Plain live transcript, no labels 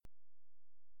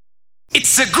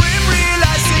It's a grim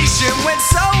realization when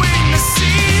sowing the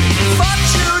seed.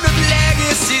 Fortune of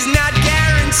legacy's not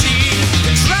guaranteed.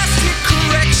 The drastic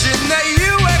correction that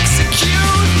you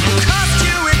execute cost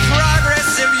you in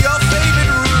progress of your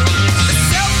favorite route. The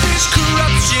selfish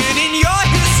corruption in your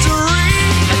history,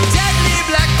 a deadly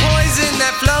black poison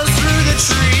that flows through the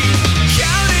tree.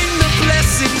 Counting the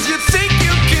blessings you think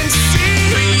you can see,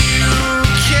 but you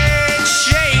can't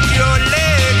change your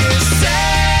legacy.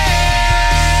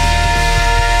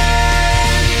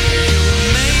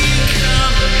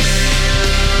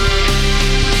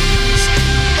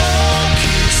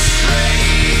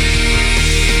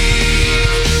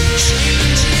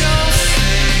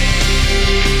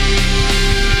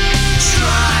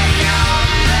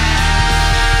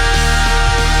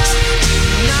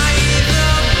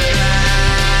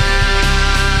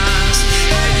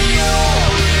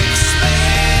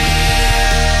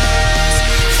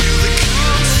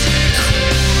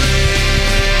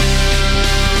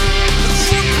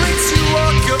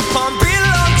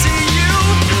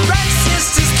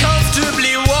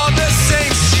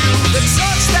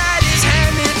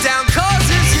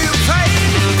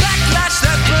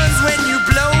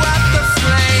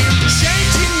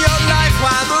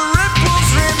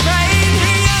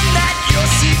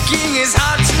 Is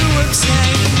hard to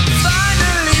obtain.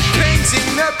 Finally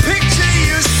painting the picture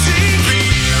you see.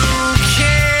 You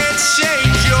can't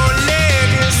change your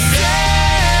legacy.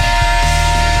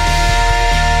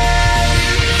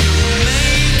 You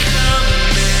make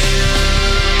amends,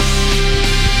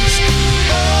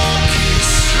 orchestrate,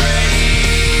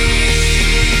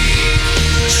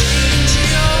 change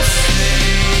your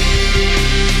fate,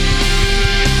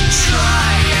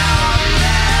 try out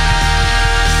last.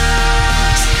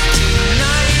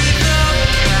 Deny the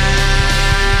past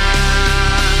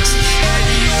at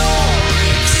your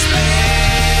expense.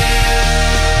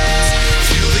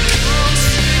 Feel the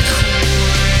consequence.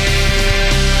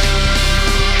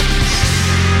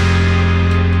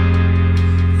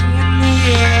 In the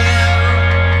air,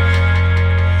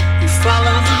 you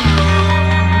follow the road.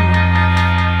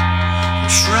 You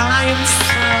try and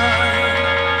find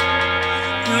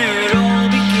where it all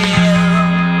began.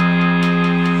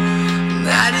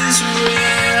 That is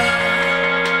where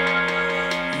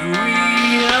you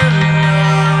realize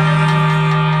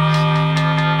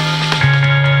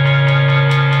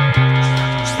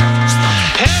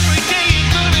every day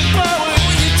you're moving forward.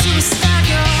 All you do is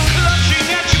stagger, clutching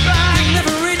at your back. You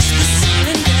never reach the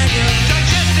silent dagger,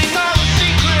 digesting all the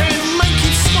secrets. Your mind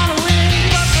keeps swallowing,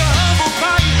 but the humble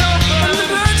pie is open, and the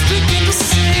birds begin to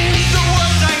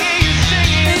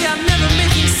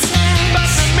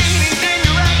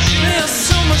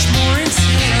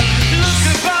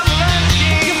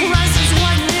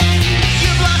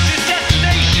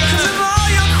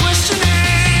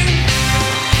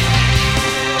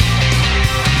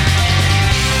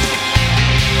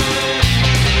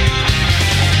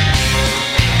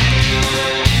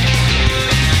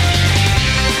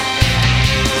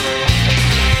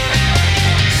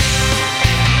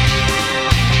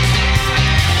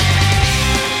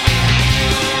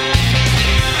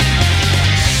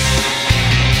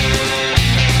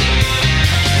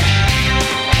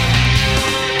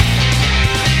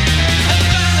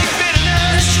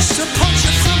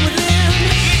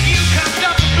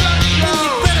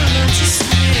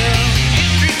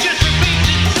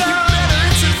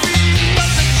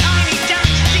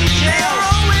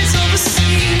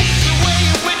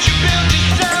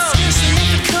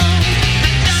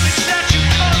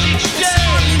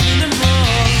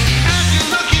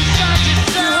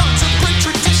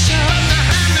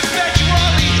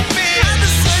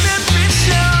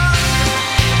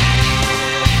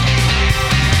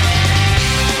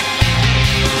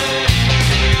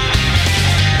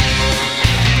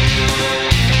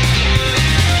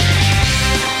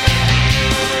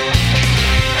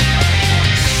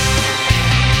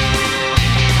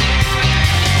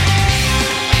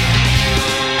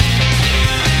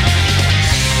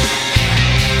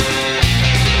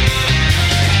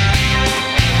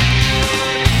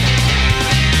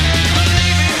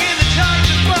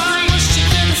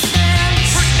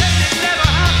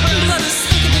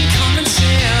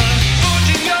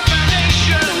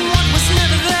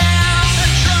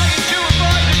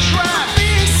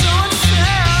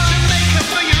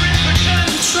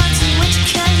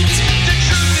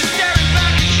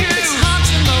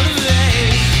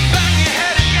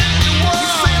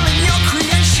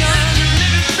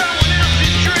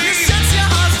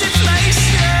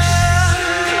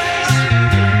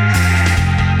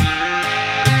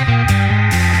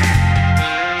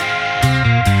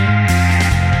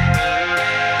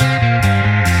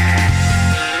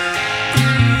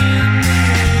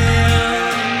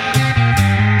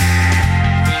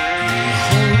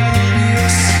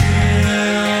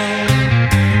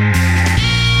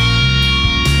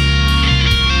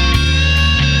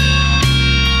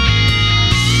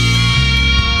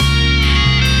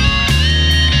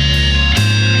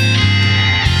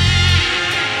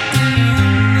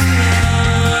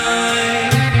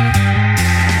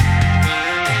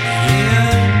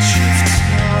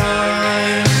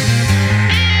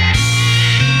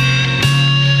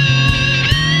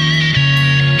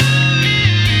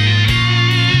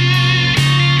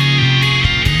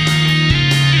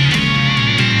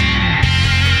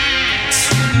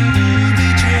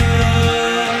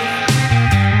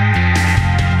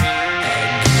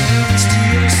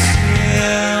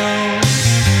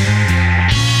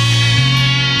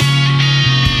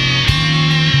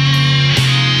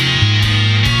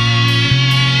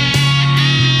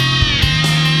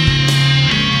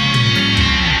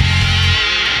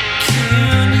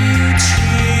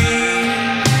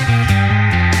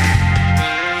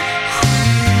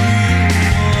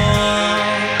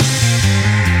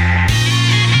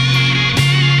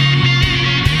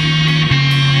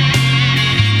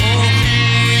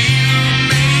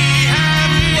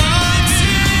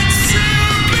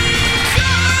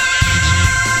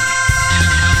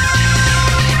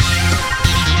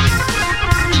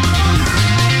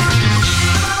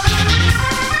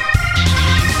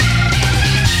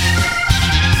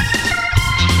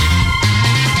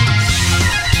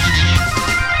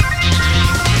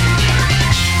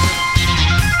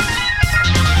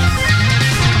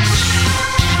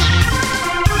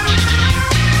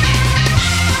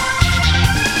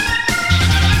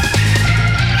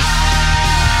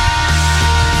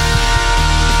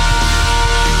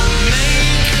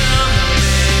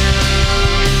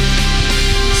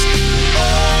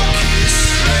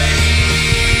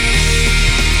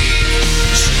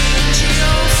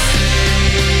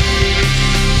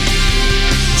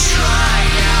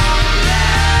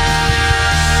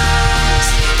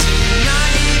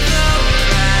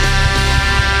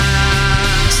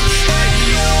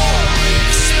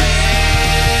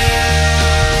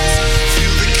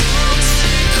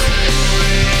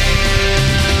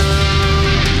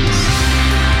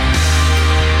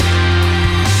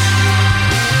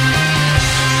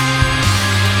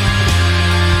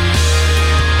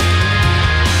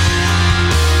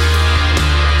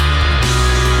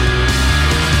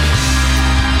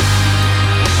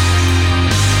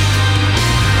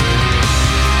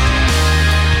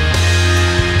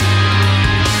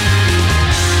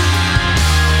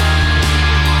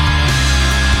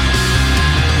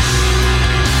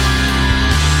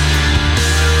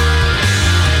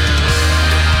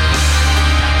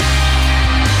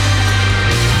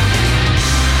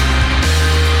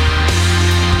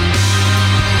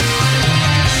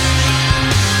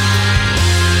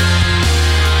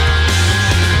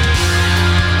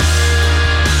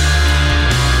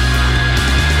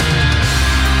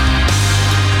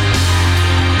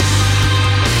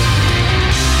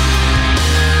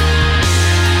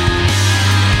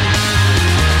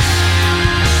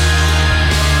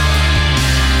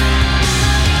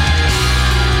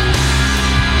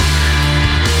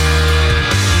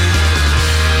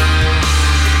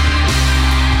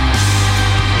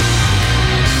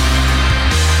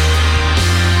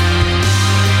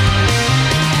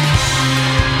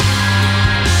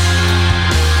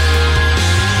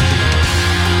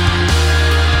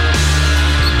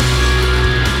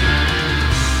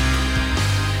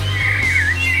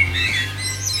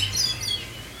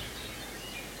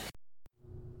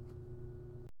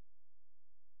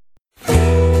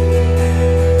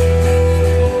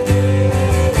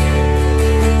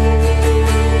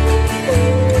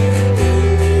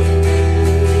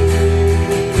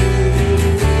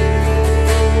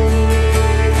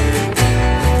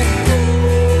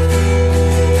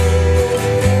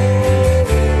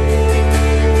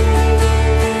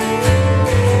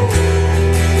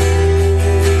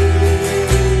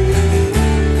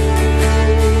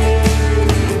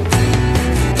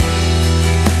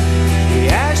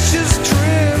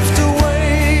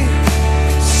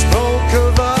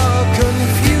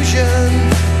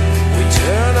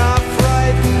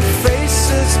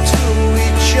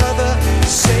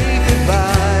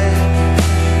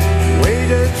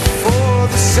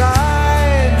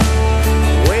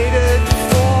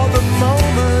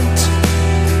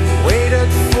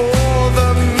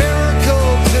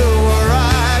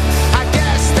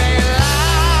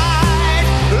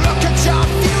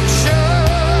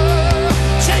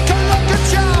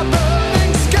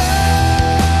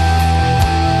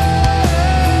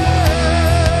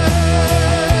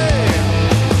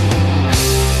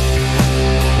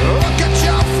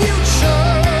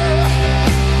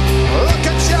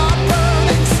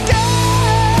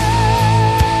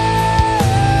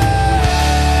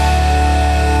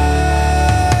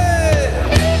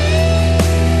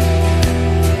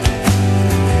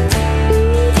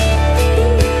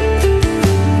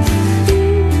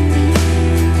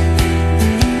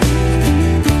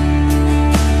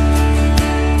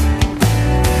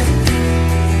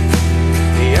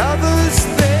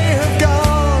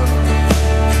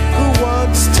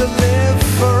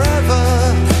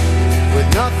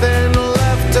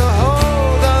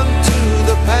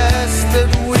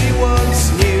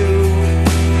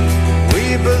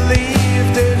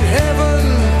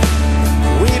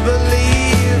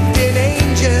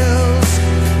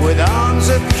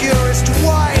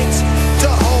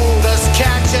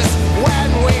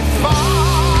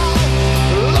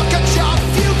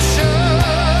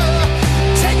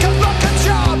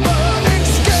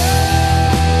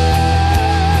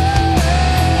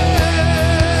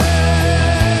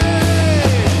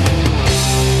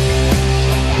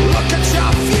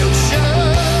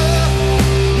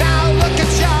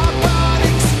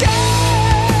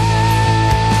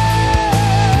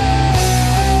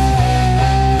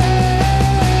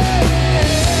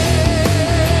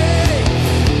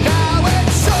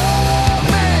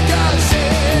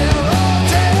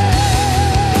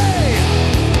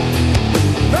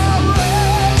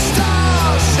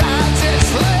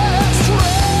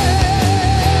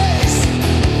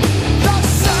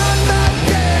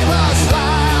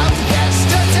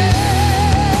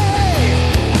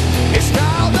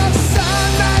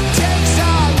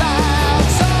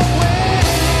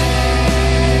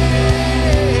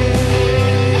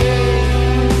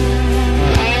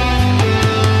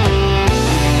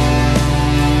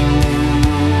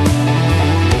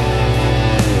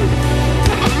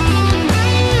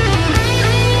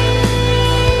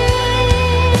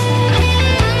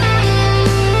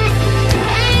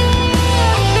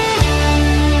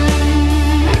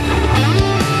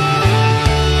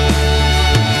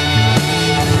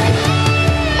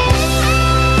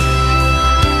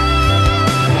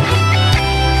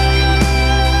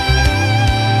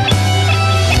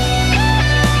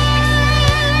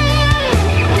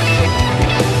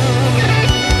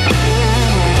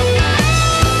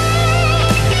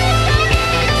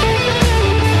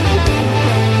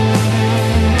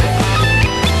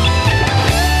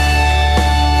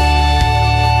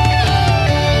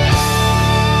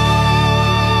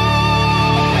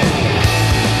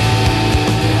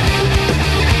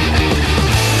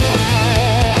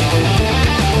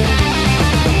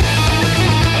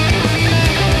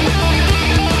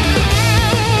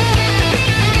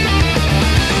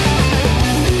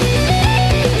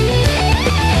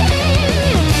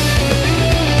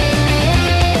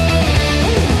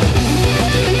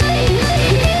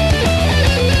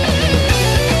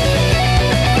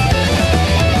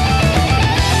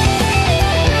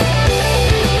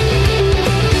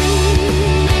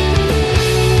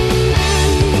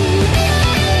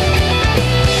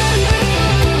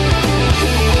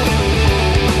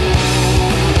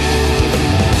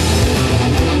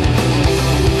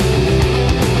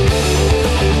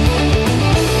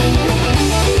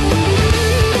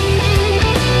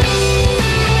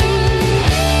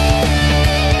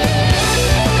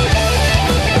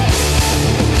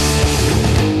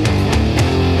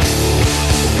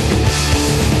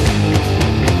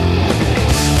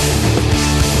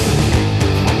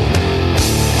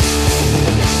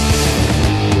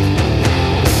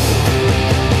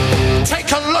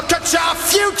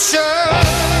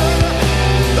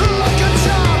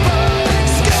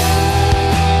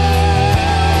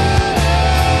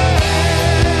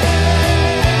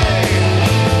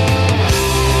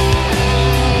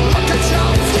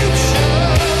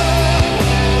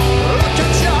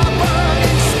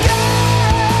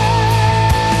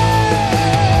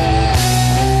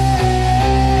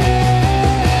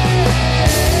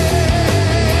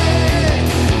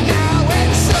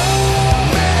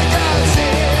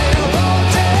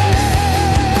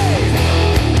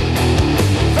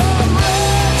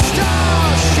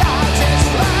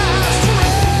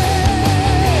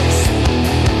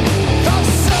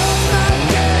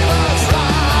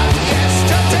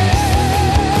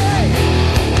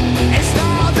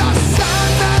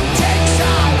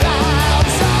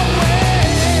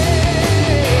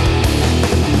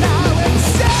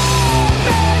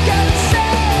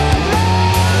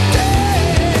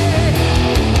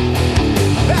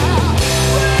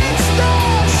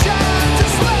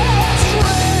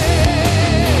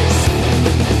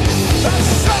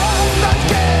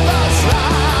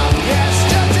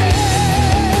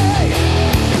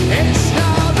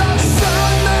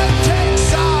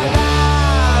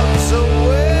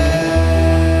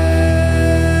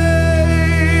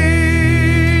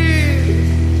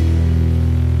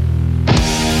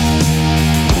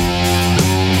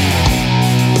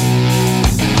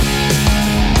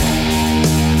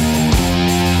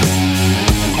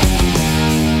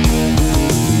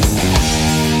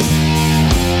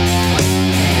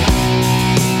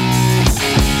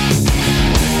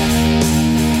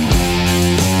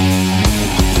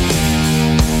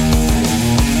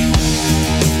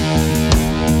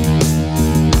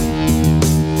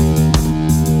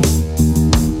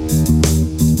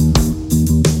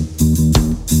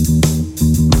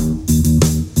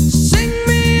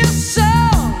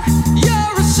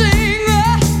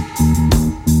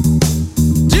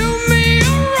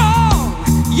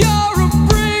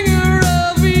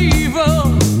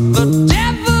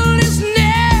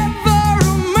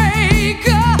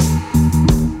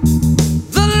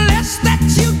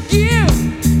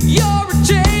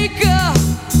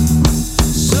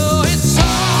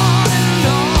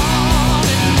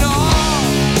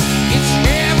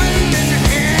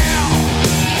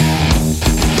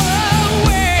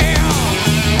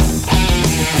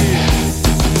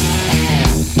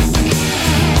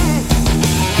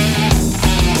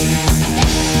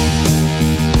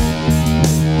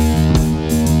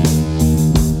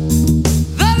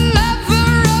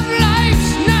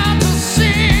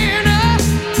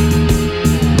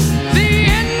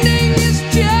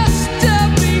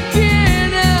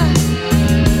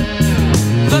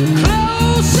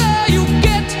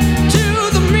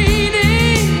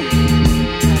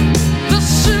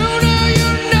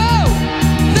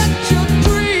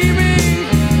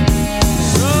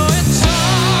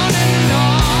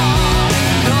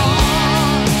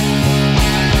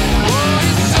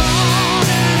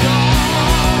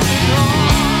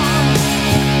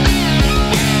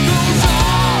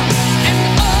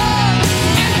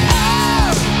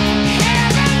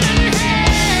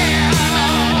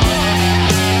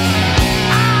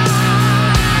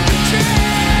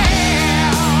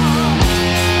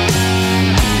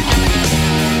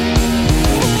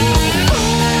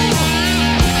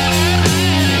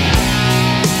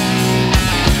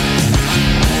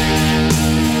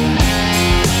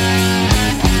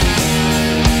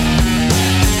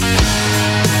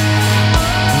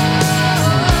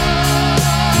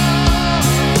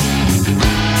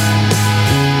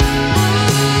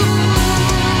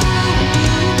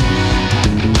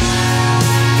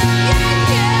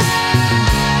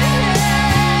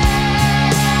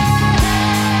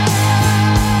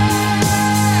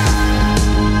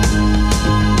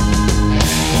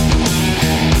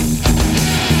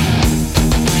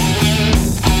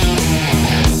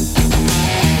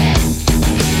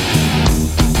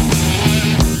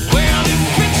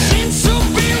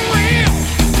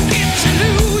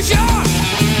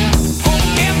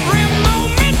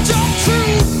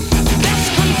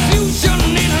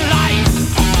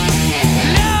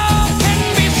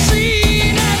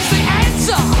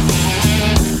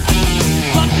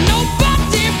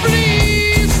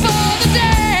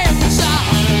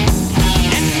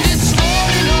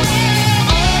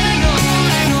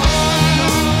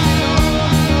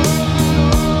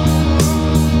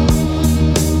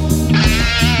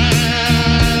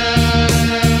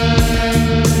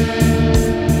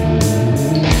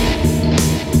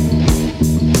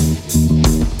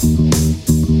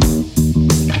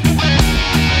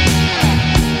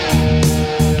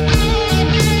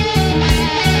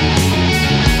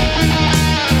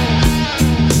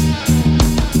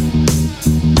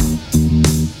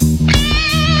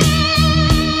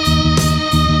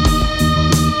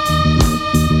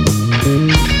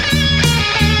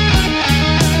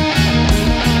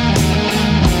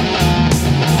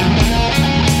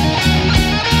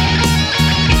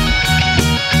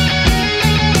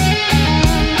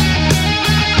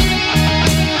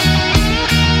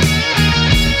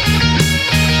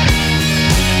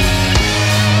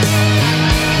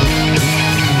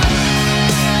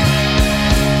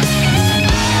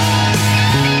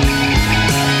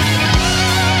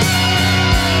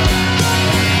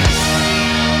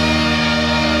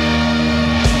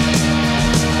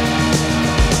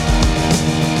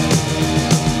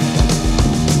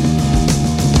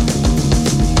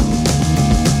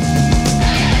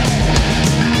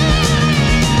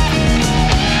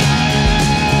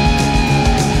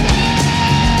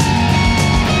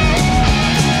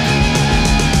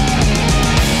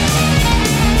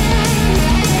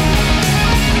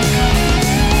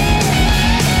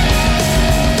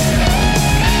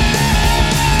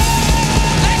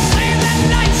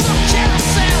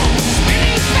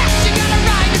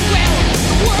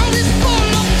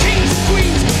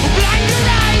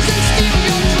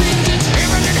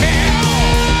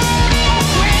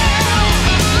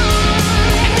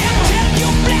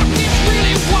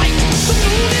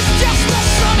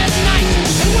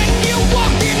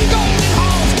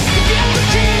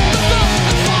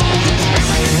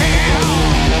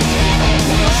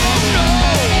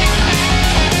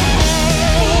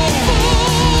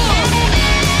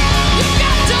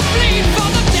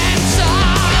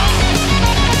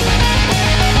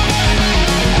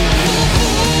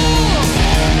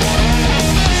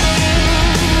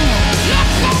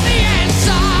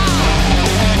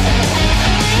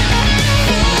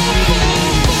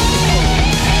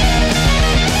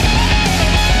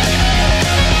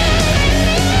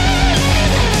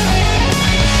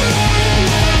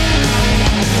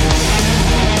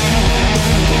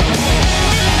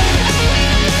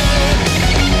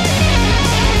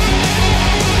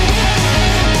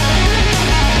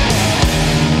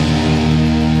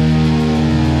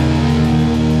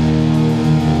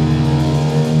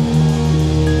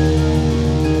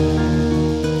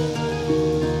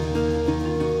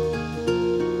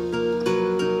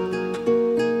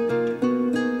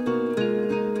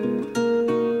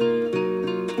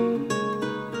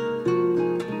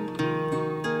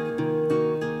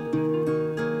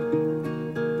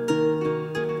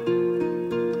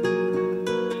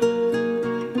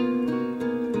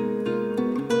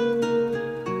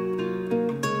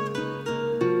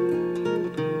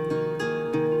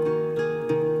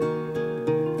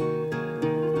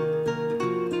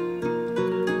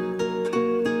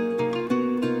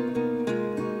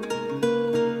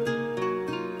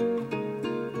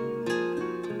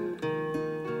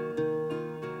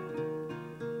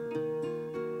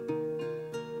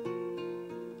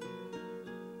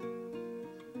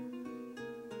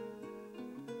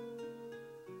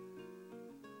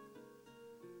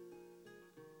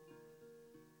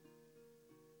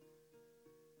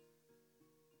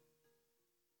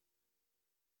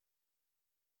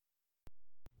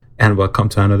and welcome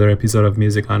to another episode of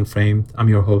Music Unframed. I'm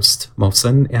your host,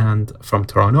 Mohsen, and from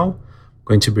Toronto, I'm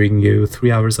going to bring you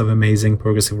 3 hours of amazing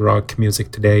progressive rock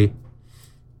music today.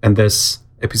 And this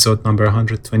episode number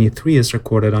 123 is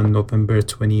recorded on November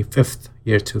 25th,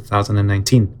 year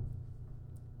 2019.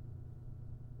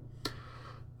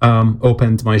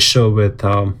 Opened my show with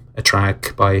a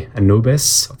track by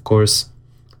Anubis, of course.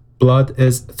 Blood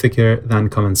is Thicker Than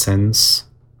Common Sense,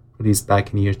 released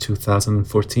back in year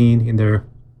 2014 in their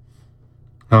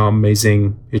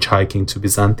amazing Hitchhiking to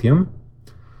Byzantium.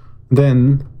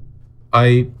 Then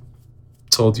I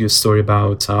told you a story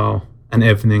about an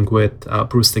evening with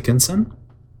Bruce Dickinson.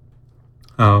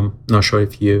 Not sure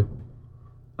if you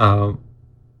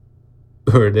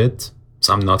heard it,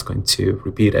 so I'm not going to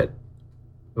repeat it.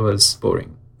 It was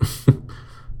boring.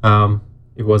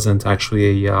 It wasn't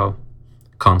actually a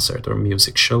concert or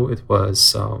music show. It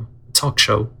was a talk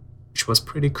show, which was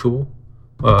pretty cool.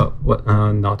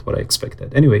 Not what I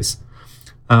expected. Anyways,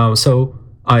 so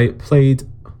I played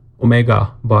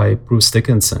Omega by Bruce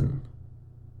Dickinson,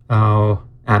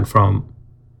 and from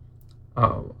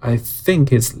I think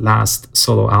his last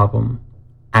solo album,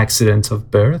 Accident of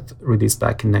Birth, released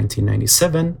back in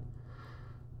 1997,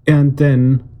 and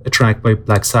then a track by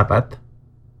Black Sabbath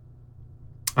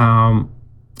from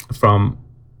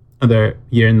the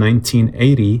year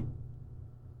 1980,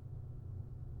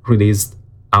 released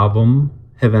album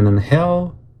Heaven and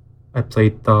Hell. I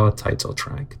played the title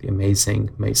track, the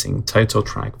amazing title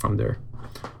track from their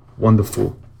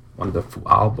wonderful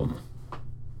album.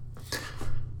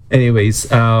 Anyways,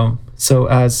 so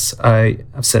as I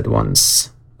have said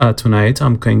once, tonight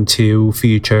I'm going to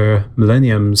feature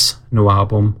Millennium's new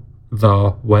album,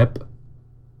 The Web.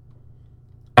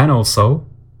 And also,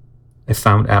 I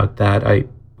found out that I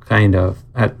kind of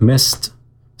had missed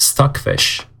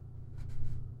Stockfish.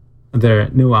 Their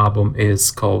new album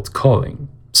is called Calling.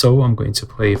 So I'm going to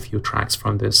play a few tracks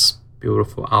from this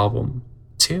beautiful album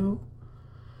too.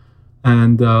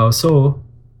 And so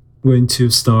I'm going to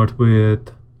start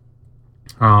with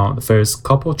the first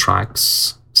couple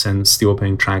tracks, since the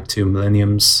opening track to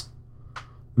Millennium's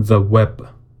The Web,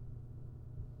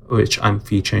 which I'm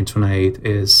featuring tonight,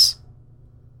 is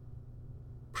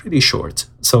pretty short.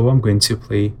 So I'm going to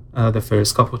play the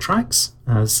first couple tracks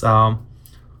as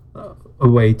a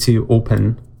way to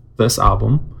open this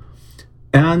album.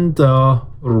 And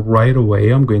right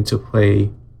away, I'm going to play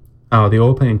the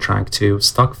opening track to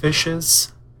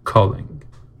Stockfish's Calling,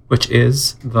 which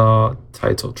is the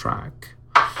title track.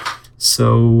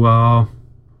 So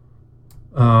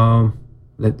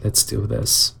let's do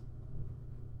this.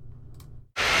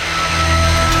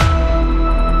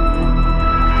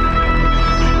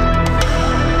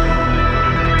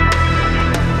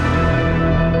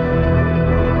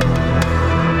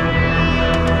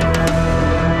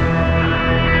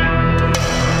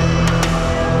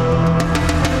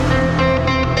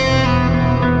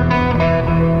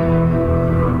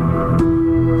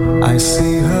 I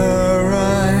see her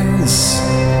eyes,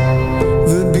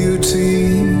 the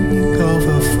beauty of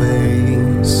her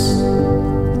face.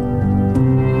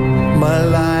 My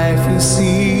life is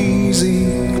easy,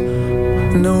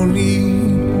 no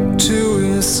need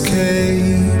to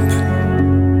escape.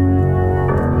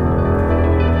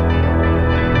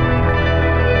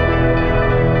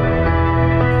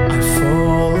 I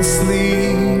fall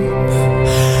asleep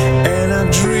and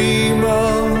I dream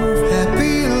of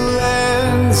happy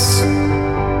lands.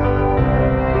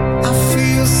 I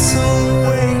feel so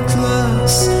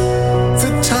weightless,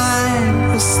 the time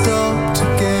has stopped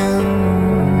again.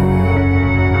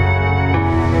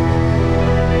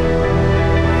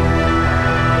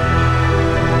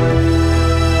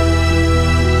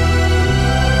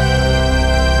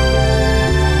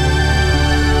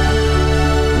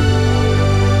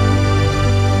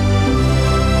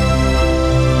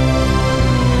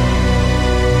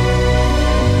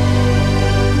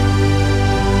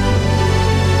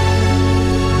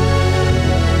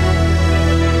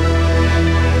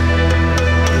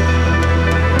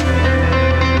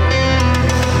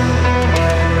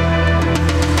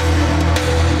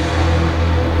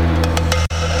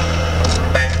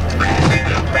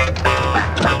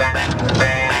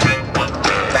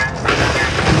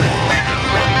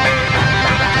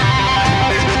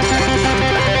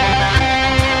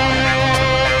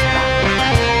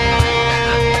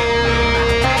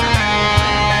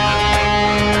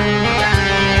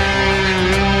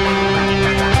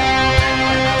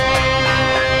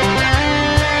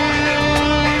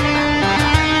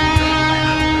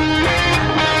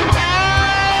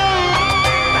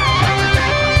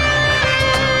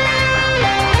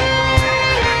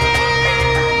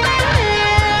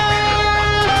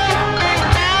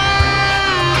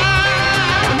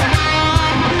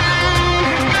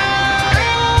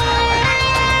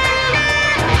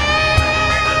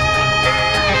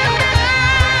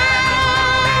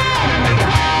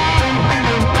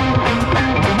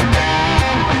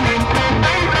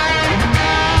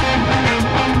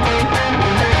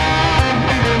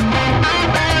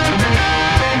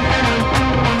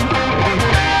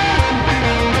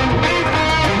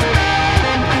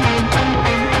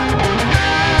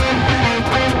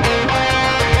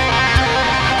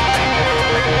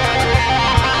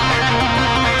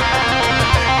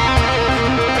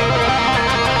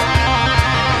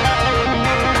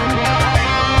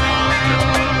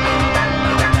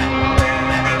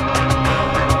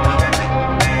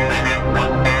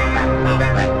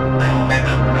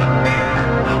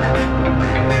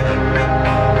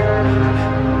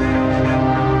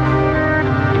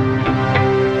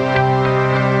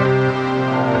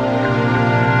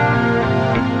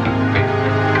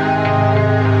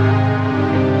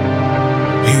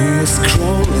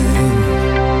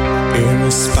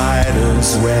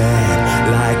 turns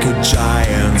red like a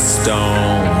giant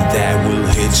stone that will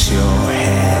hit your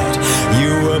head.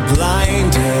 You were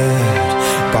blinded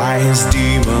by his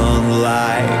demon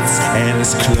lights, and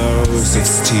his clothes of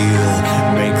steel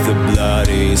make the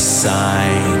bloody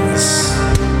signs.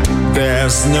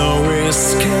 There's no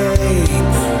escape.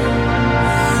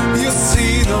 You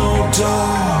see no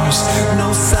doors,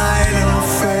 no sign of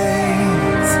faith.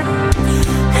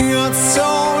 It's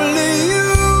only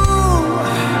you.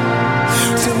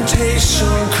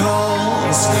 Temptation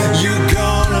calls, you're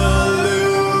gonna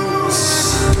lose.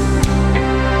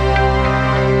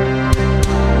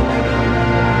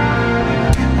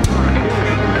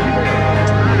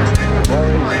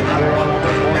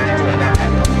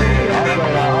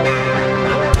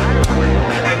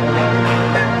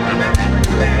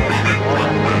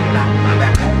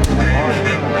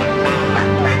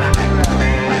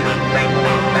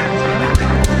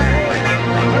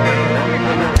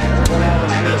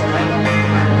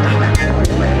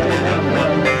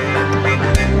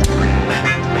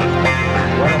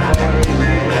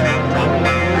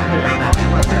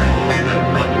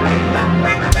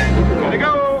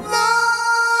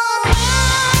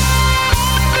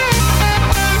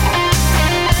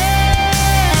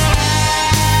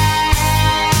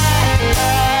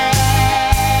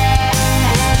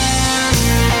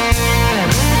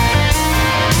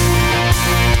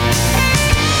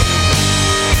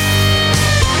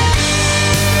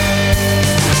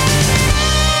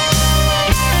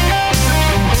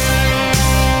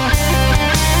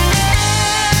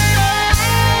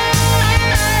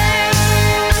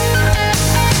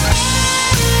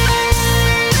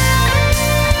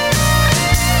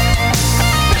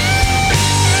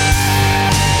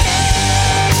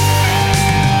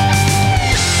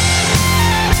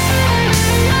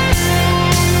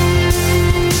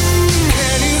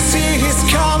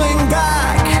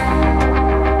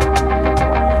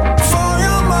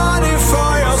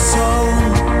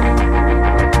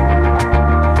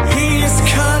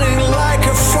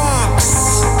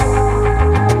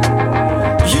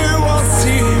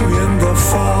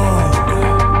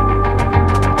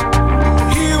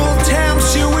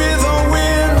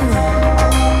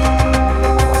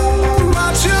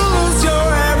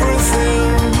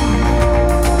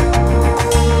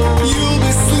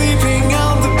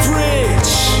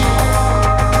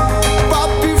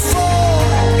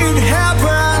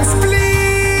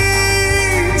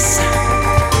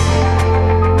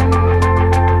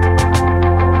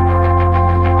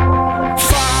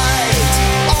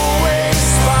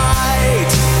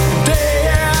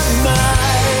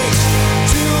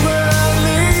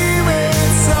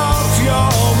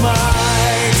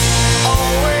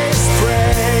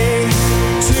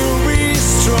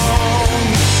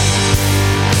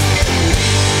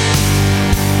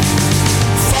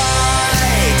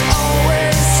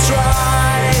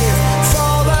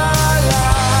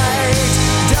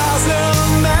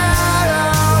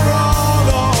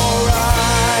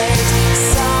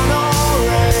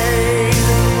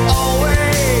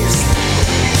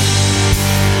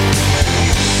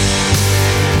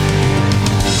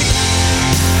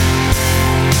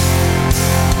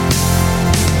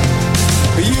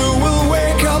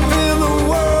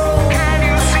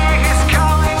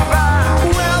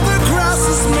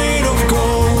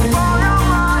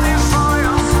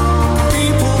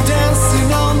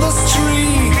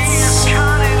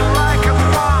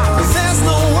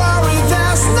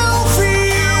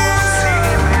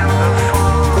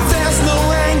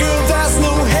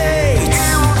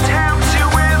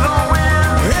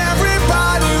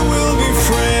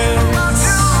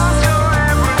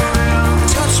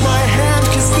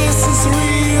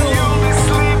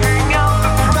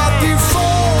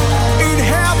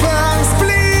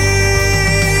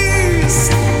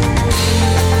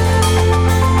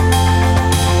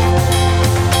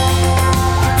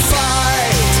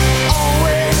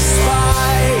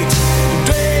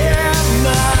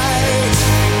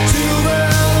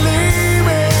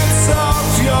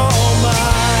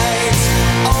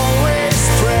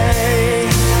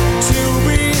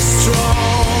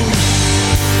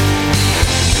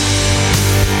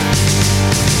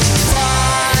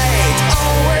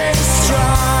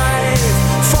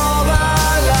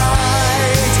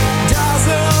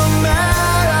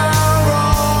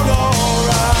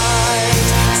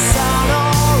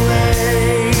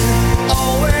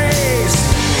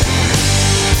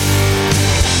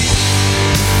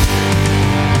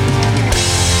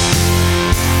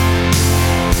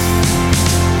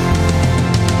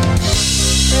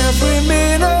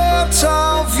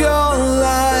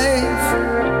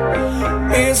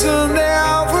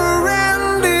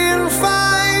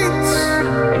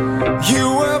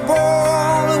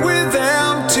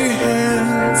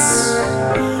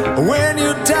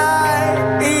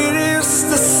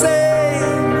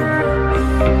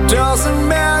 Doesn't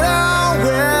matter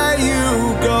where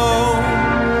you go,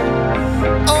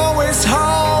 always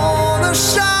hold a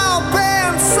sharp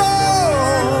and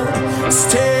sword.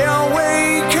 Stay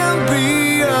awake and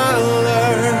be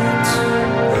alert.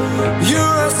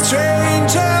 You're a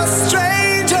stranger,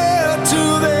 stranger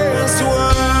to this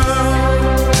world.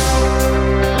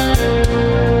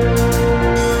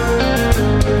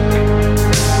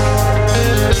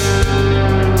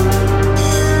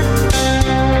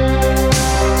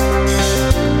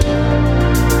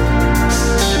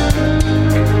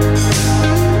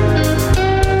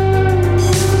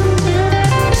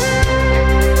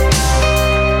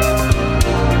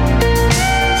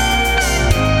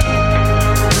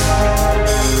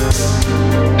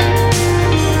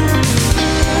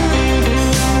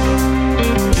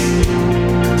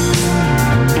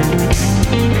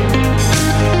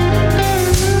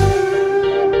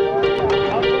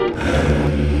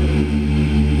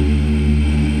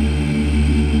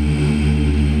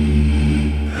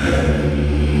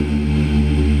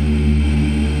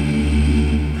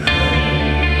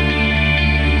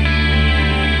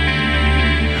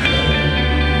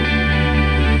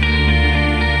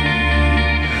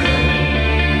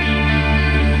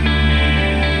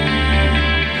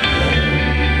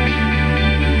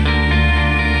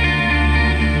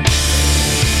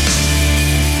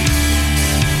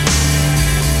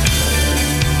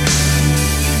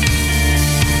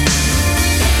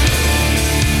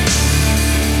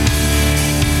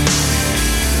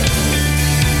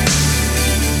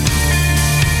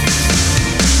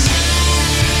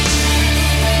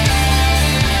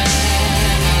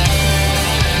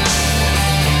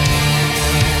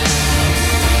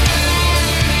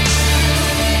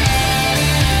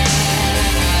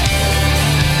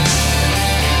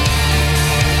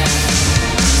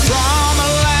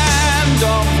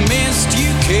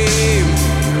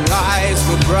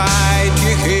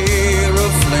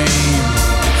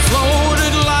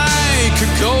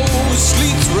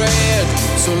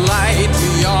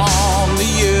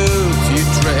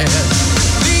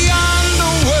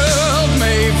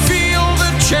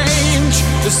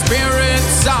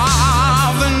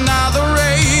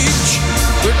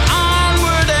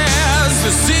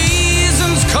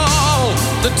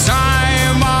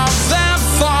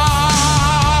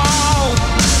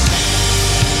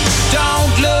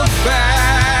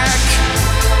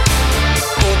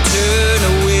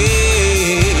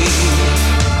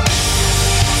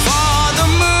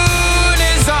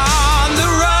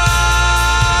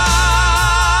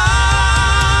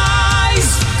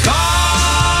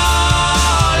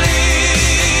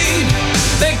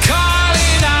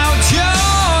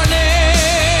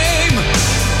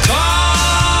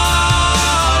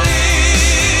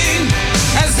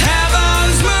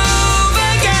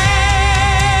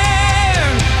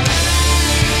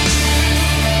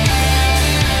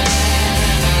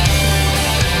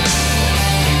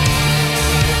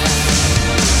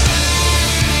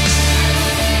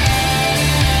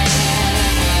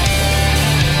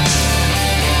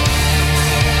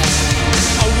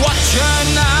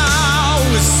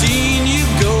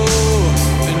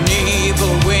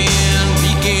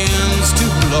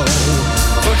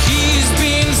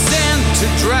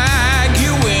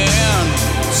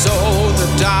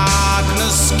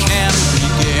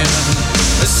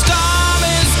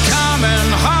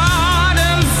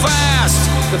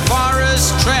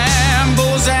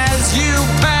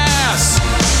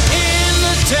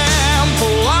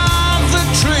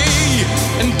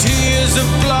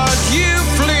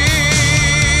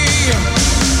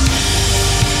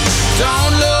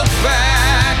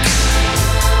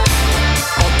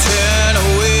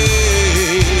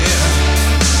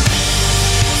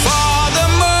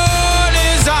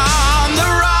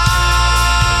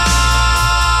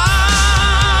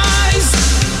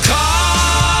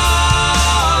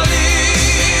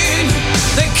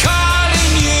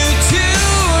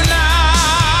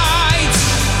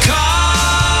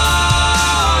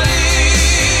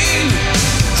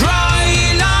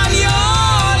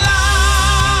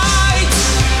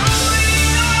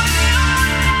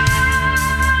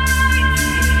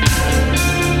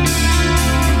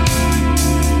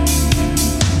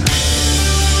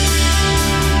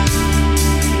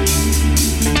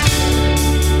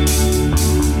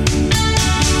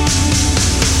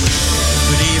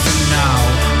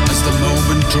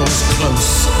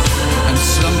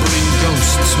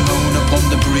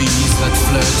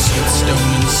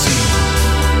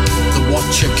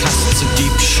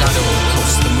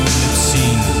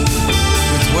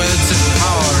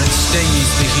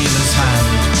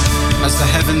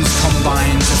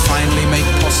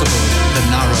 possible the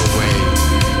narrow way.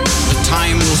 The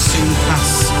time will soon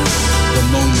pass,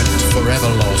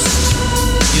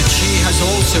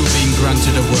 also been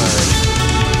granted a word,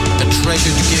 a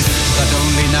treasured gift that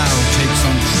only now takes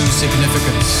on true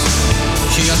significance.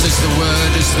 She utters the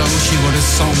word as though she were a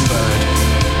songbird,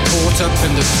 caught up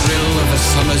in the thrill of a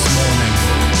summer's morning.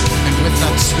 And with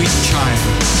that sweet chime,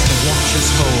 the watcher's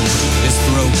hold is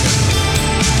broken.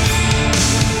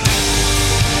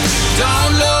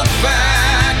 Don't look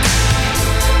back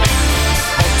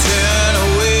or turn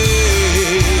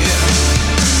away,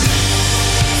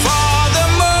 for the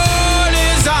moon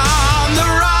is on the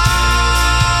rise,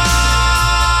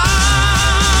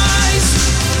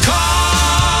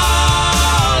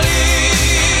 calling,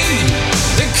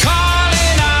 they're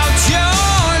calling out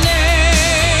your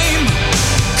name,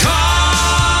 calling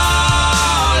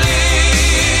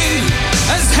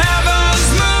as heavens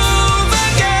move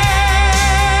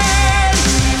again,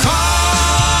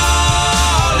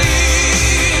 calling,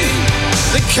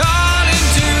 they're calling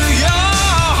to your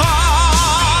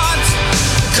heart,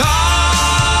 calling,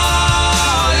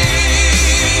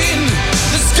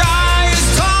 the sky is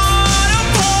torn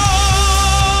apart,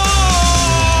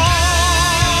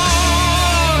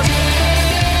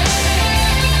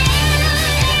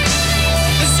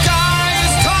 the sky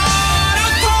is torn apart.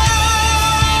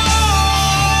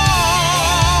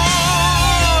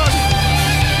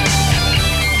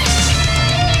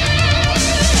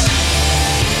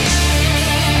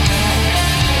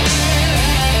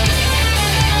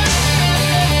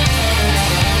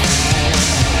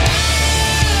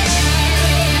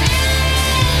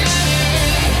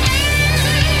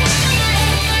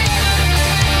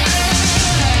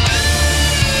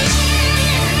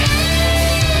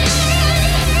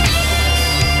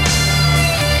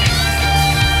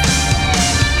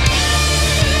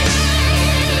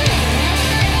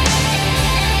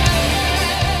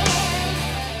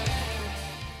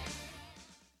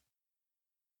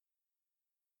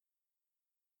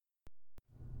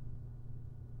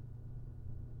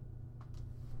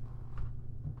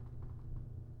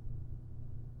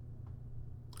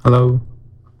 Hello?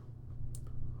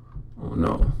 Oh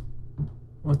no.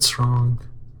 What's wrong?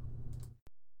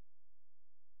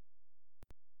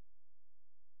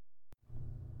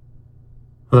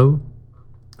 Hello?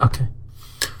 Okay.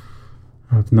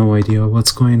 I have no idea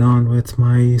what's going on with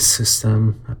my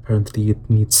system. Apparently it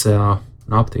needs an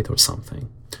update or something.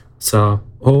 It's a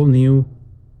whole new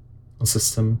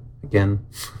system again.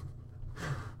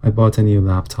 I bought a new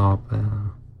laptop,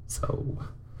 so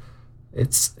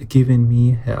it's giving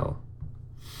me hell.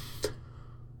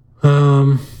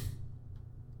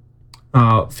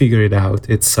 I'll figure it out.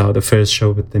 It's the first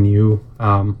show with the new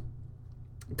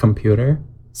computer,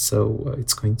 so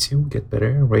it's going to get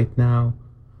better. Right now,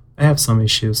 I have some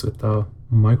issues with the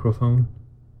microphone.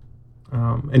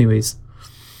 Anyways,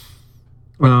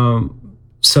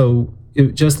 so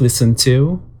you just listen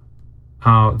to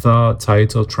the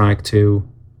title track to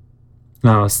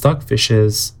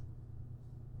Stockfish's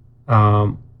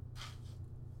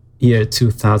year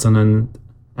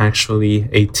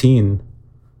 2018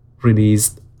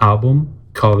 released album,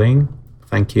 Calling.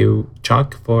 Thank you,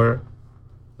 Chuck, for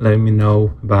letting me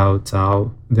know about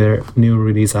their new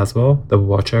release as well, The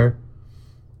Watcher,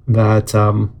 that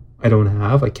I don't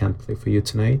have. I can't play for you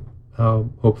tonight.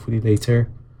 Hopefully later.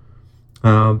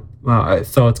 Well, I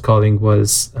thought Calling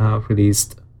was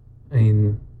released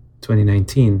in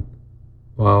 2019,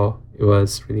 while it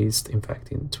was released, in fact,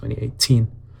 in 2018.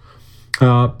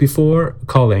 Before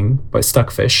Calling by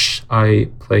Stockfish, I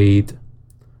played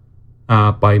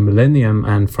by Millennium,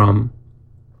 and from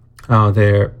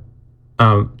their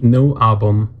new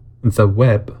album, The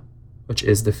Web, which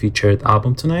is the featured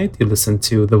album tonight. You listen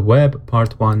to The Web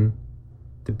Part 1,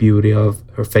 The Beauty of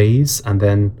Her Face, and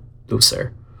then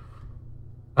Looser.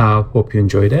 Hope you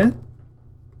enjoyed it.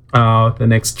 The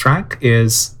next track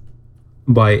is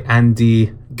by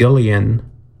Andy Gillian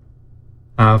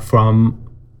from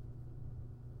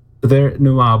their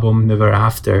new album, Never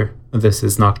After. This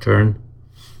is Nocturne.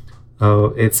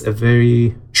 It's a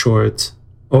very short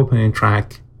opening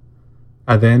track.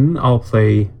 And then I'll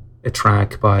play a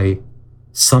track by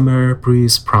Summer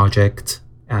Breeze Project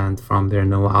and from their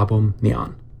new album,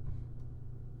 Neon.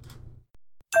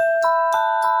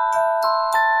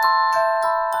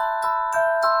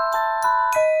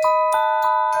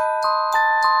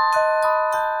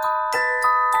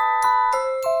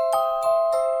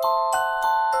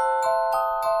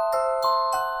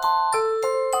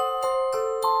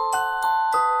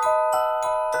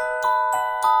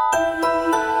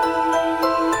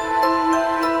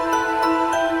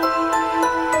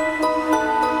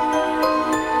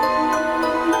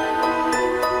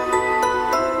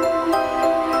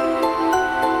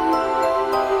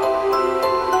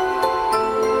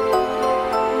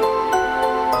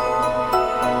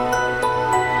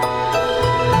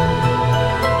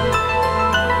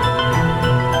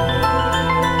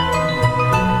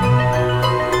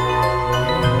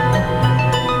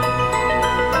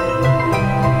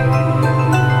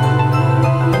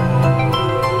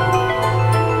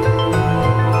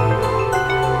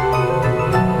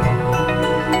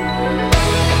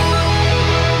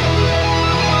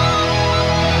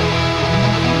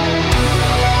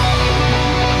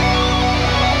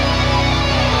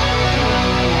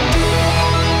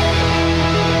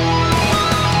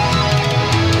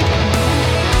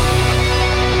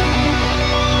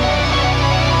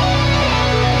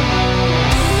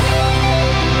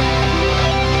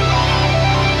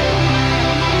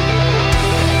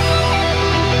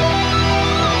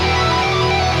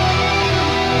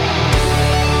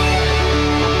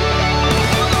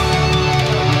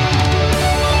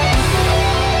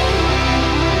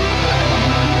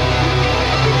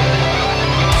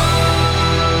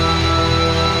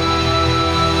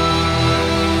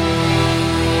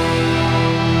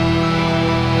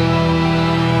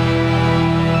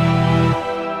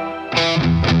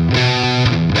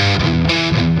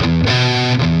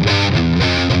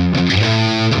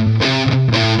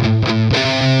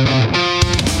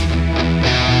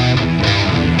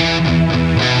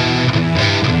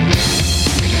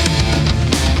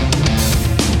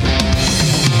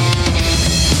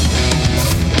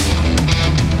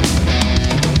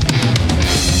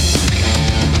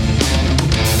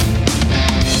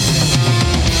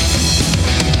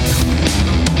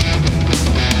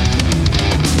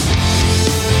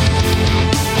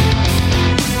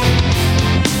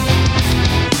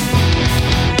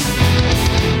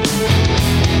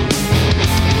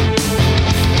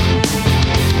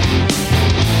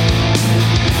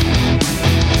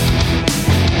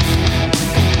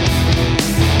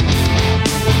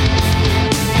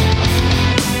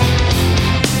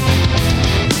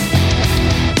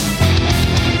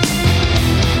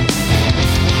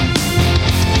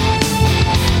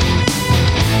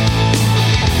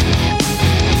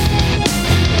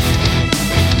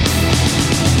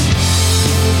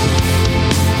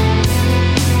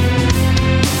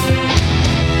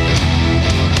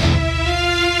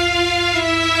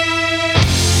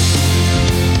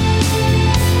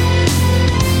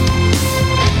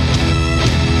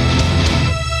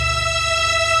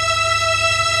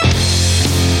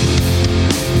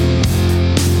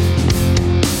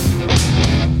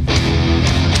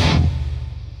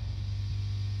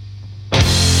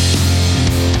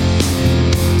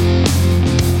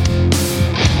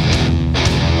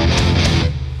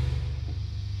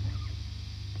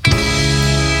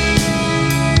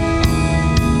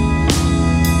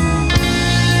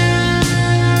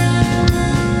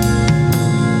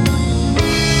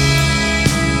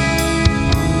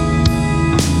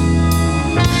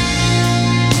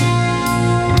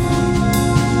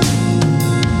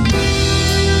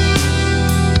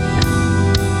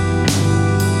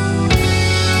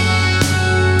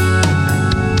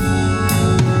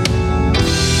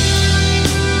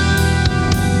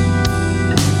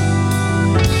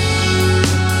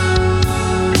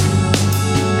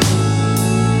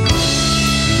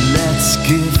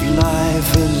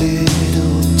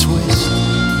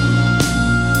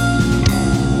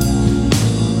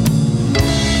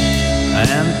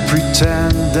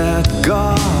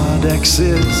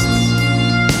 exists.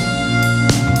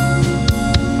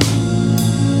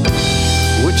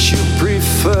 Would you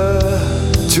prefer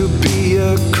to be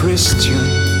a Christian?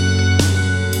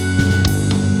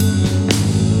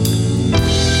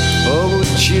 Or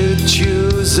would you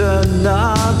choose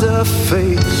another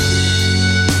faith?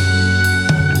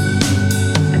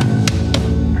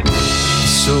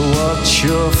 So what's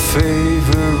your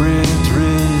favorite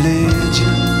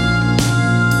religion?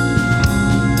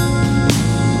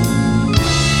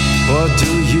 Or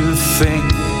do you think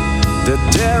that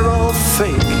they're all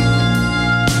fake?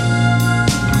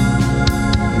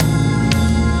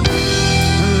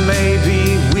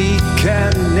 Maybe we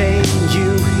can name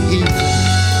you Heath,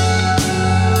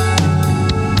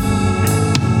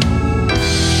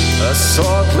 a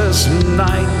thoughtless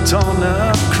knight on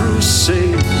a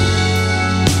crusade.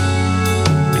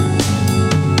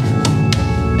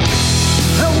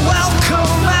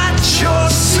 Welcome at your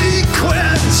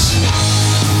sequence,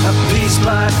 piece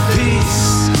by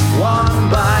piece, one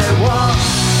by one,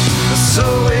 so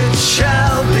it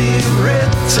shall be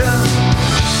written,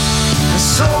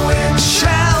 so it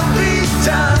shall be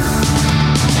done.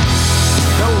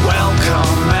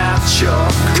 Welcome at your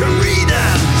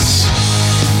credence,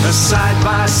 side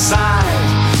by side,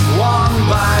 one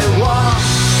by one,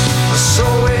 so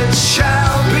it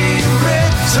shall be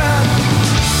written,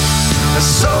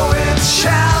 so it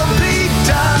shall be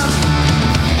done.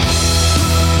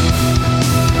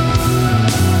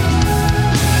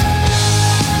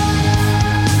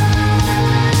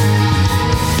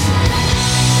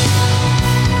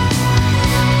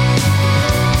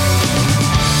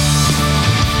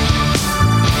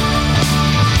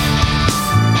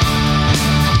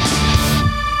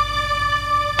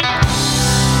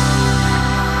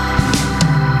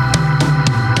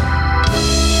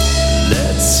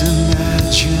 Let's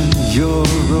imagine your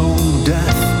own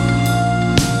death.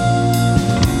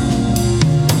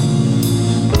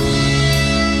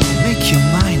 Make your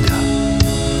mind up,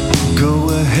 go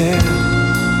ahead.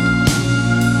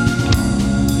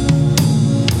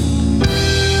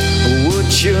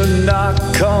 Would you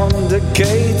knock on the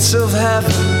gates of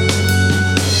heaven?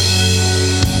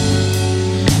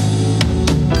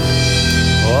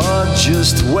 Or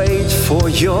just wait for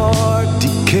your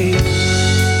decay?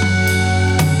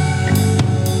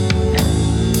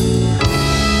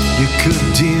 You could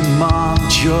demand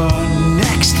your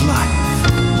next life,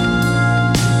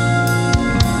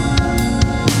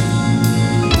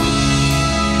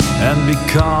 and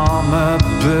become a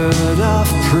bird of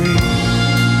prey.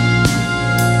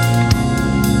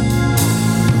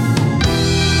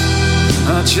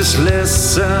 Just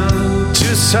listen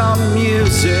to some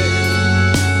music.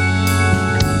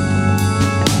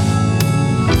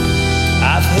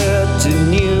 I've heard the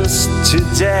news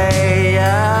today.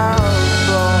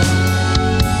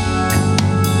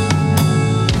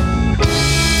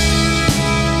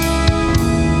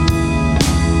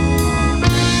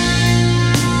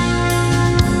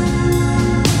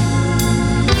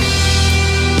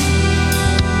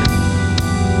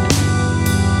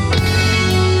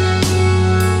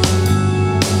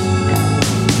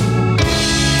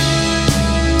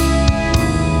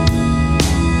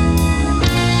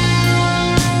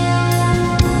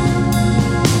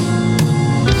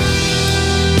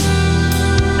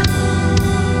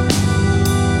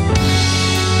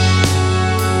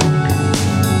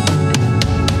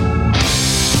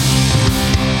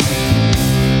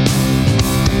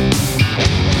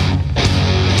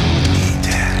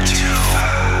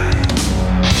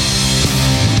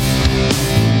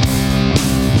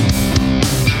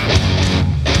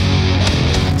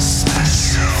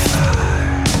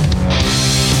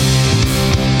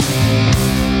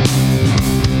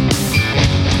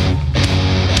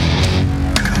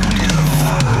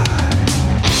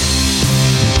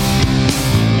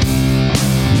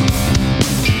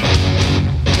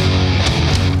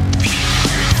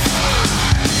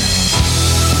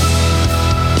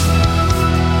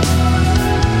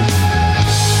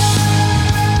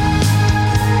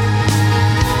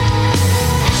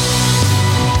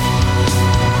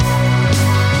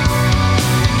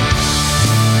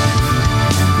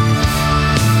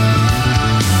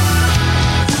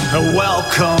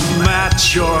 Welcome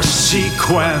at your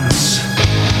sequence,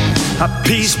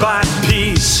 piece by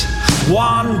piece,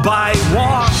 one by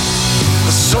one,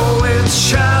 so it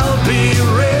shall be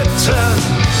written,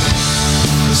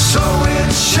 so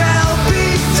it shall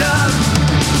be done.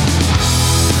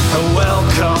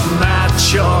 Welcome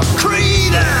at your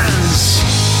credence,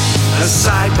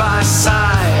 side by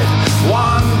side,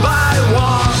 one by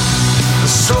one,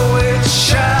 so it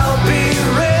shall be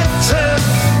written,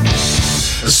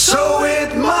 so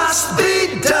it must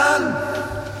be done.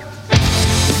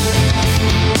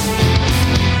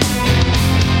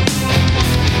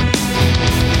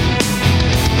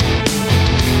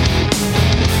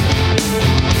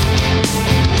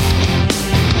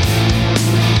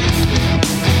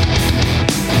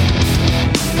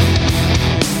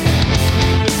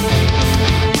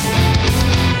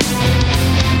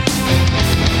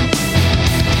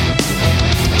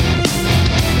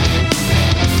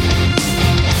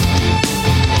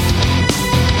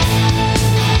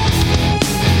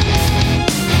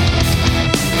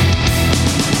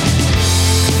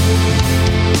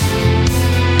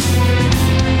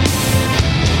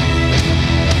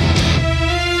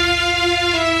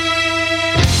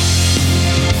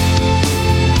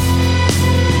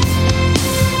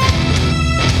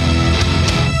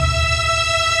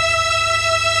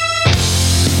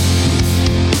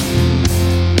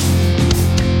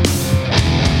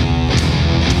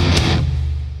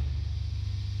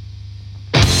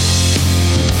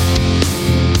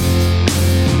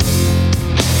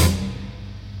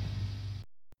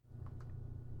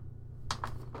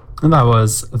 And that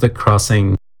was The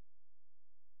Crossing.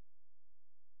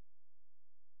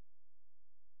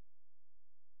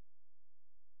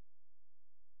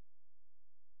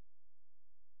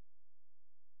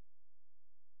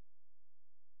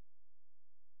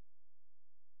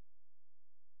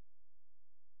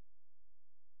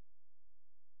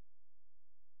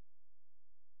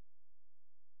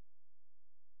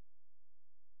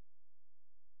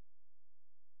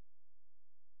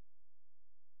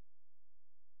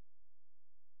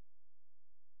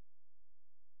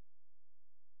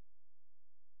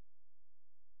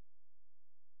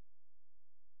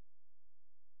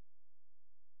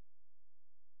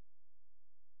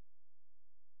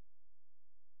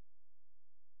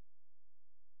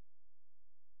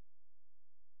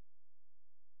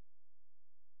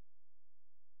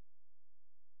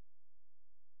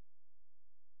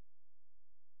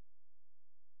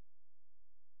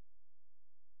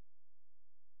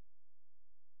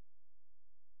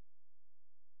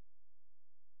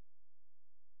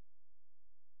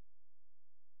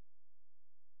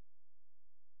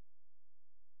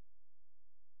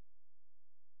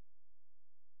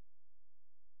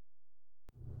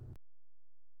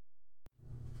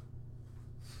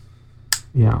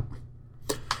 Yeah.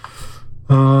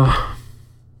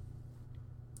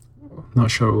 Not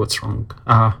sure what's wrong.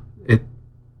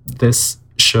 This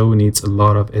show needs a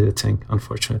lot of editing,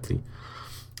 unfortunately.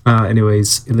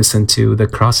 Anyways, you listen to The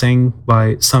Crossing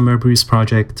by Summer Breeze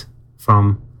Project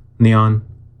from Neon,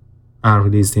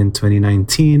 released in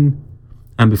 2019.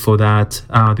 And before that,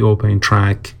 the opening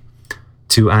track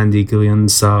to Andy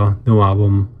Gillian's new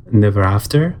album, Never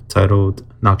After, titled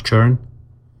Nocturne.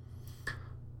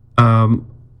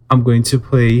 I'm going to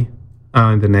play,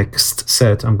 in the next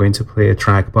set, I'm going to play a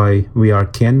track by We Are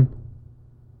Kin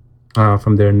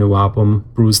from their new album,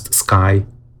 Bruised Sky.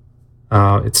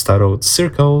 It's titled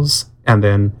Circles, and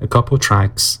then a couple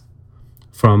tracks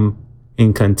from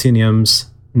In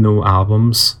Continuum's new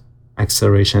albums,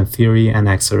 Acceleration Theory and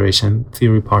Acceleration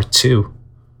Theory Part 2.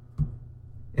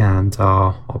 And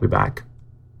I'll be back.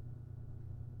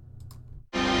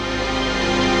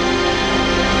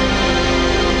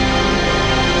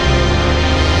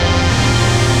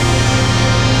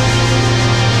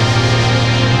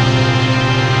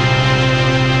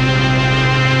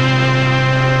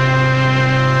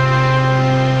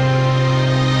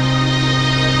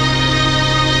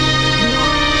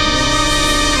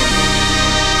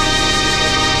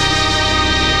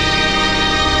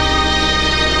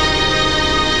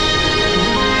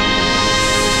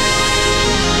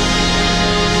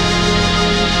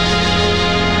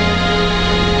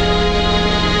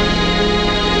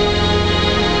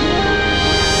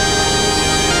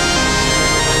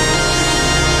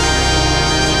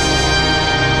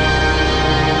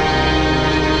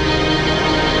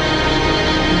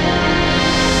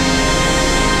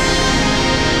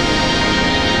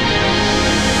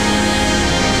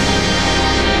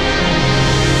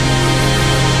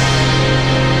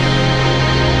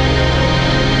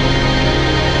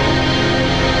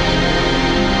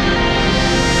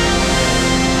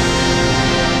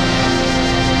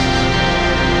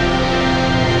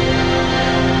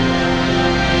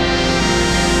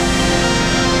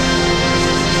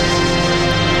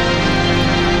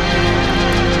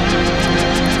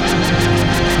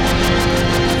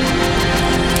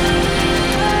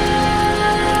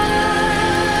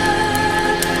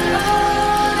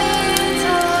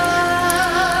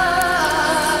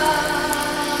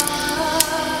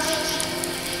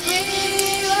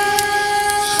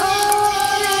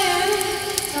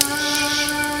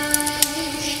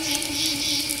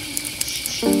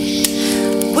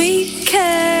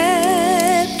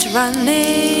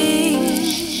 Running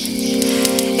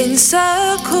in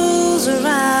circles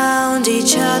around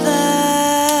each other,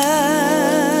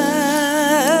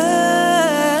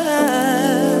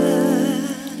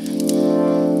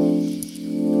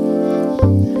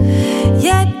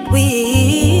 yet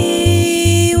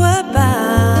we were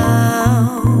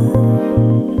bound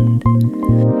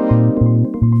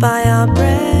by our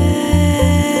breath.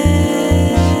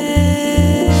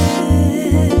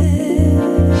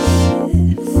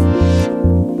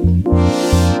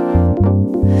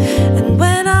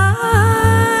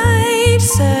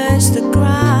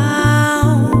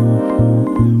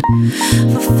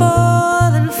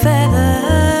 Fallen feathers,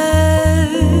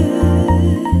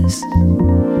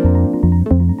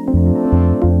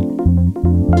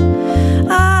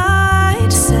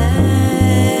 I'd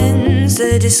sense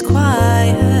the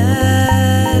disquiet,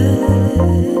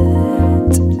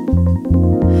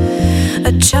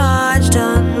 a charged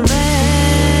unrest.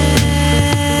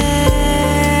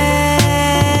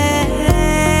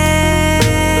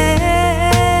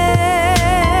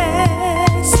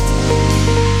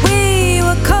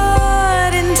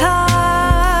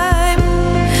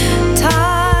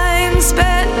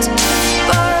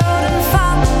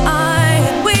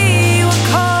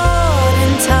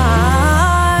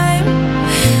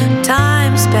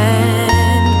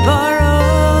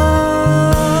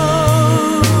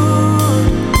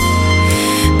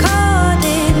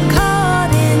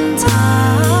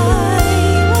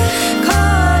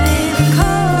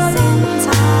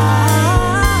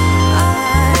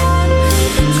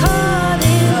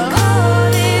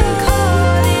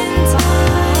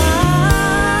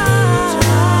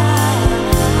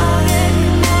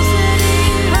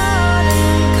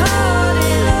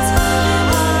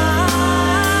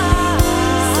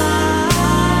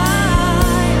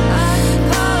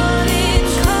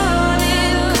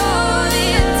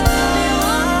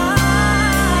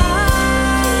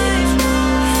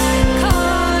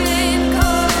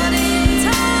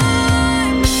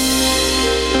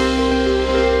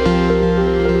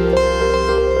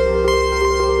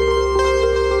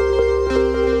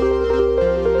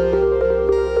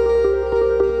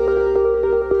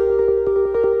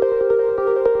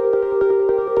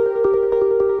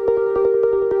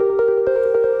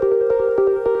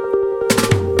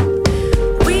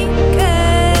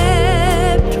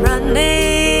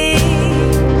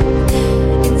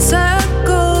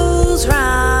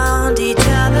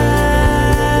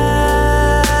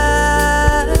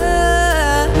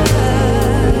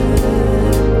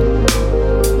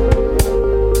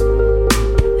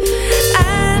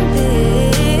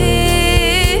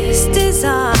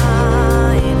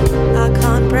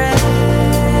 on break.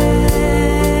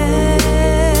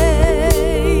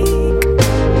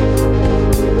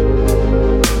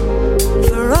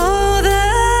 For all the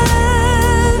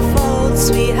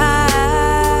faults we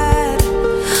had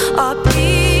are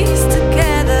pieced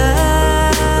together.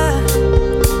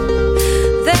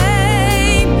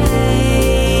 They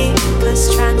make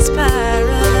us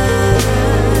transparent.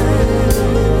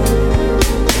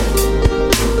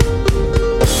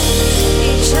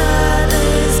 Each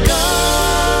other's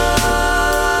gone.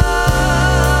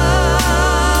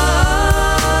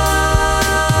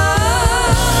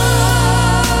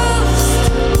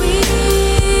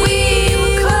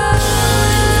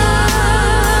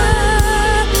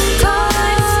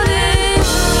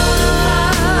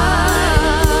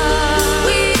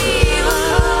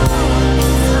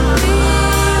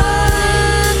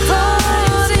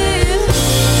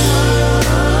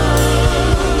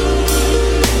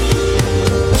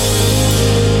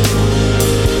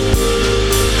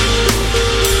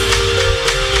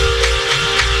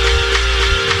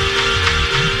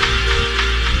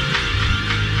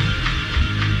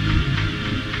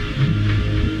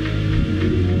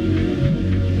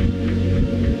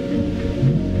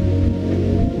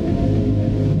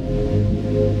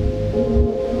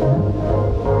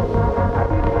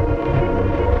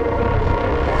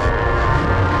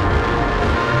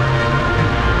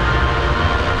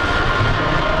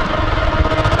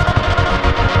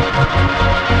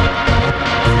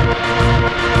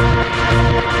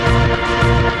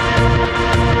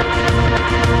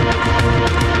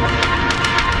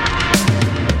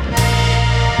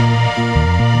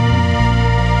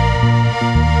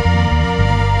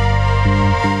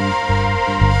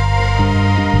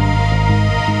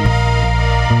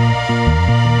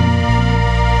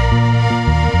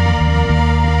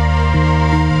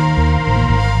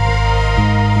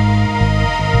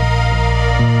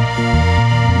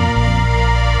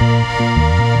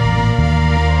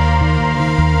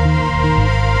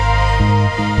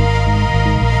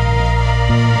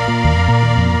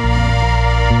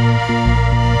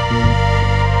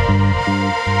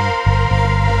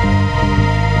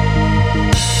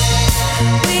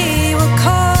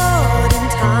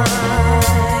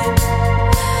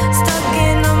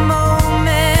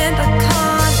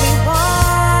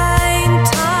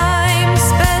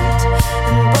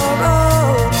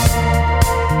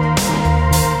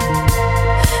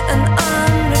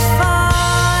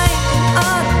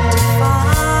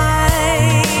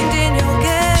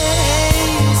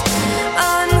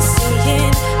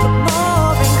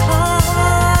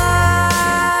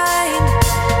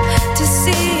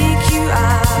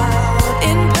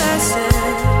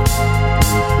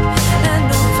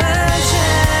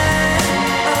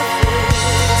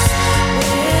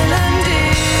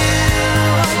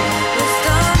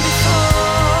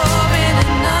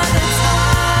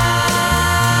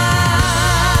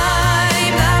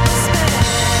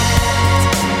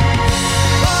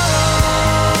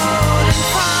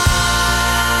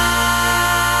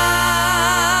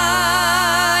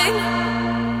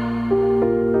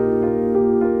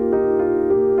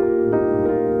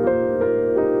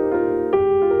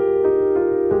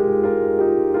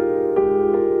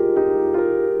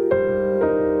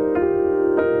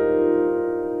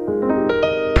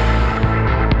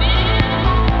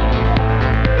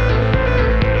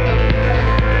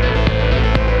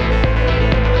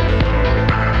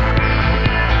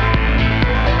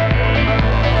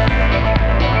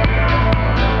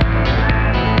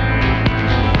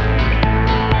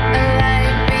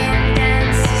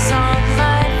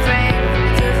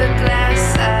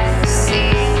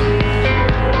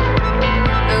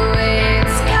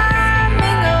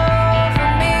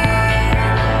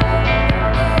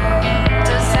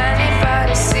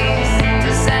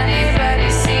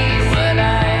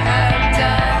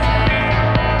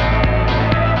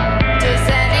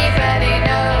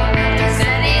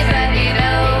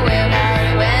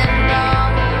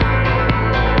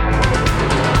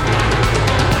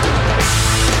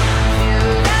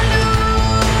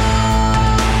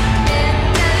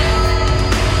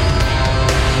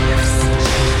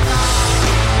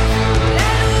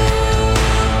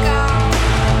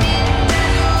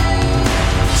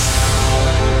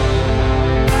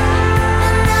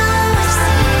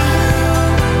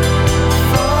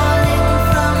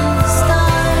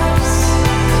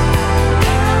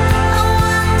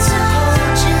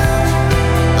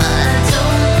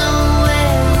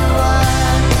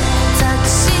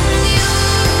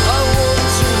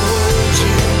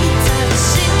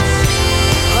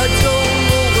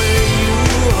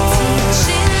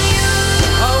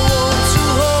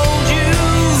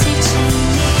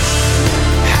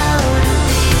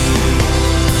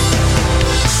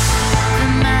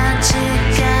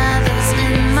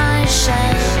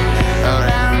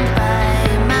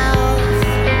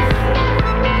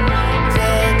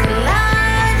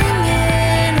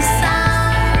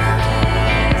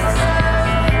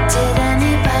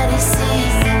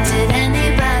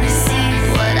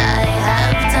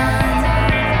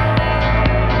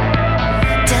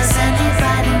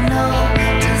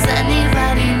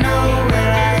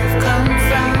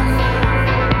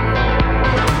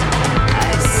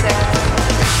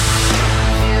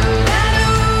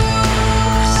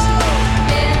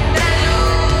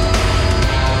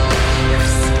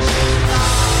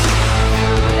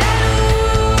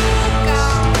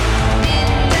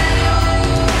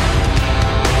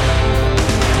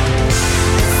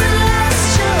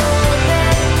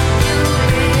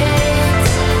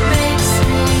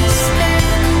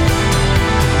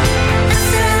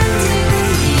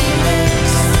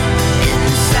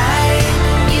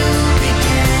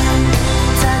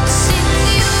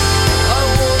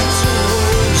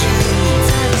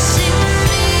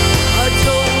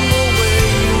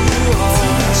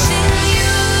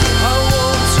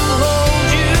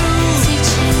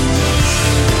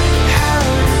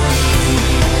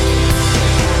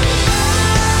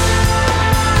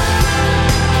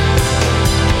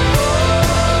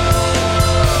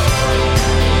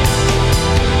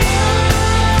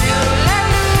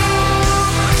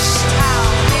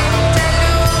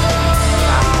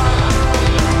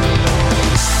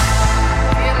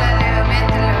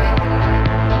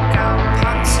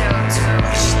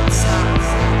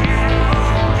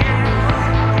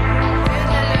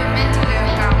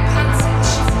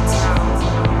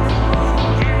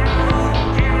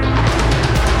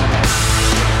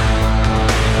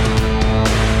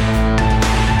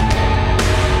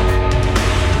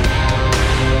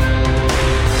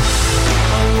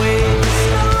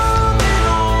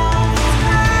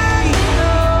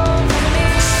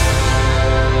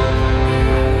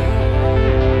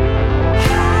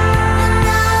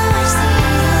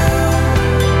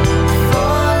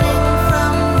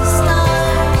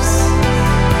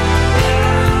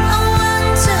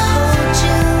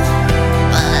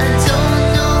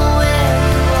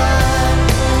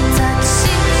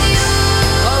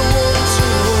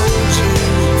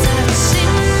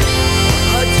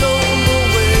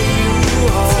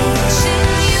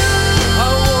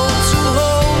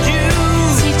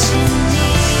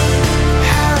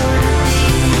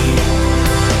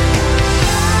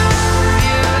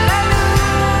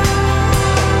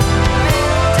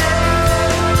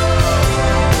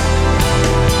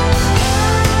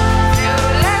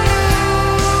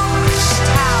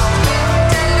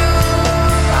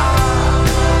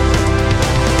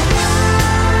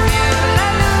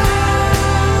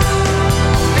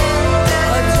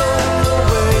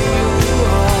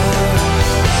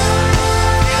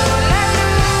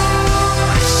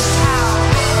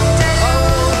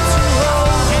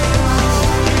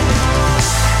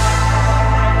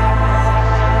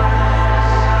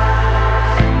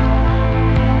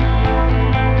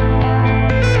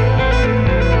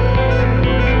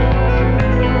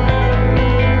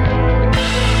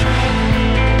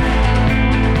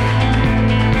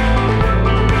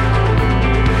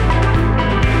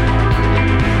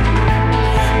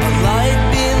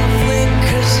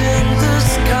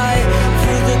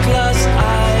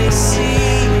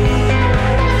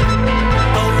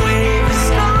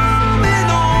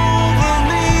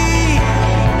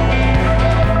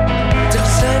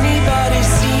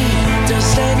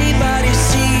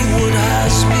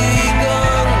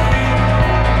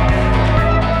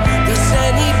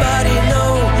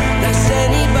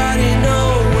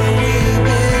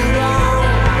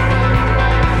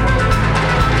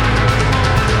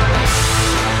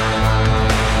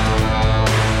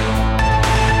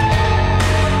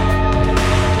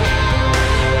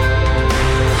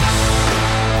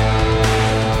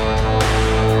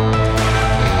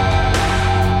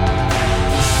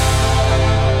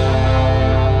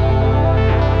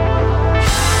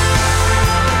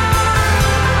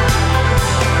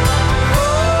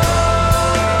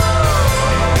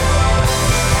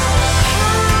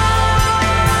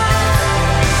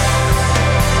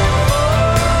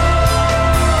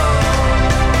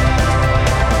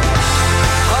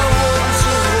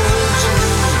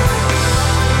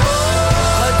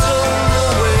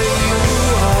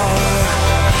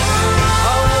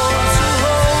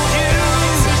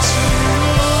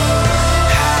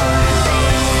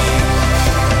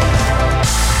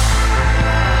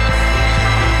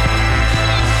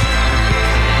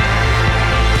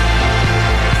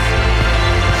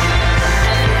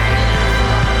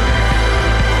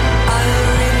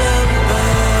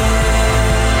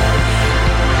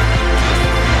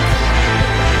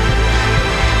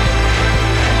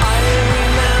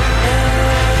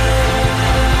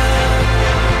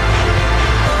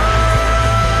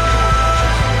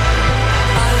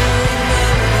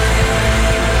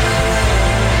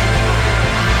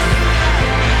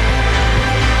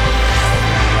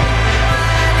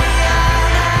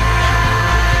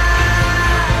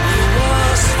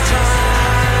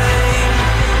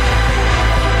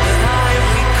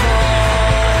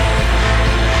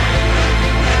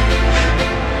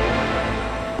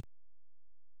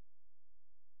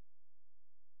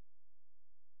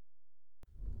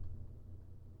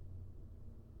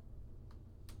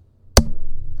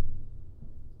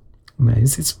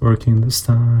 Amazing, it's working this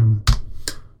time.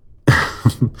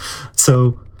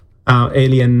 So,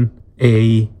 Alien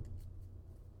A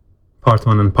Part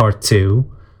 1 and Part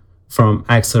 2 from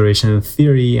Acceleration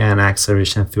Theory and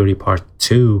Acceleration Theory Part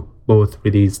 2, both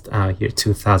released year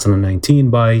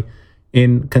 2019 by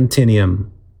In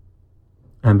Continuum.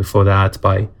 And before that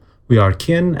by We Are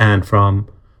Kin, and from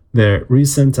their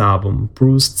recent album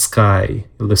Bruised Sky,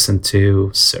 you listened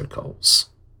to Circles,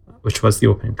 which was the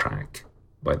opening track,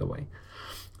 by the way.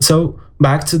 So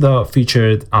back to the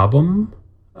featured album,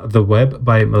 The Web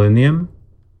by Millennium.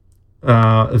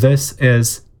 This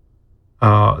is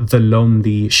The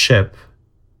Lonely Ship,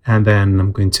 and then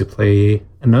I'm going to play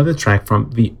another track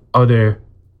from the other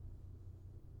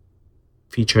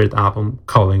featured album,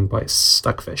 Calling by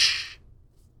Stuckfish.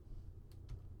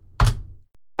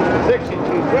 62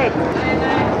 thread.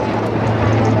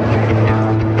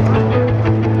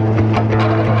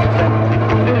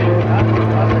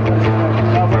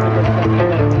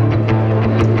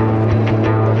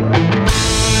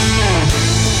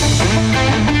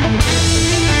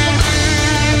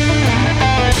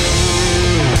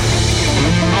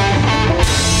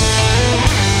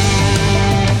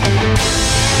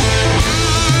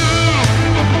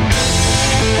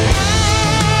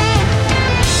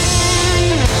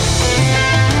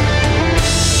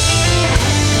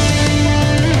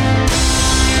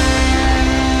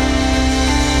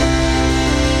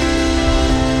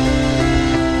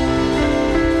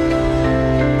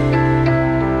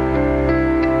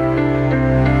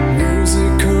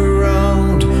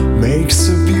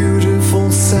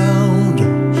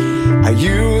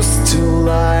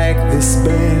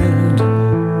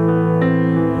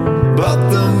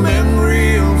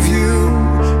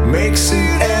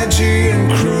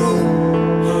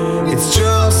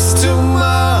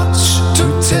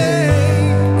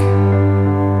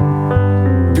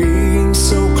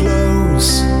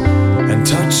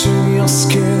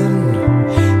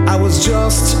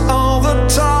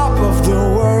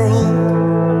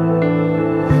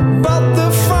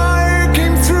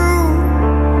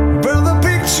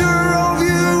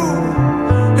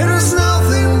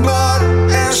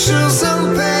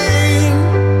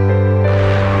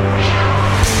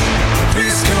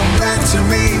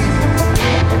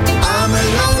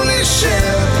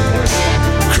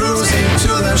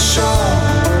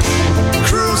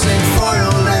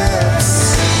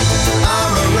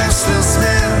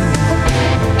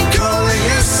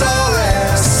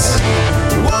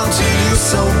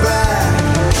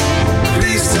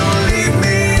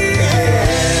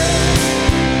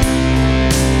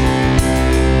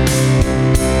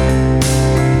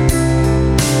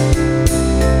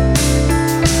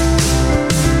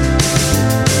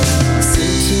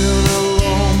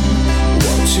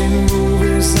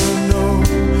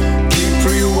 Keep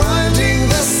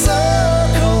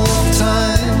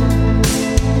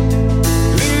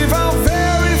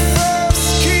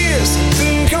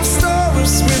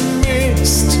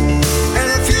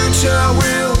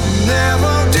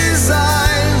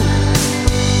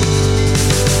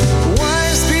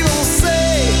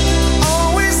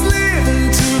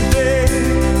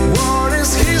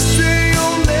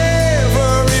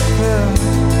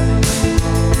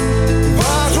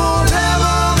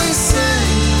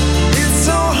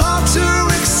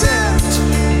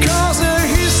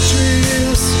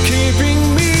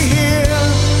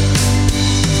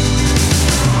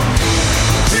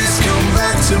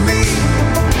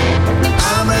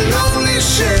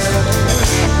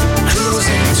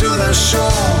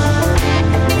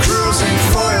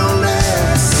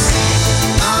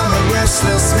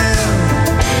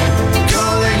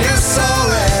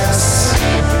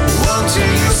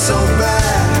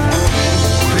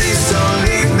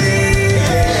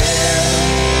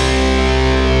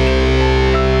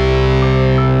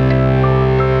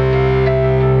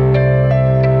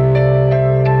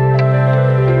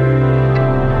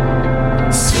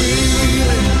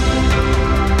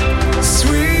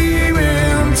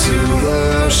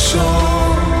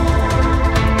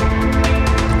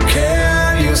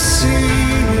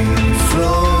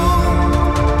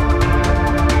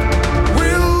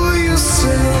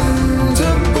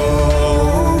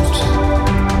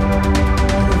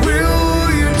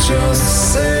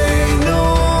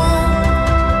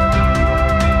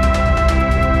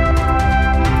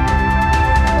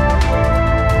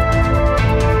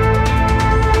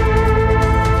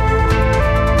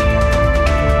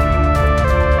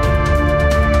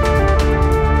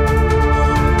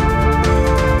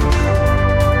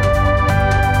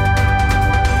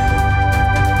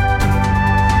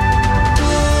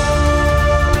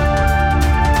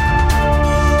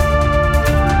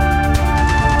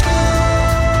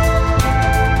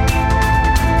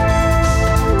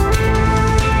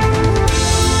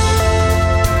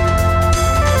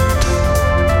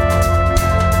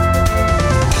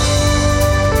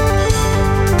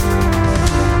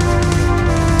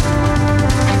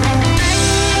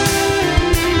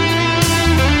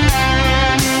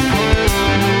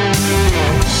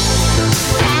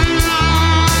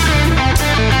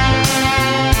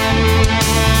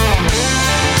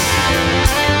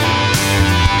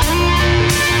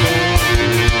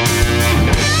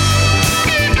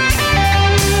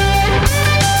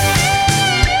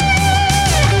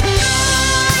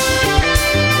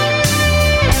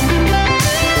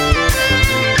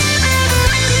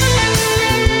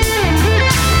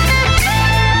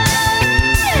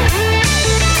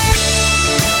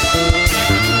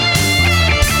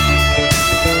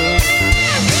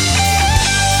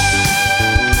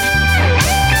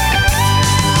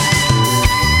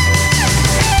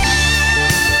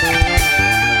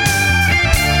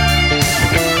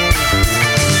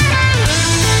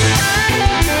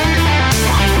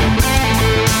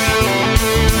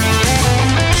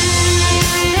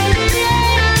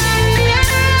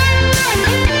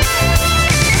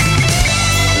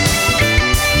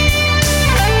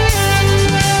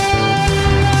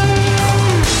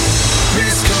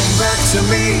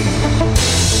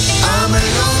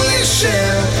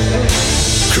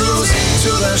to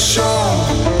the shore,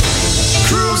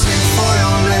 cruising for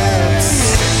your lips.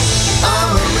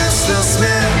 I'm a restless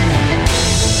man,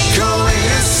 calling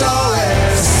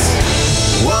SOS,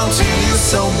 wanting you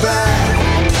so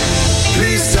bad.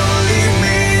 Please don't leave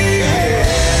me here.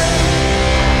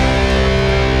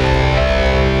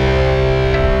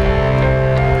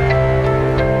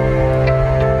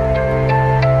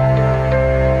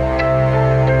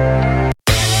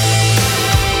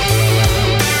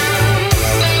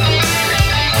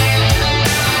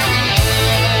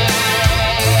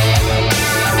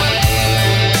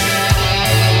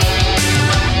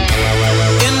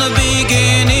 In the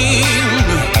beginning,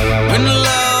 when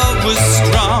love was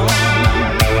strong,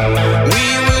 we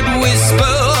would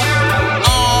whisper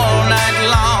all night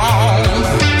long,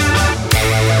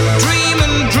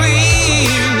 dreaming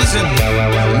dreams and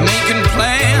making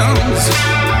plans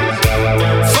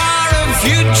for a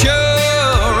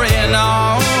future in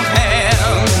our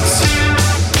hands.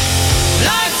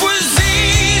 Life was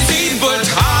easy but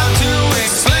hard to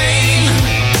explain.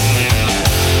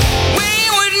 We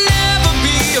would never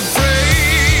be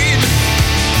afraid.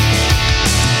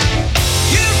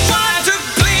 You tried to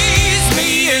please me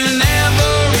in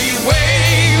every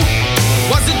way.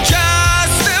 Was it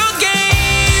just a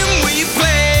game we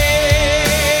played?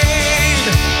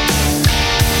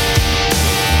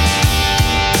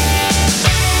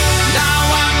 Now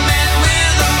I'm met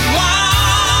with a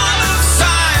wall of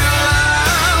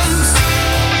silence.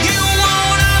 You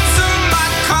won't answer my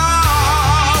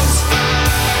calls.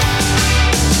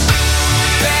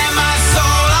 Bear my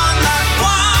soul on that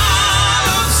wall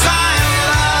of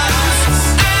silence.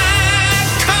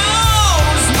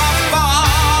 Echoes my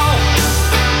fall.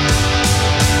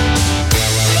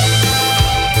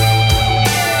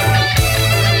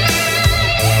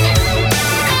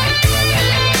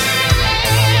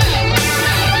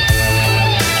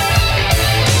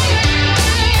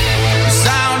 The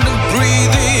sound of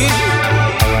breathing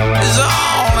is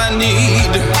all I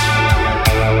need.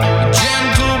 A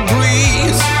gentle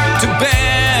breeze to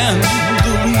bend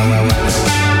the leaves.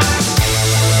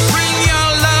 Bring your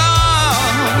love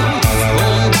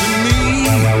home to me.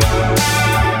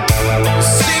 A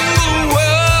single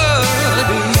word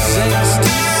is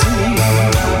ecstasy.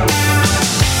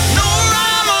 No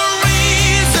rhyme or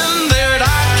reason that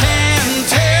I can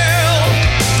tell.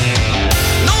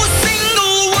 No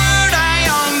single word I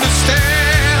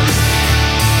understand.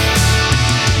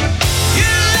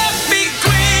 You left me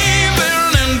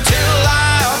grieving until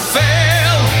I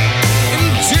fell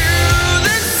into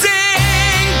the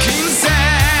sinking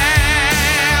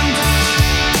sand.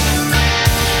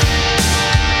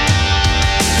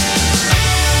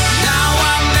 Now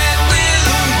I'm met with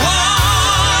a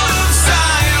wall of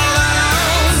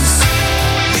silence.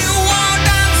 You won't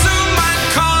answer my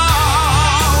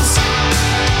calls.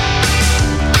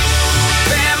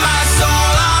 Bear my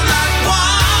soul on that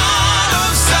wall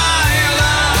of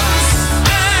silence.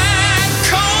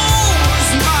 Echoes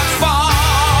my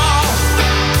fall.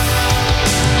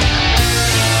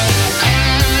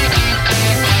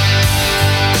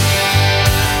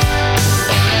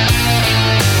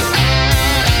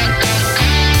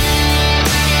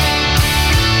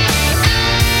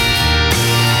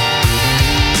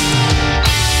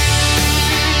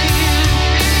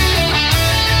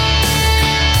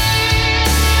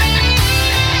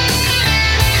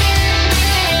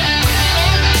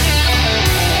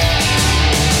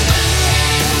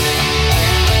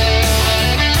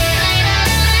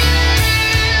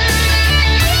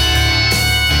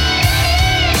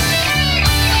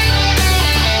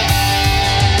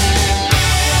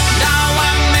 Now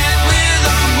I'm met with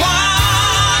a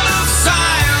wall of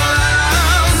silence.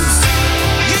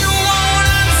 You won't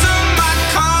answer my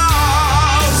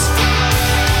calls.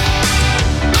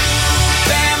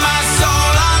 Bear my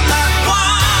soul on that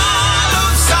wall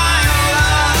of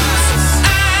silence.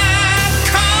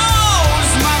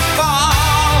 Echoes my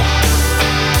fall.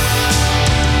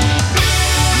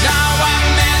 Now I'm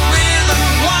met with a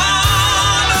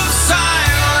wall of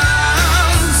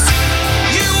silence.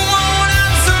 You won't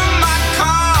answer my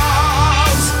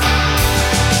calls.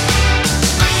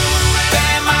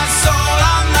 Bear my soul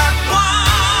on that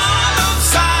wall of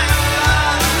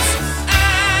silence.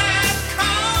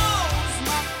 Echoes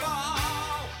my fall.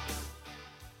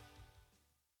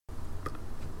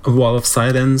 A Wall of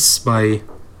Silence by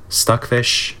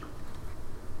Stockfish,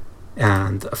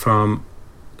 and from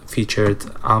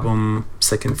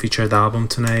second featured album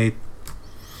tonight,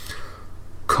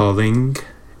 Calling.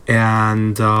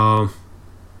 And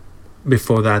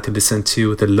before that, you listened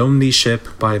to The Lonely Ship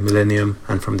by Millennium,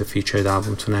 and from the featured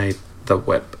album tonight, The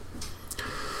Web.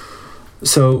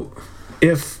 So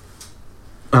if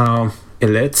it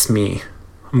lets me,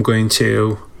 I'm going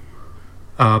to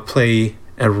play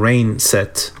a rain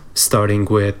set starting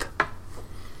with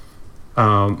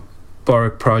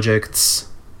Bark Project's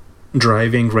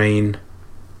Driving Rain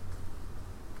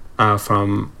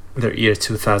from their year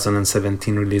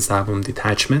 2017 release album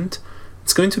Detachment.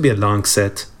 It's going to be a long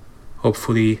set.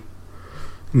 Hopefully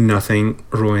nothing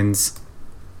ruins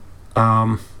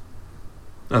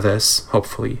this.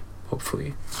 Hopefully.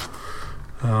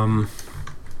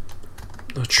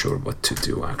 Not sure what to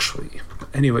do actually.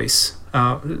 Anyways,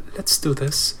 let's do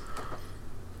this,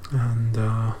 and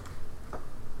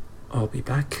I'll be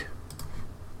back.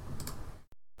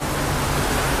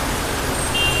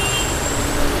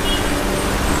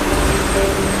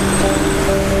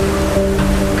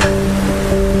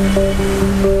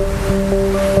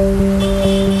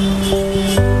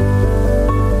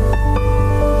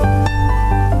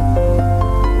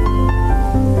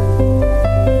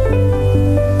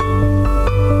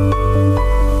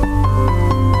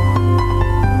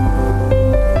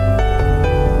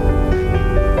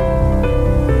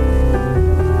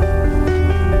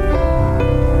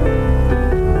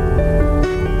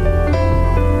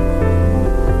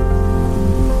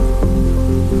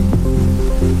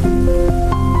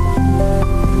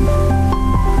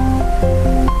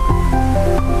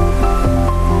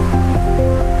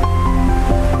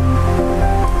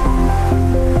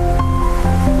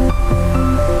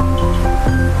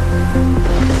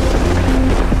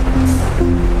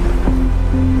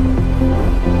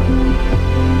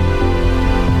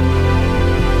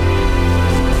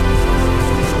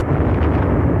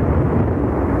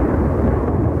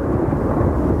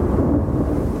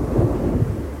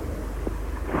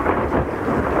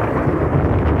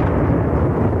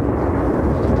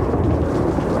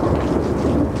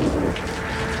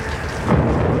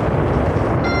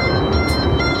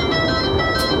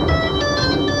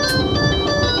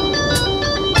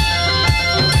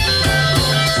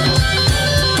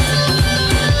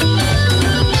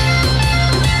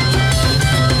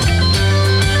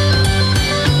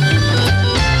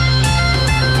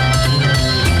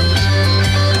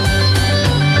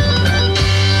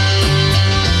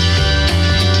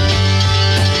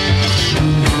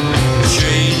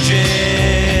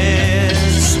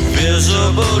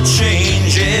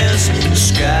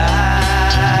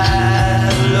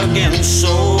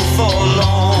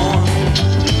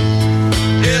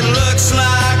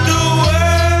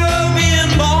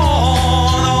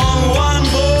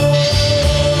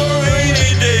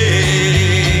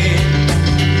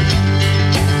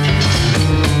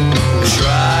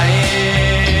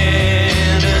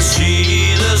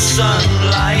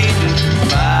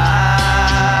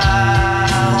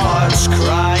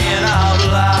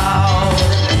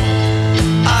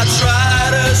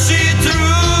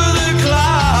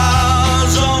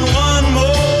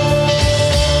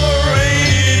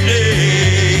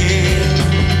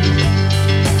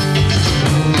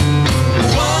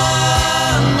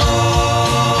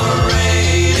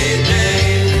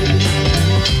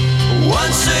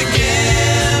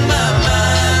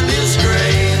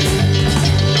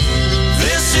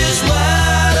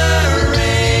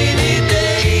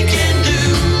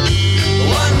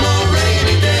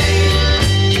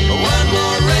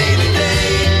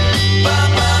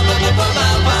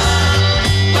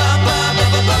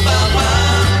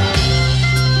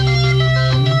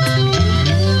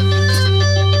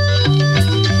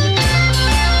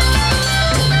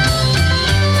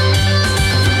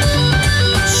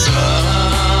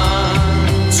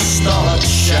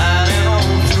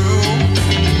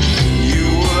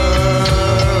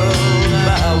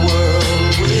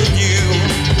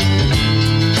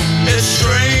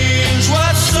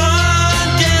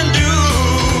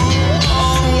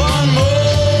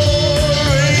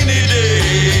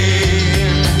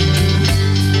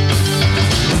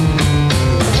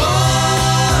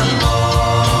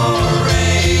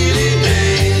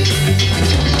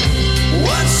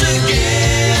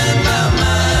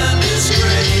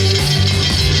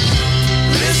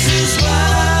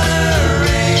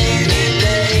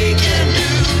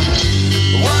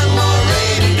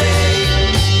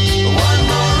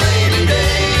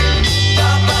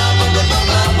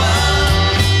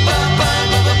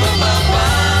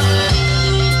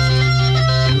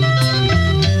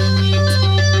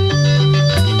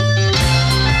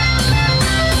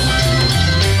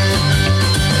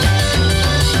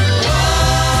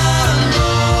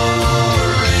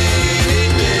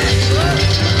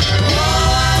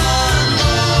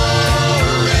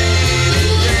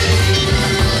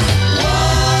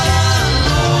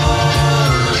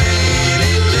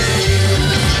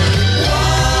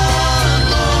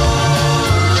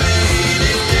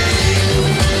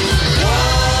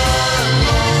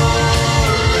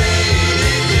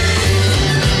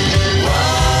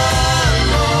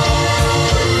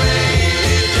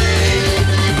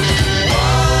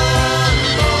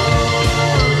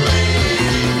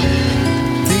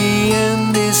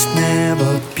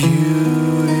 but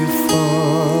beautiful.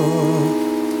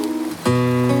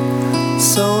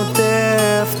 So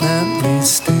definitely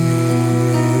still.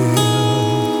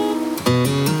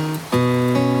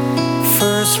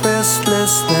 First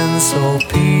restless, then so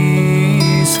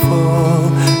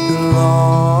peaceful. You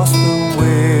lost the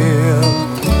will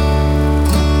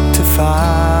to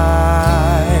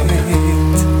fight.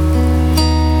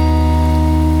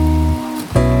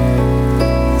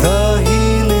 The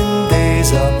healing days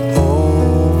are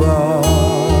over.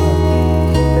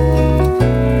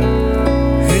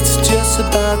 It's just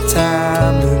about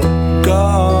time to go.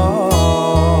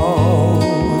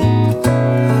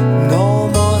 No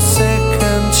more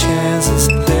second chances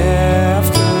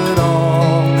left at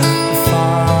all. The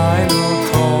final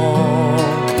call.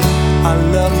 I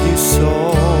love you so.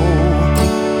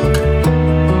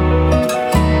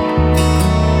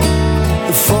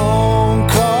 The phone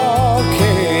call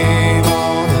came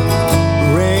on a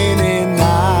rainy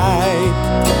night.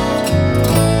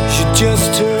 She just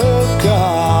took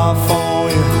off on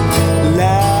your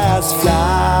last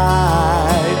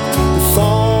flight. The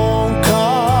phone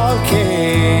call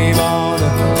came on a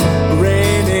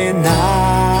rainy night.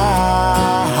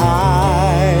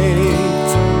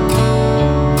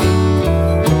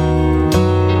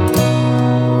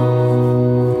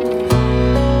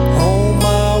 On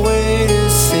my way to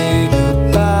say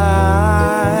goodbye.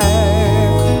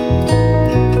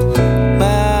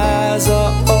 My eyes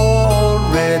are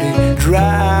already dry.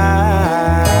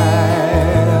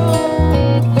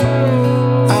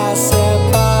 I sat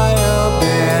by a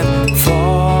bed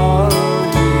for a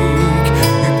week.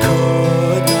 You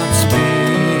could not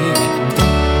speak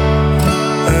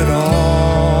at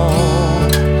all.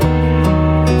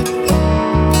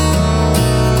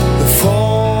 The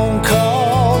phone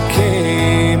call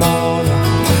came on a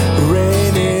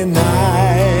rainy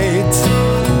night.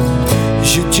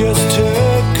 You just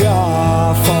took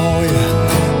off on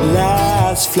your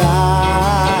last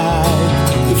flight.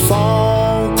 The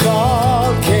phone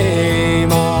call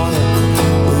came on a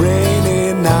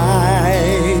rainy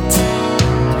night.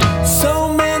 So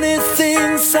many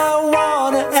things I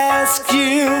wanna ask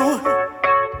you.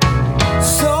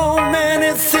 So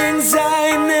many things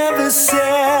I never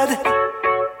said.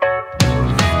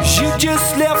 You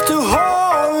just left a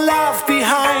whole life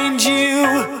behind you.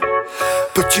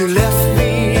 But you left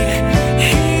me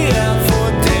here for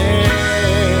dead.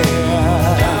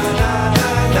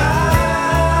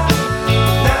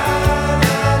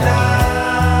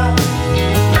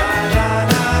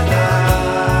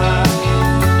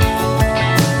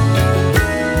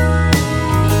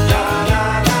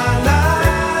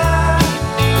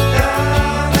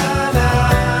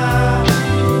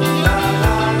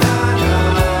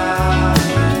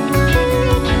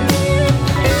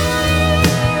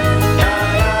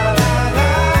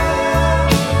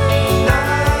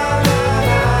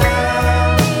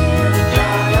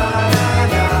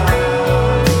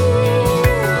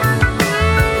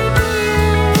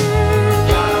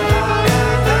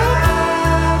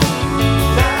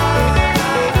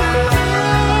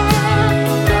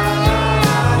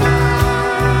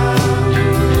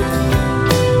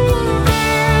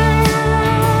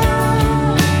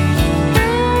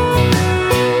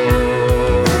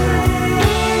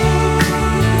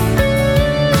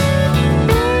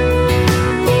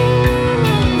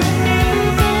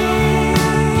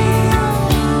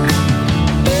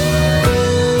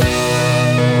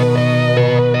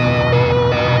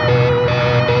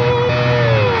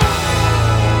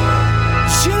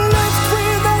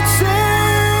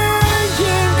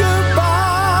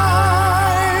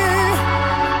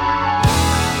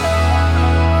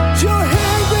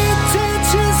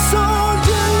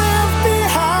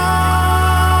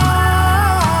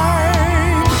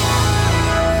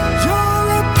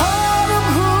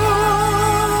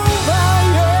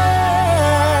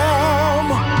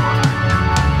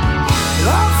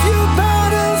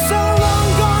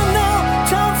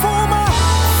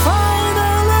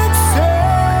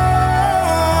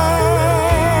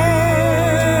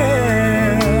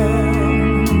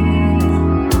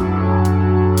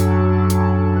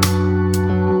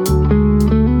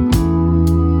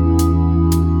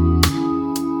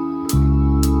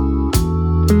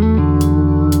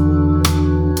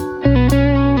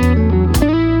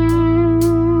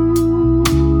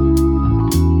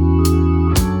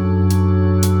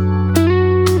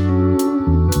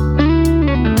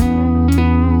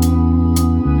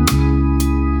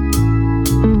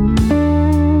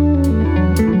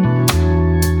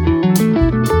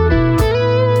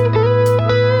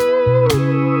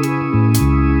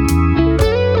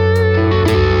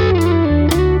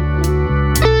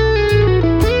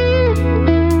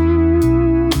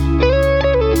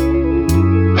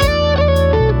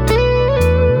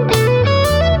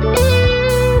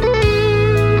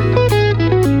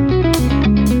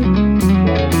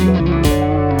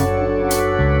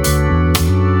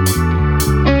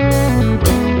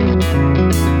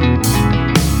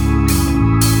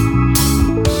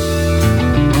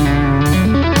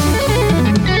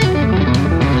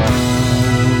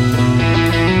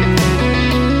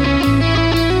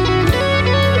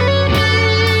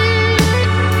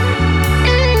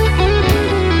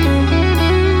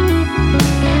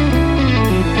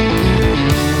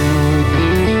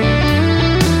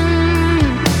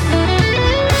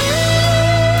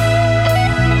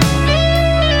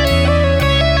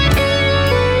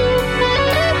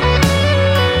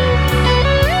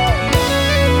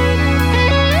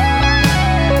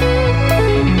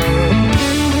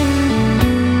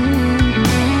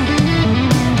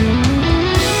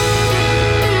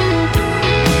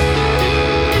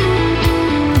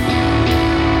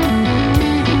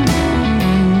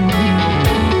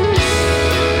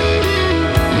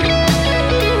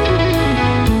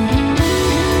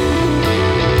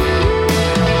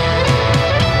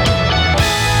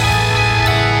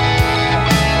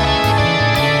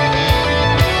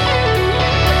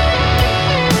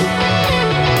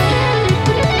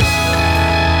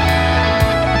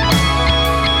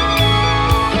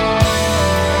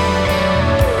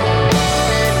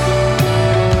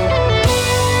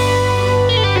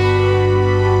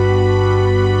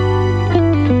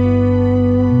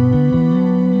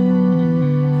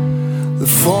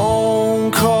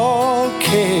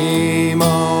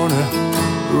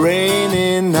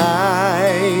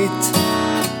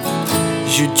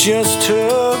 you just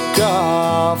took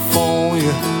off on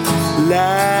your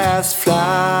last flight.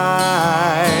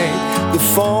 The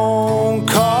phone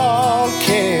call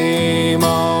came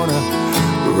on a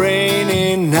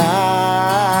rainy night.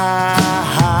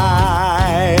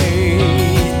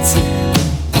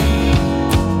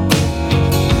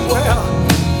 Well,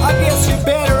 I guess you're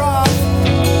better off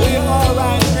where you are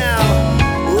right now.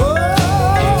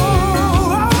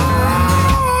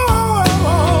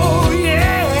 Oh,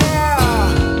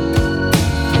 yeah.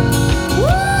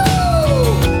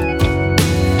 Woo!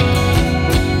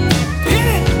 Hit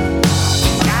it!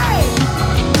 Hey!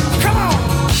 Come on!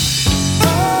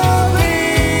 Oh,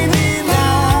 rainy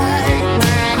night.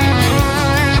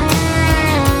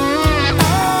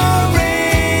 Oh,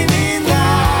 rainy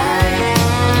night.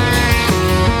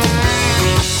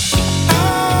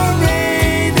 Oh,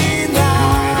 rainy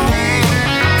night.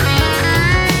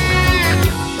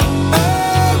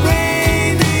 Oh,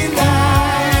 rainy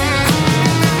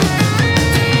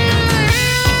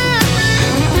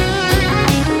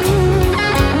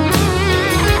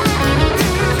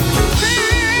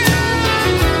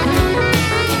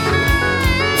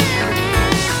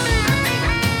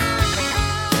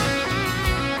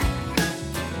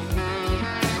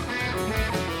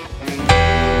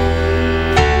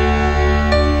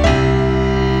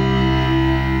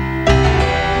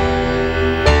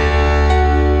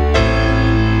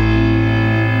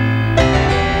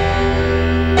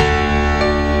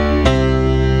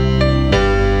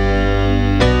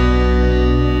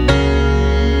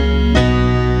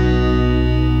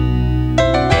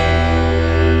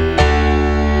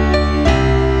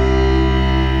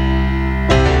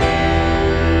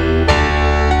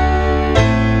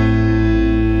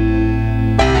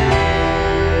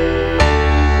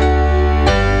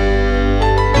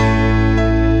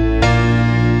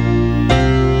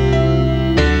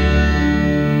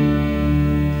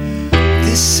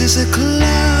This is a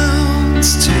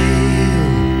clown's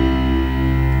tale,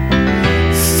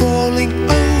 falling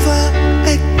over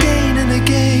again and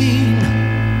again.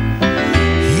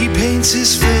 He paints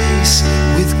his face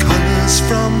with colors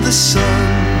from the sun,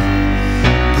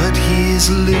 but he is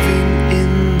living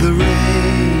in the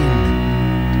rain.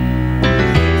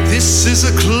 This is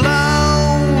a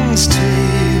clown's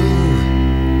tale,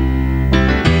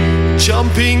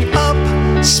 jumping up,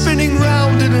 spinning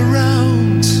round and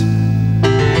around.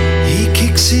 He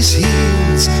kicks his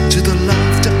heels to the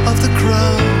laughter of the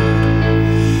crowd,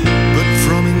 but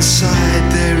from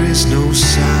inside there is no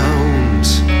sound.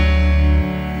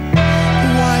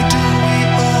 Why do we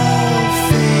all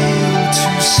fail to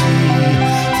see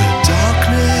the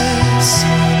darkness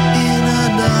in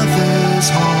another's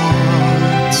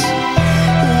heart?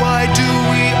 Why do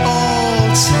we all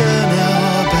turn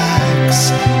our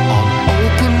backs on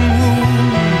open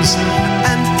wounds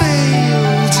and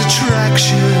failed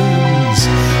attractions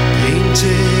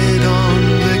painted on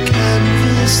the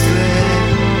canvas there,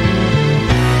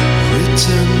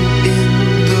 written in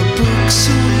the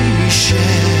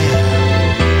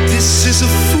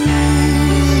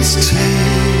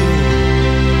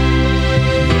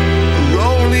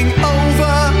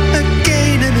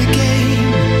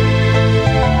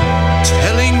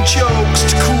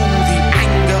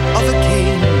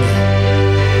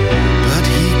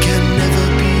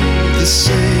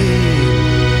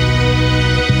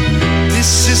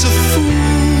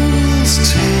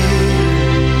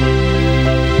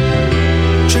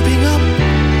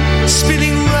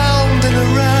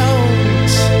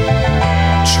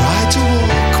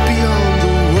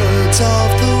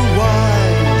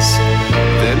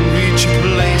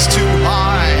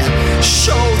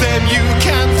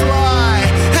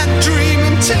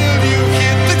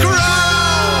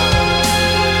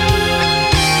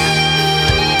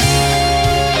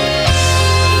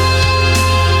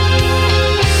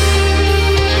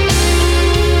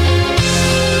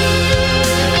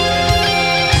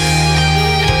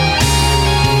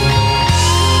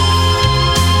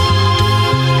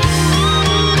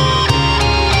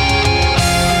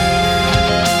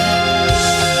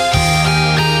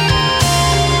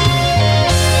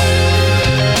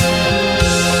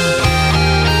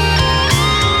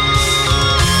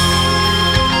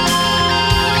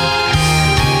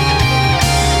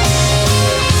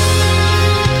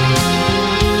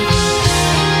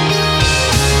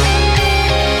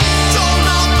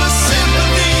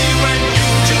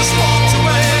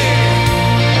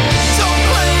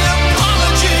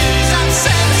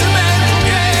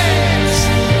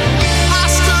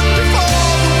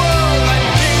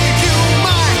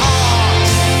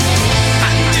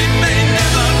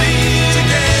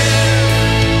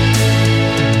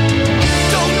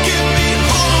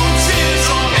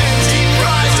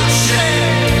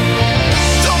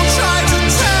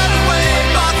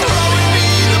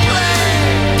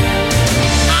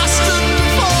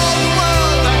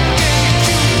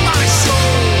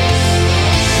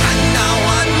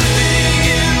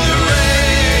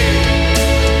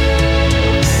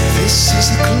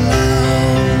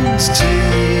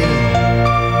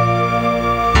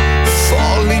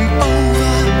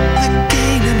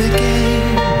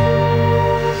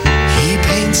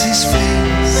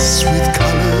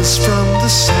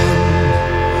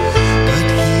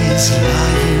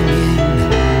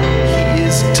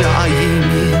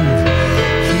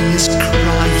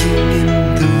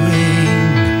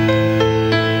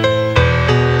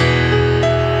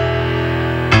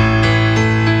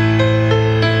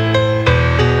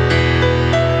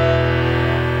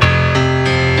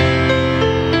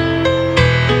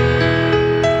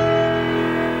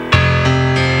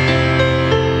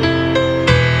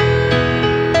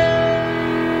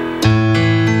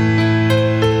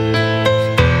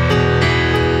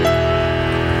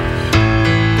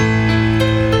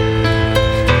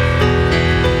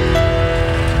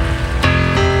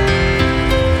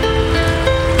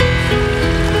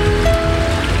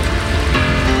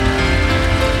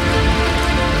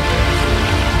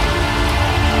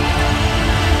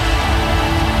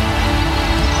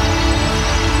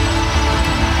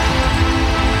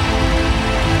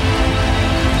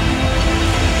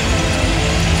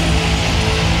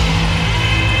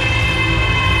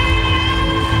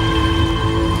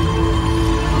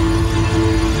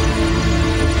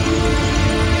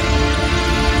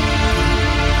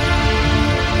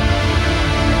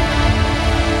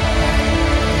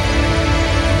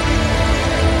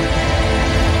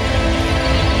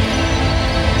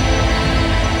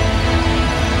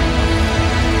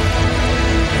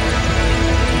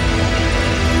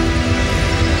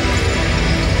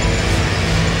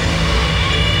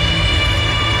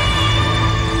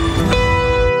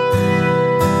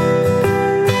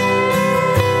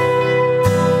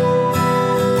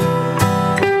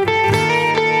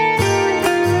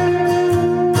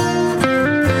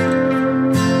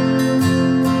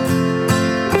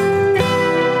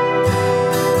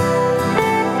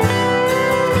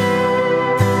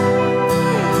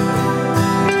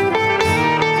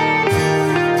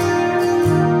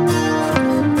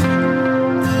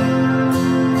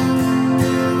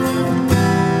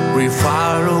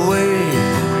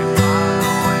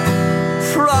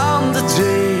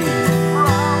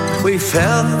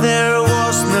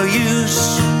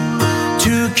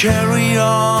carry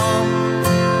on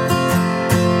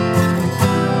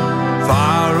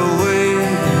far away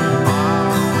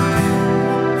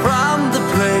from the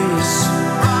place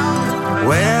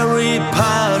where we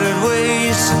parted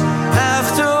ways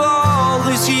after all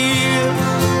these years.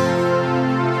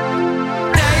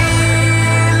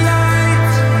 Daylight,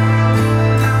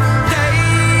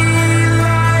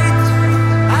 daylight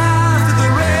after the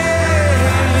rain,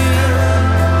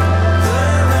 the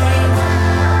rain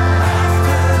after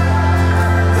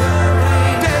the rain.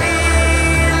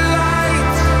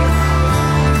 Daylight,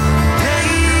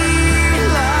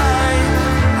 daylight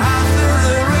after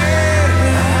the rain,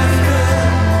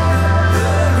 the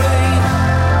rain.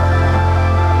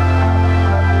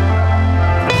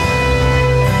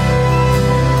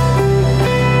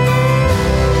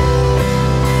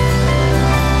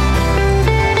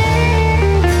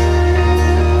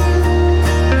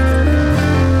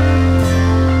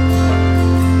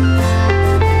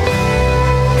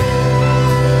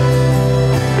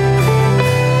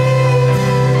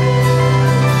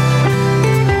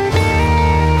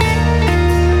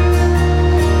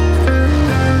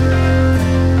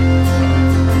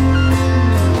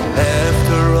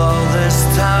 After all this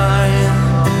time,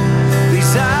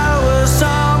 these hours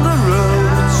on the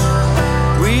roads,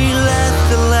 we left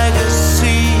the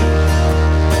legacy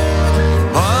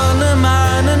on a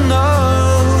minor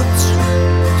note.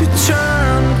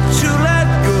 Determined to let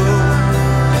go,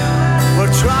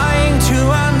 we're trying to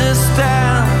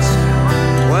understand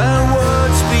when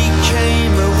words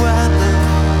became a weapon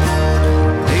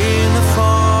in a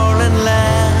foreign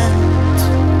land.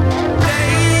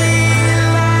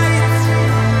 Daylight,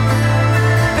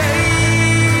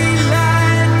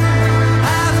 daylight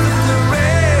after the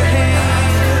rain,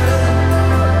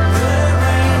 the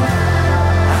rain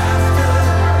after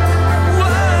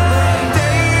one.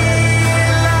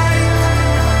 Daylight,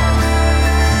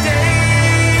 daylight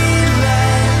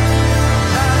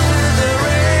after the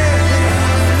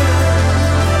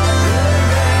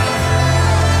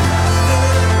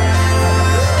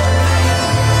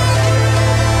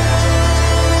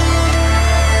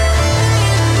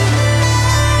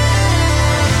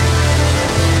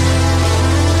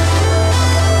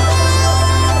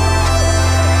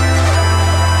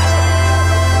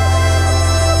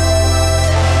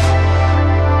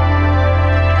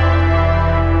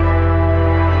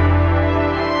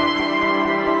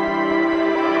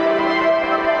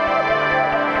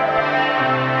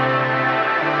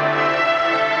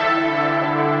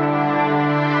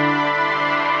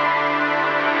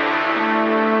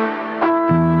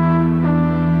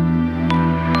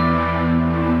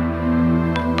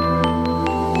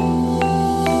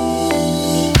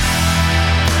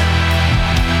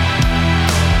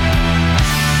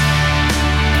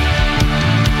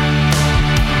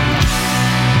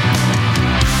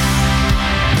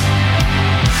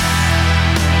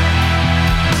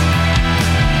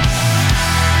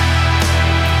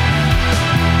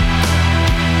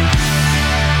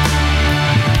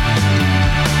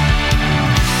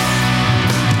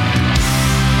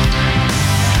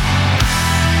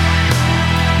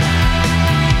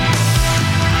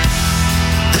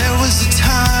There was a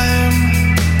time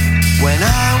when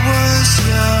I was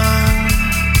young,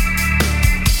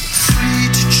 free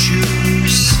to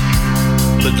choose,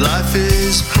 but life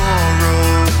is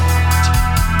borrowed.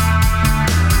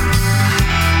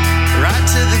 Right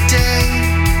to the day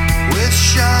with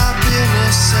sharp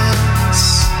innocence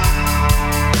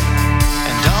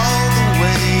and all the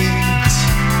weight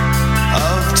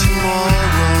of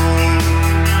tomorrow.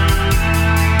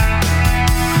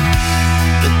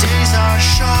 The days are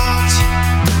short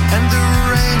and the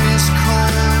rain is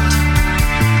cold.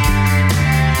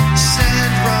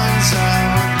 Sand runs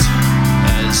out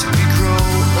as we grow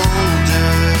older.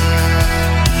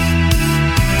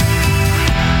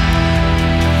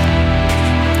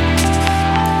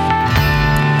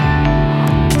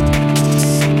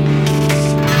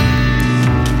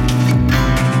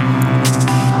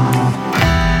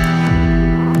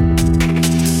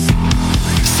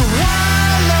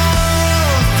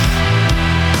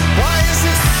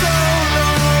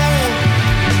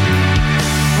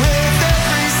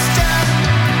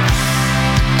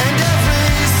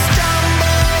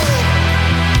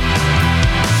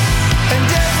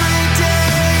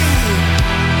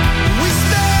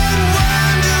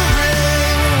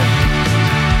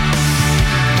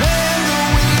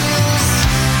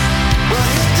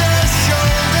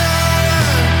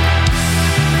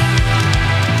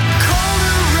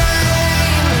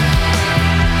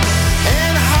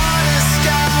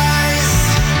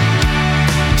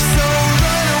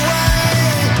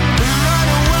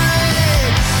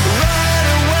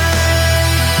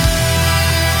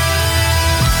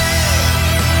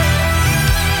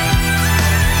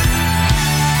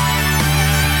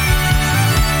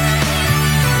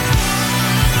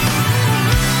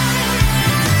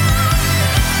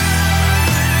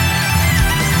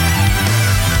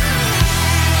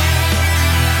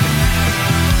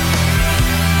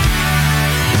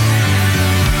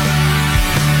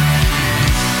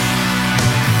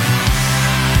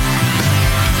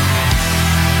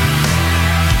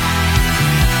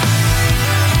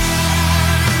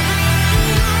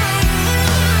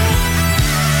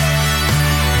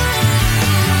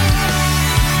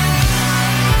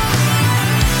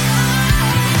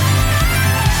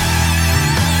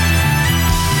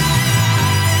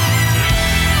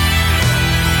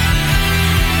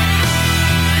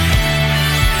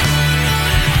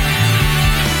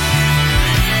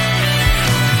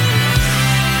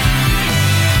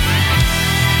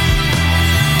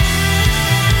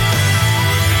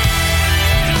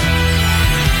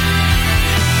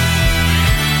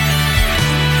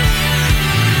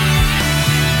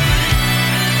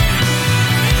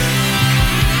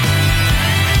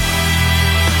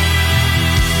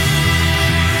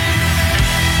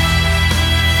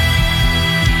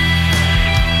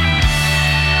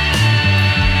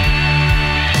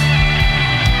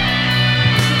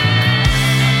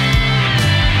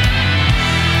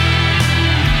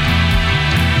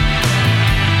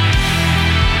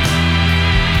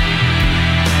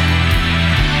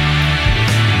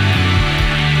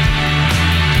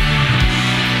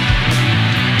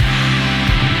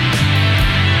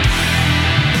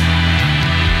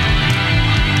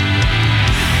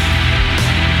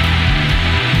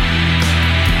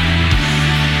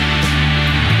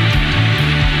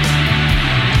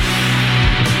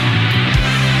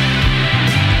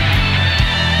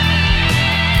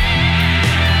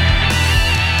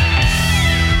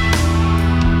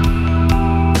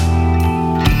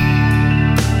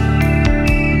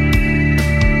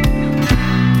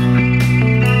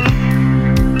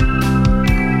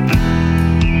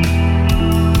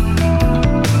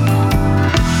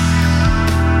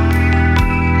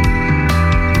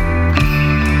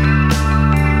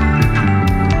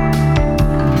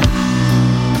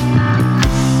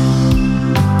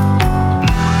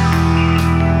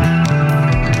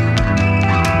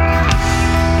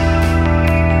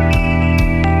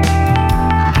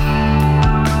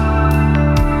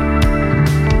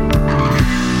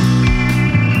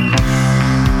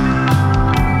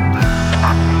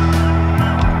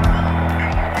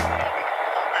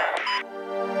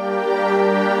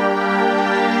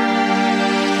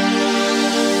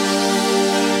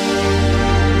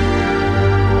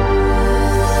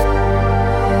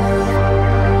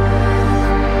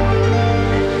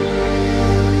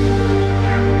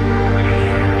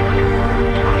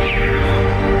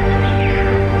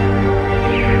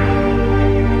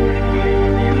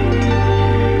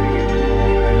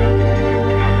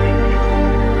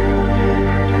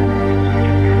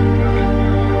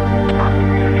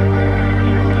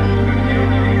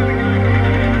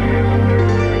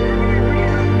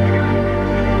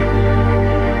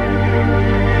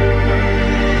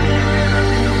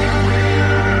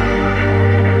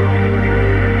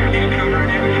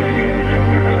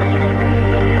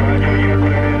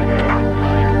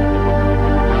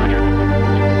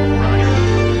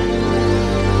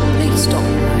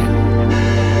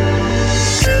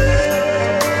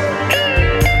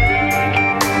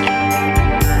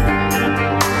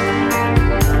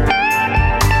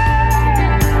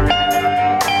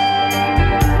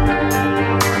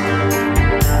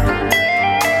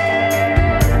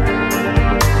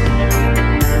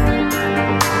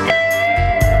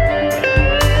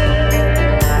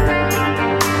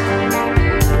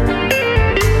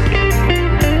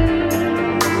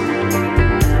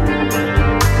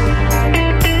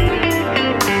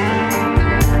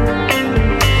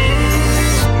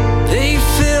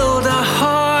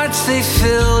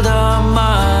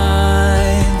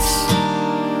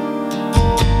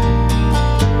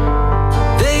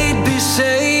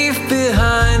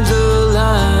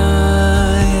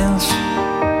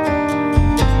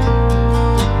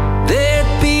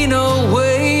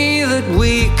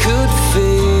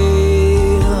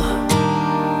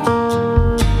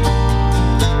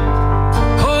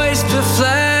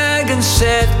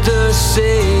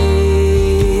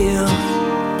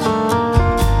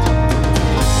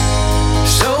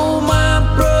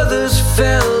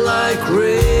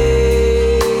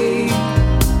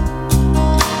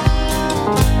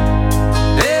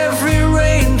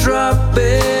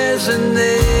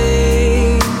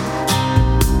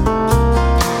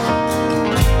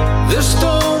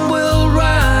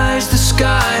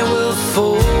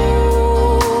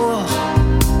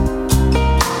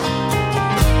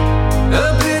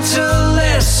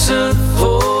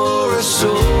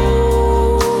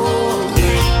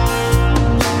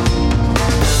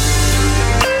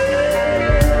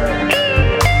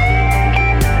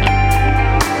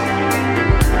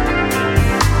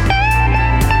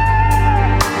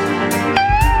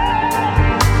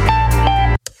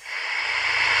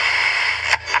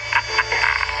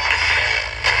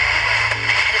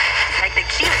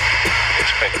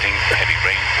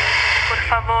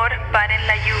 favor, paren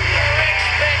la lluvia.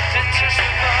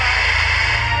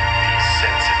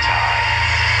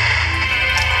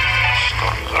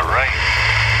 Stop the rain.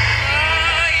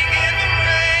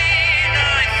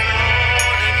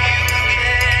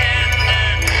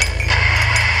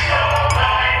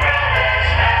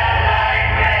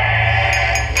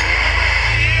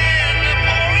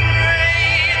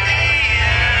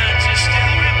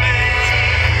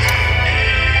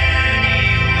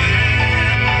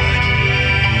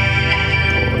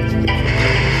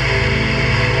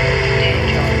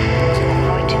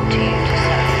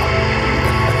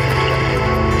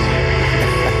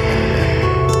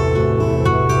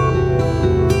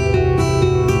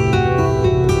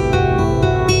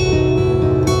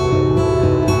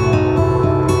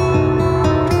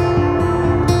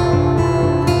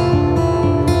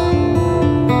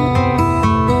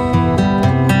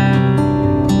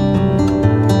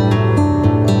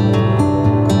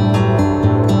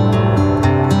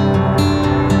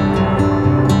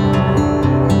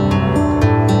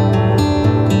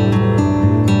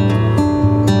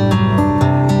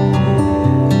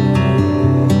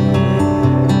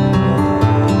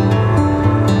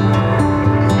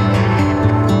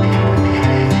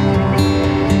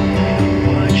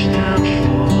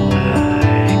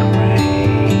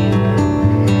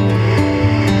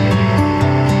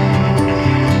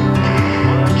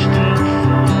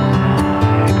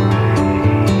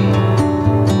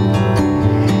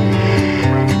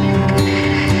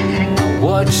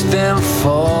 Watch them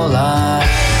fall like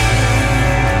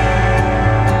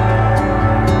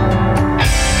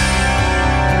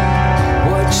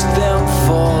watch them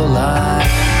fall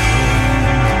like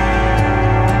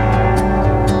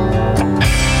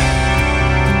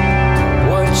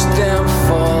watch them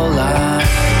fall like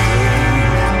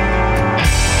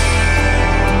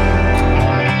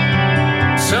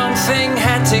something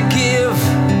had to give,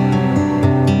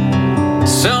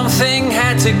 something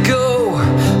had to go.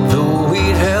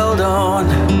 We'd held on,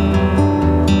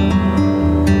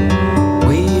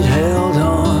 we'd held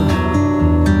on.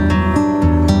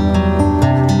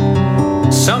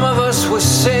 Some of us were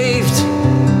saved,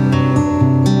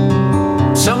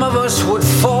 some of us would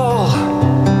fall,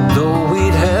 though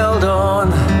we'd held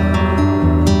on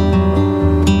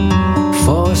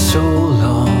for so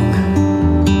long.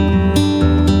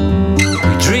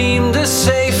 We dreamed a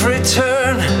safe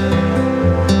return,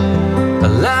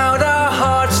 allowed our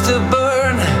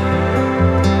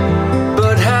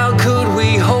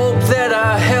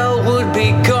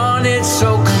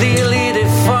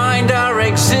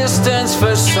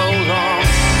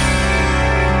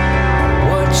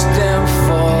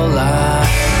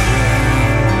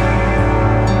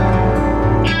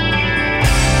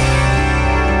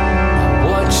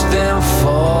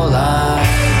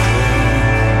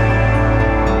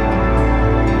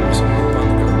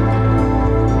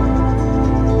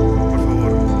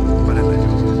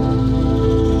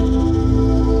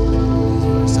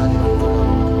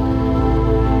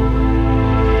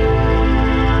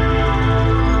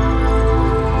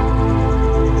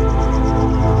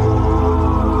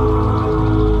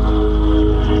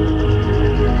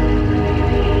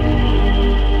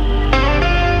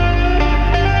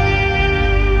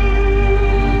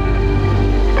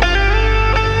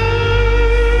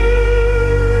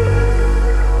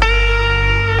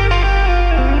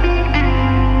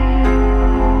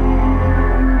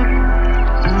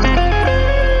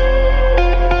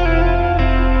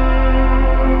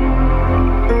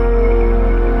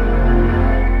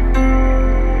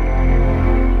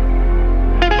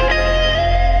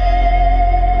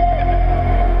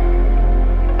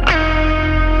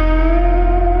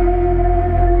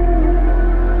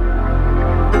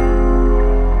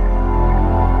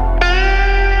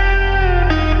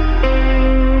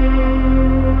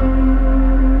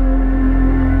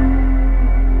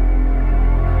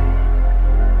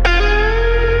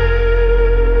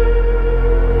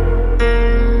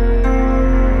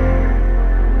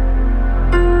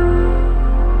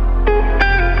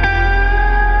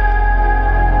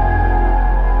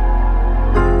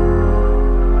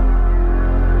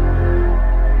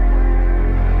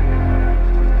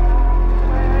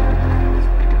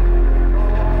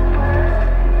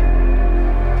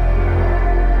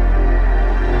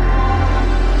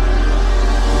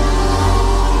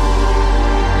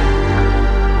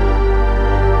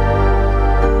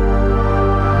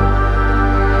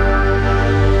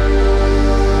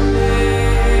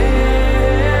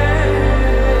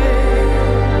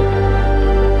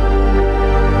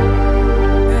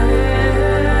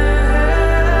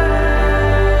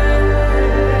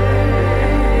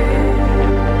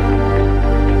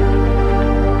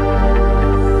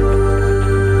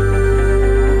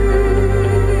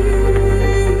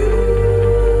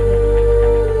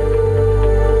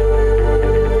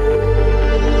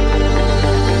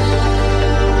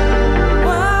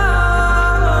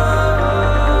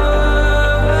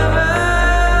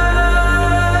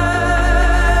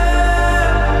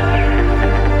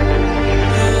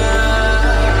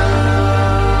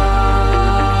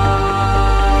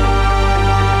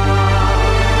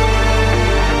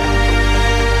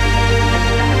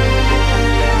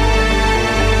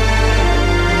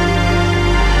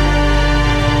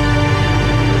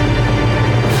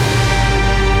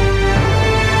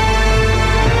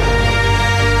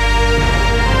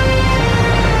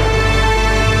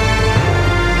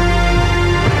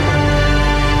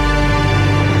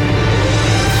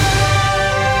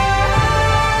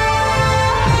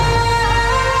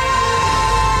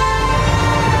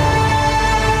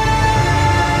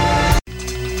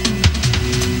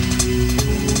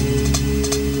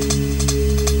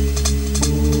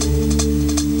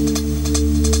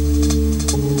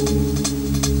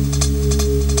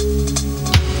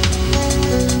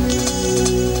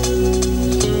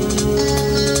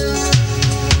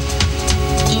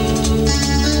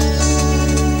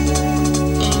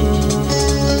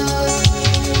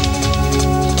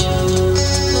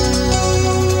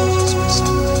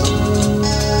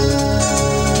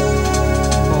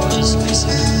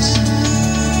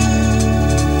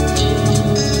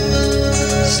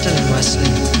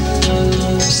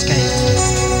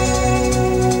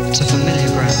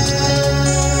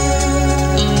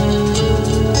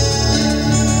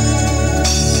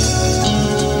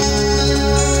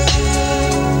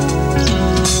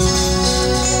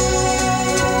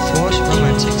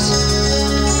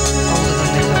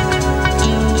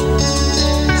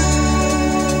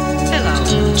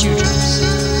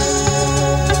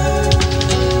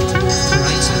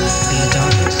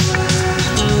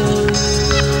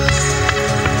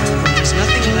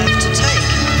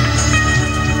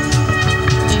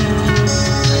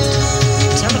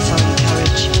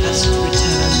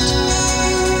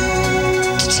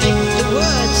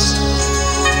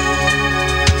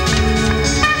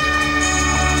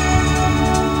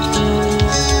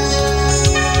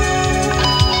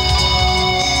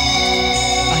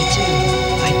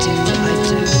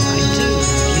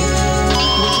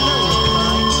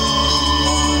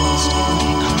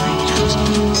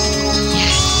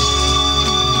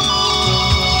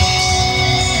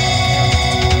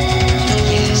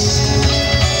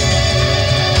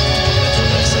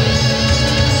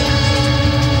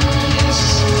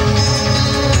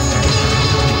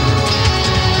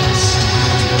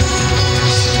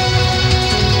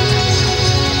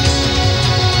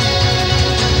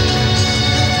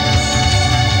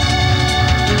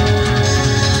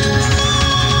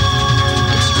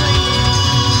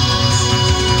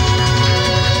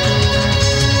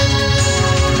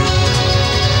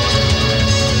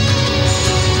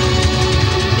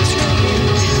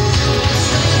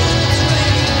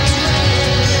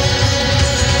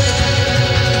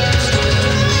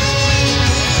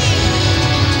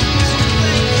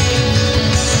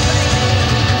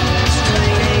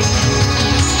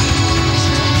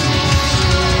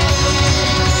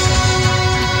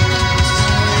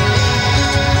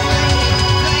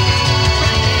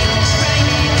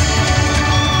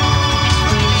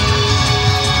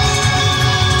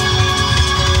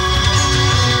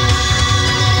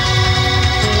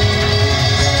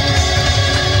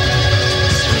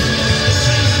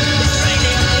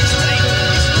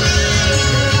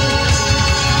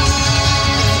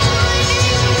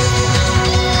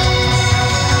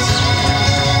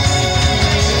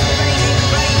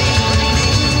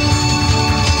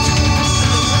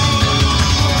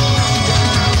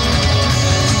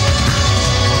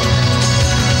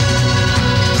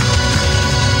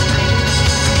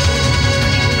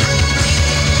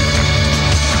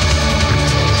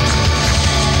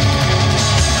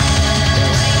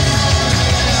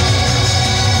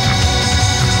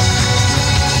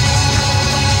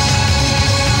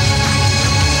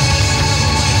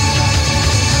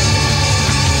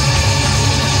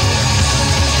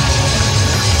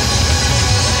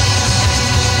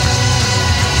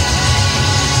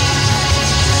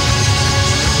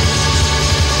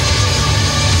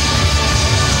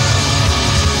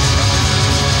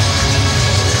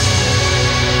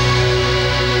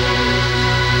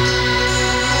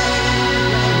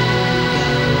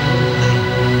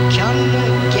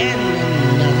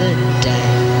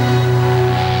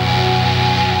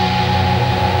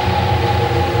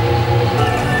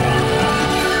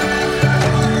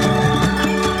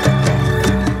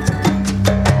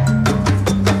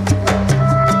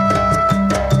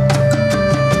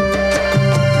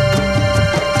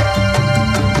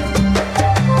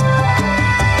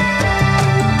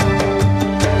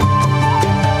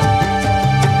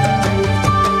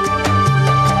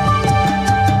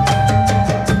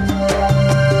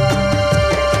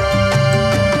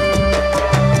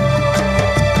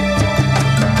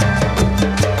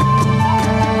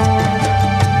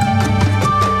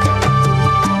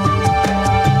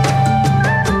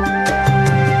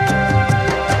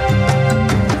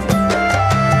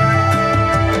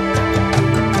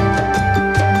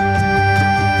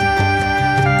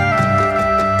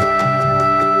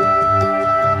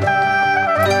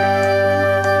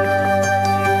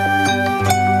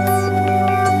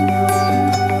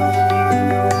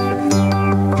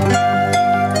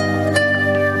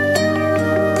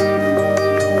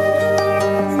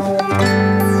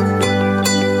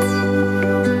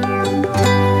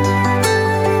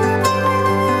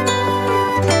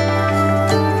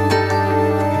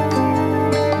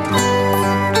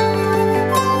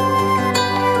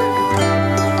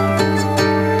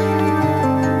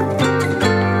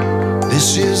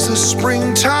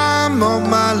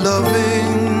my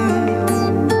loving.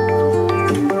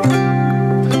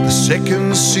 The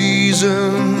second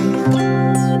season,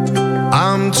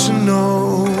 I'm to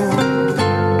know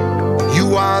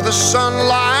you are the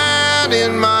sunlight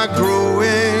in my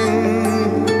growing.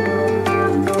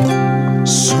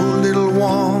 So little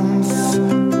warmth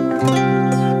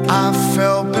I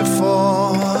felt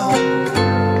before.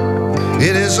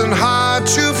 It isn't hard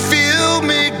to feel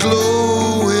me glowing.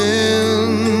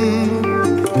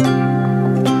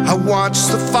 I watched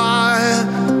the fire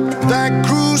that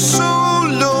grew so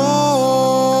low.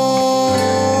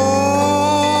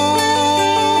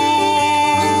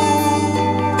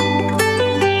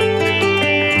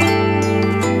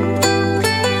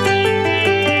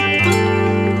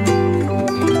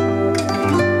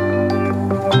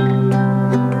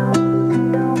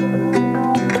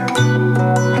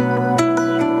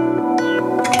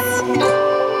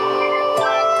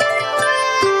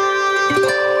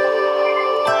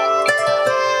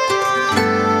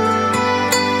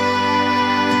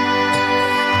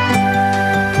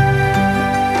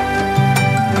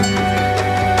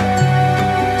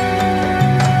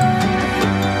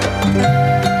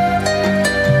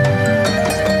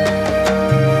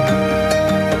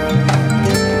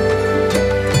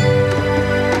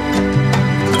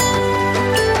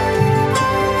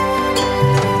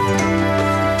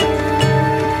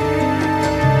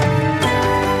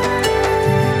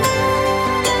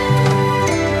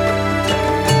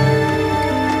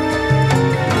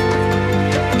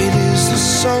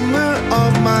 Summer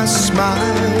of my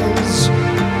smiles,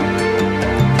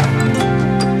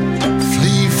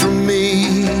 flee from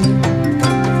me,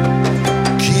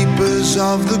 keepers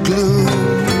of the gloom.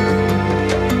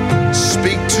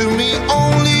 Speak to me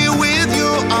only with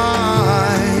your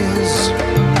eyes.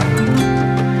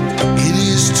 It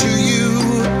is to you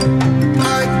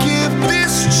I give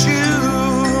this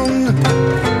tune.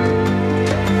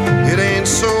 It ain't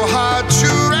so hard to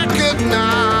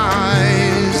recognize.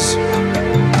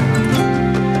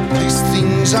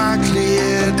 Are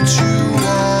clear to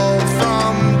all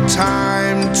from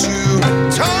time to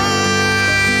time.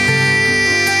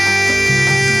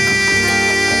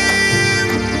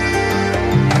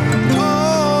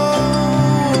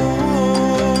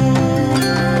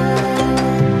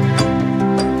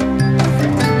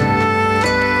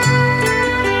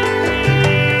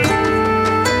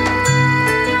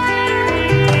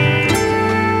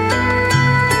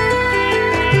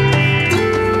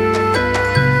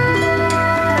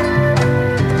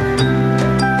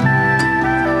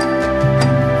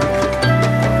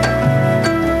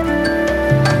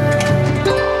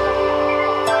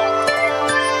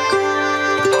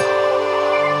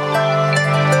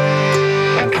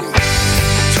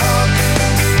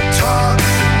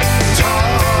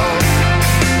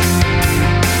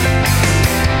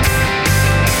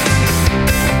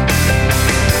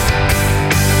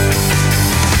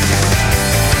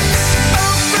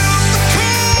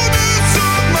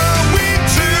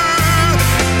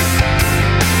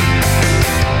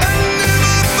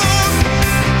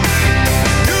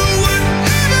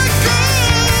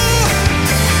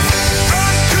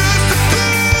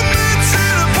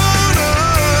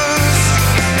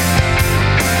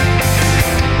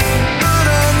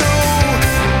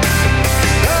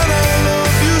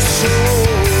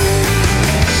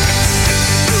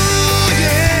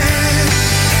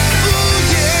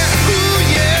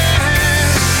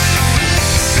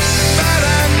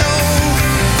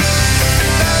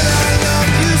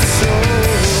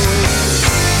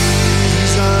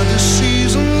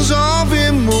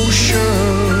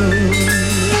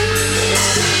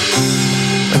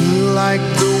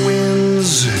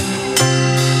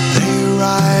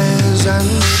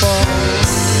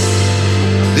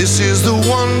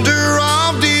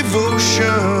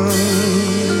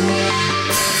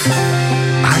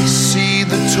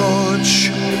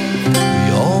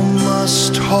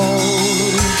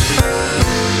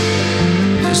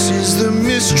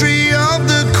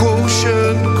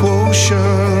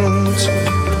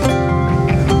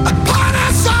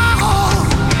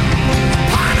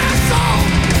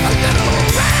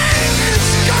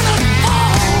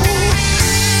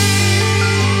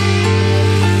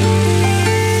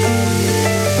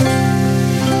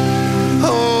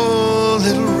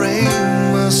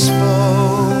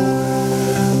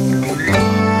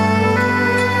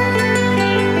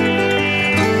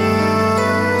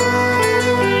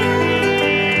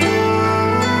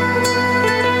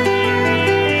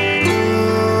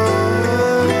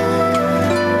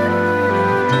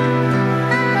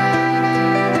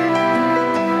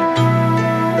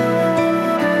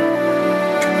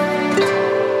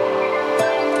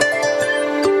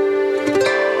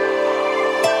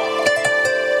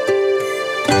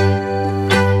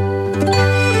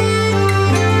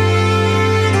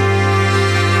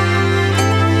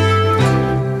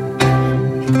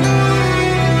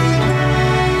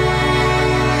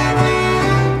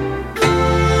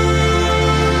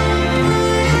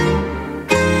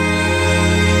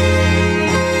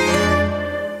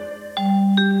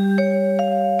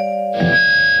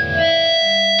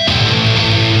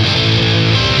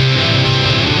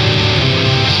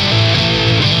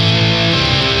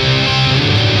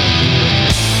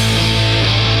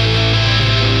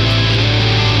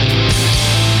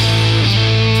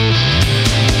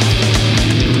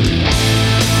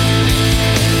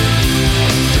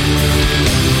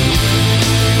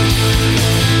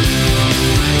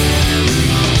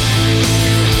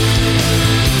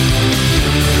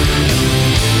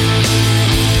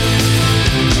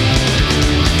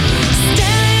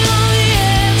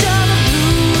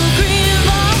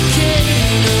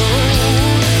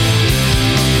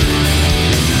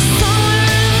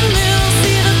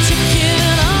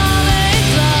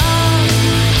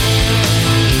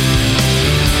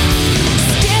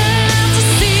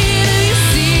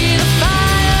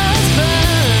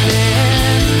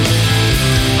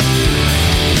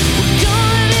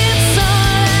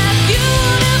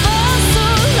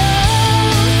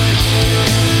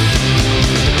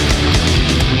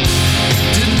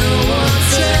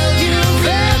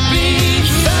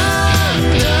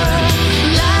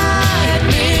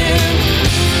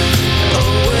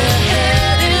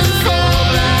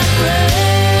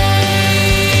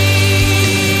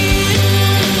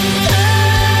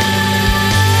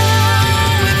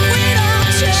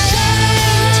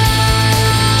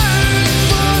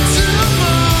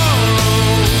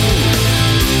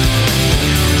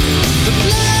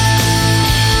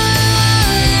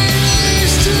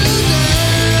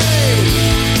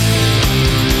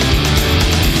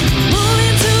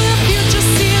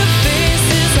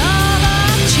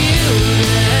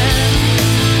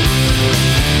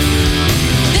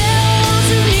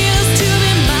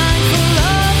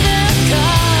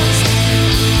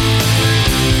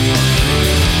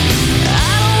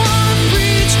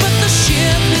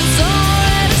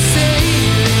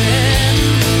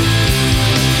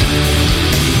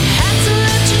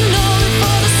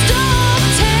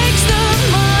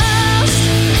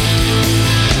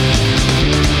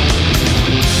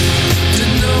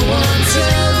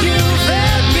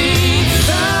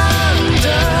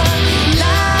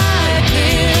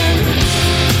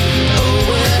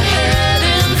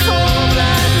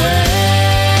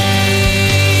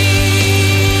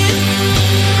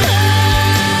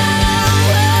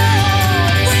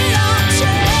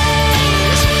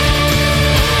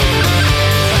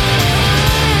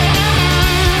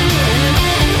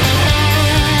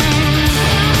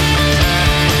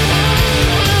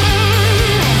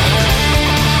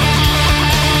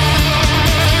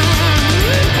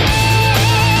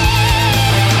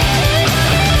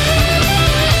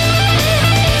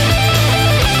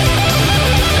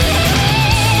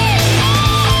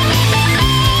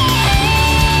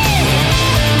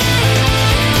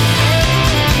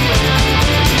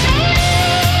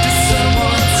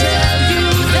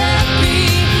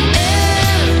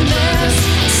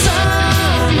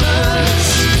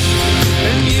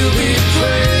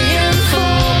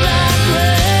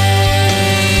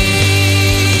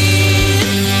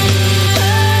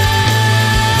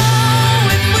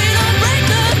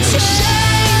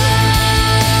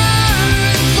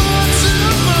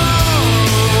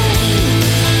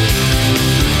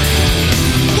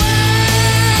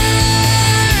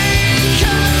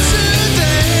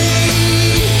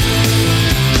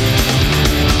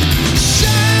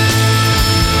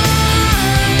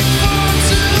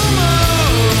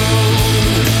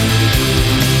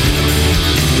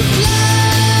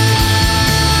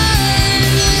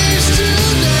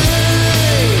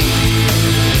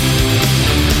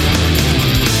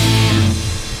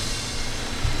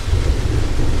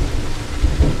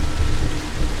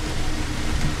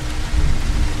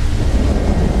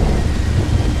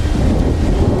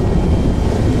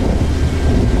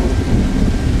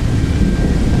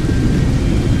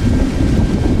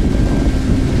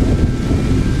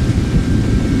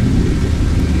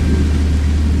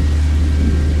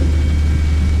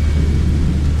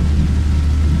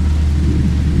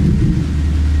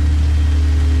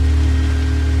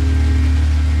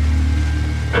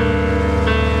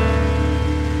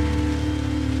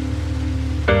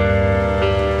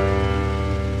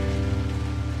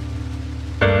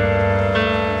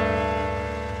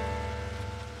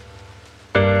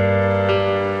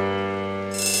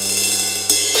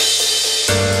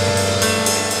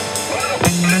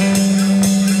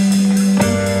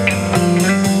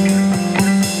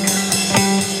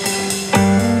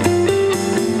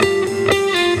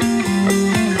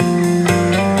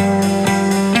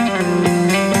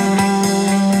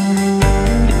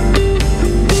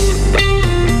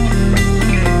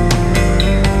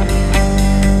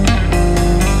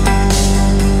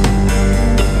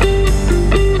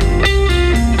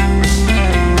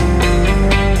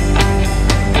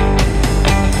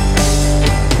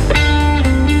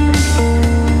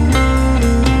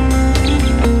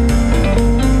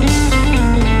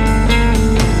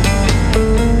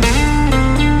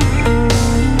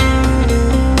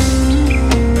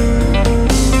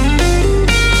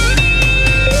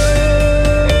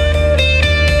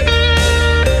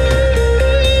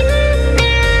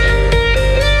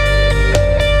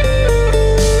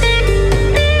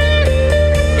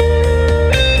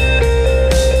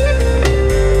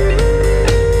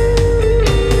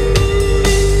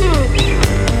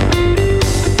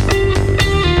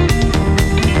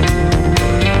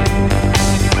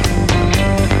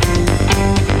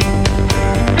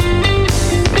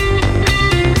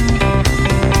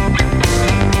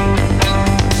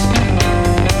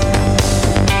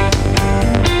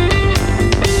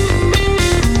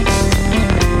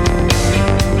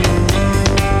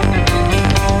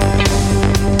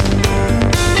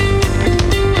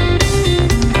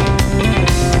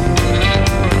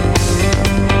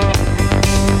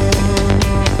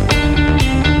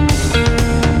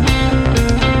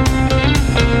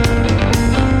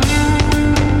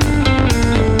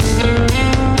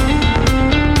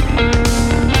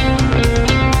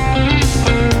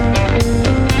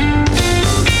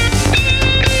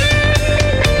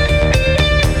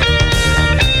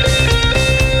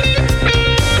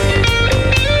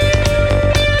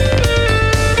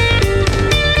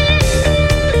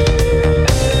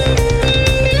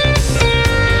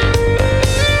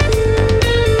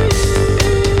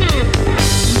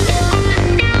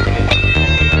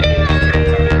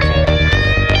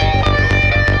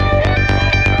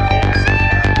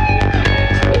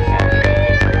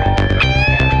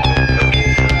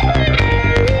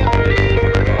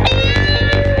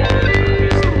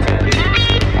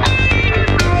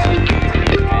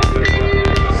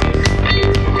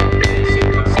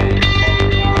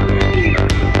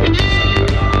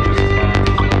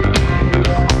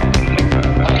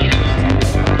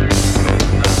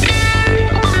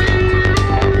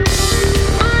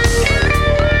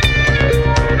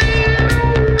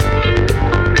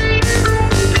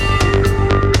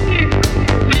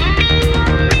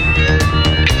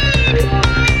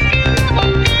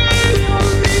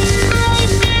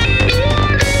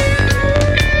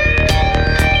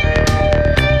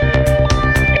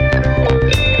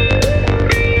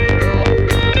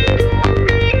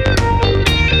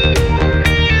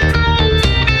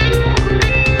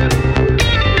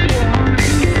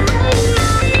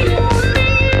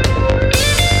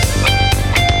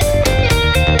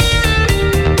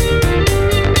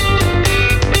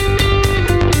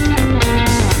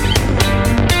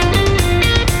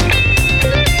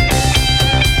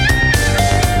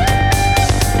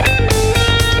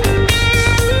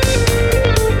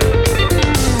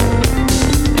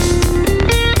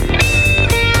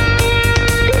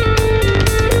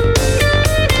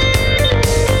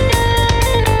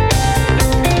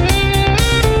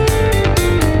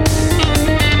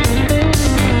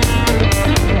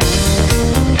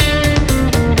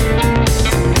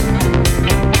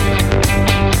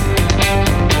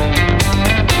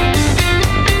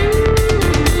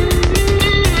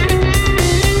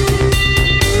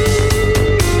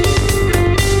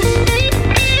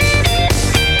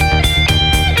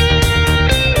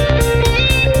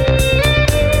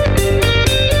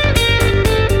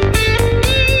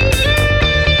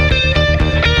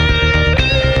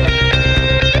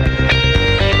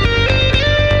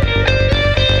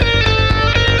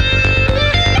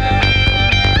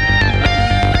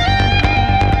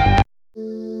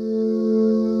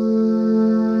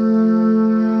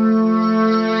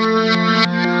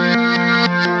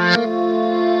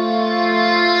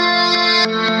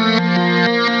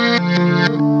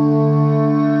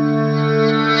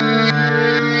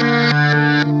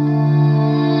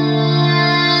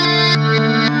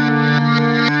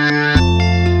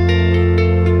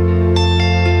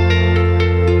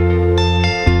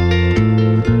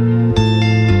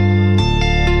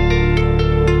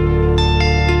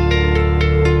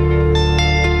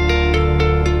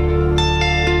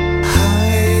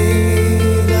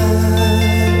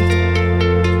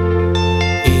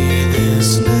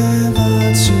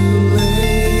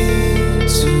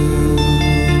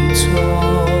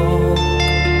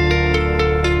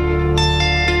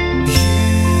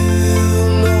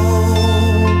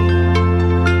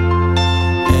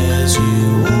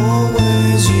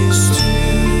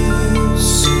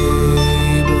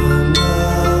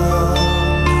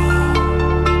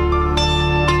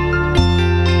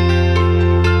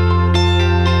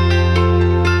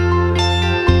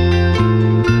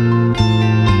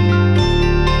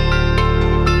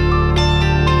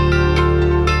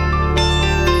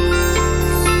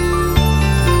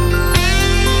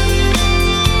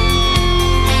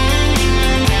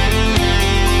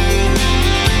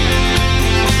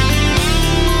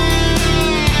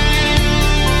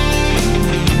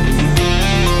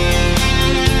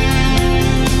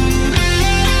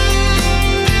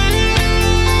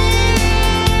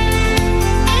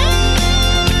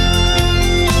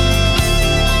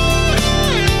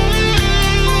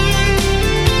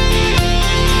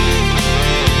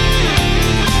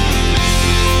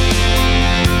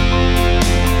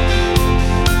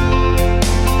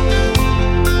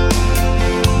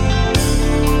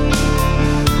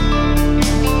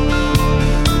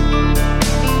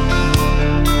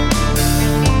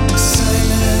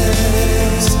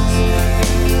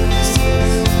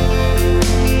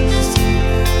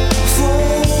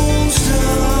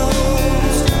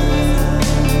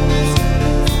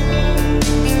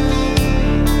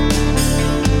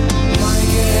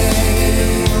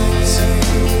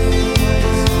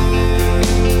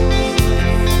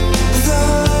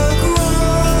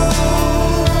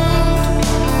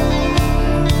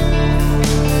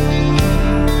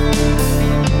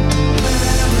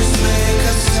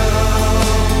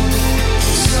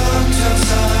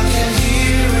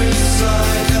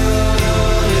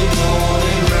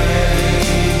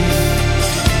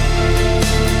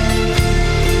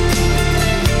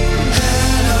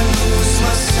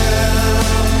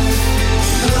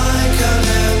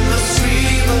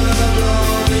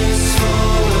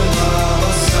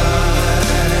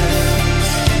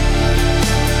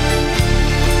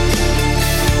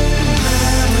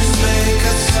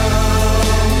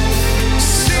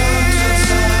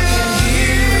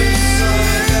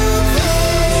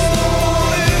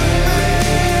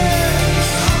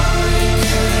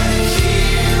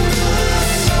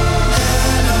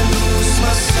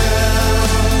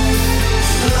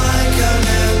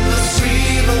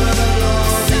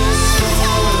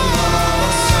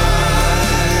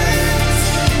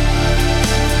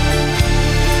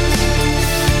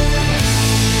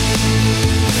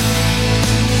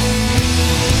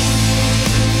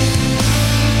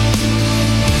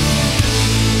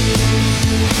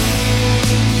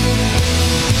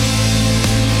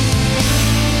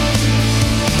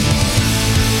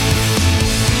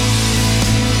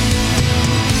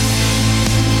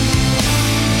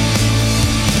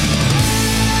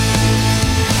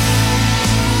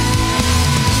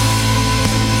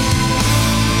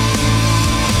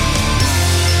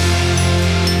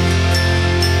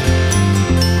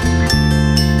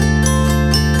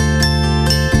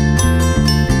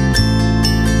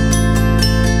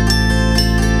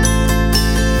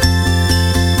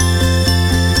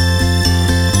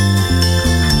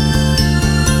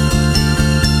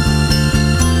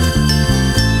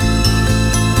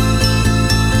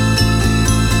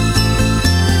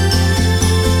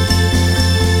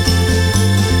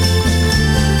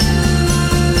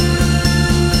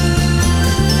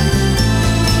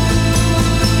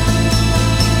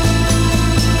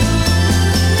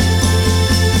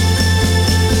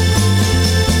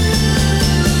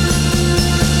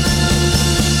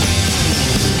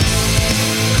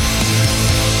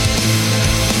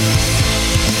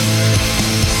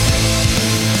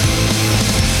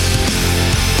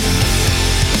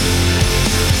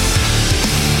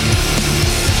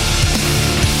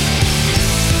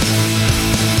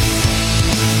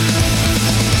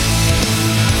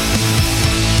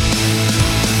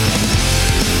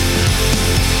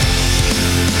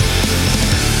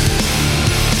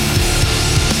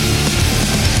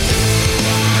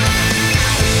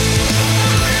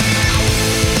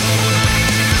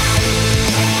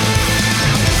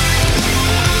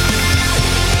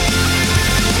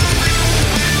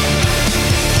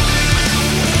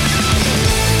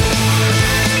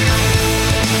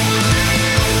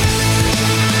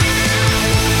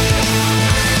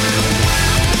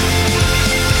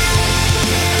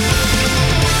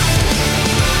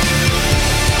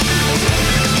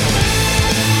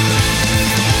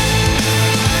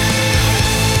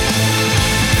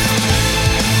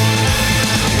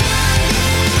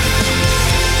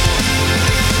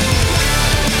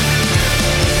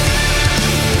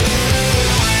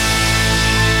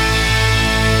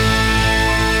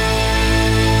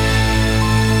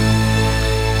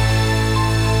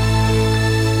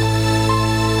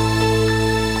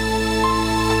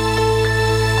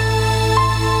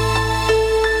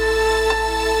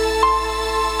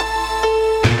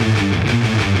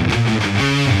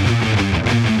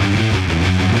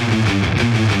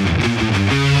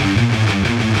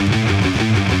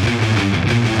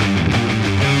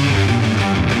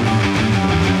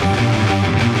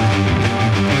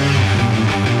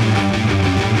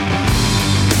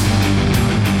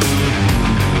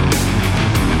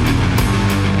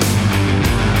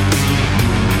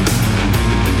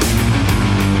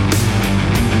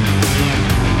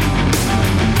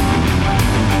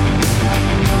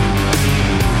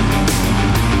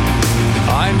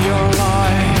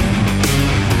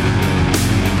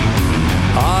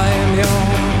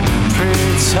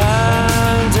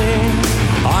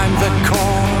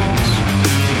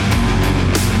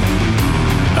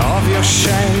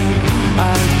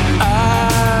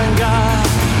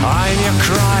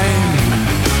 crime,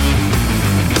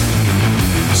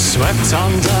 swept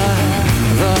under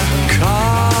the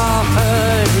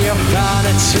carpet, your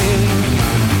vanity,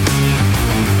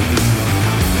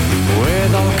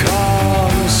 with all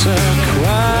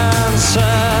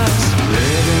consequences,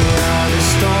 living out a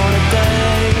stolen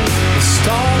day, a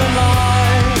stolen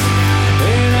life,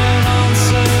 in an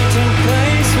uncertain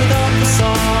place without the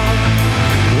sun.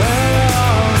 Where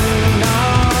are you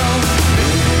now?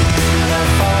 Living in a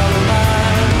fallen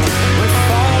land with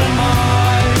fallen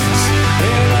minds,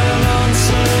 in an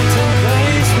uncertain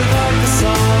place without the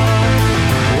sun.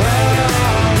 Where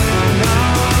are you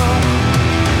now?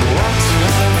 What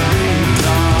have we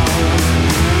done?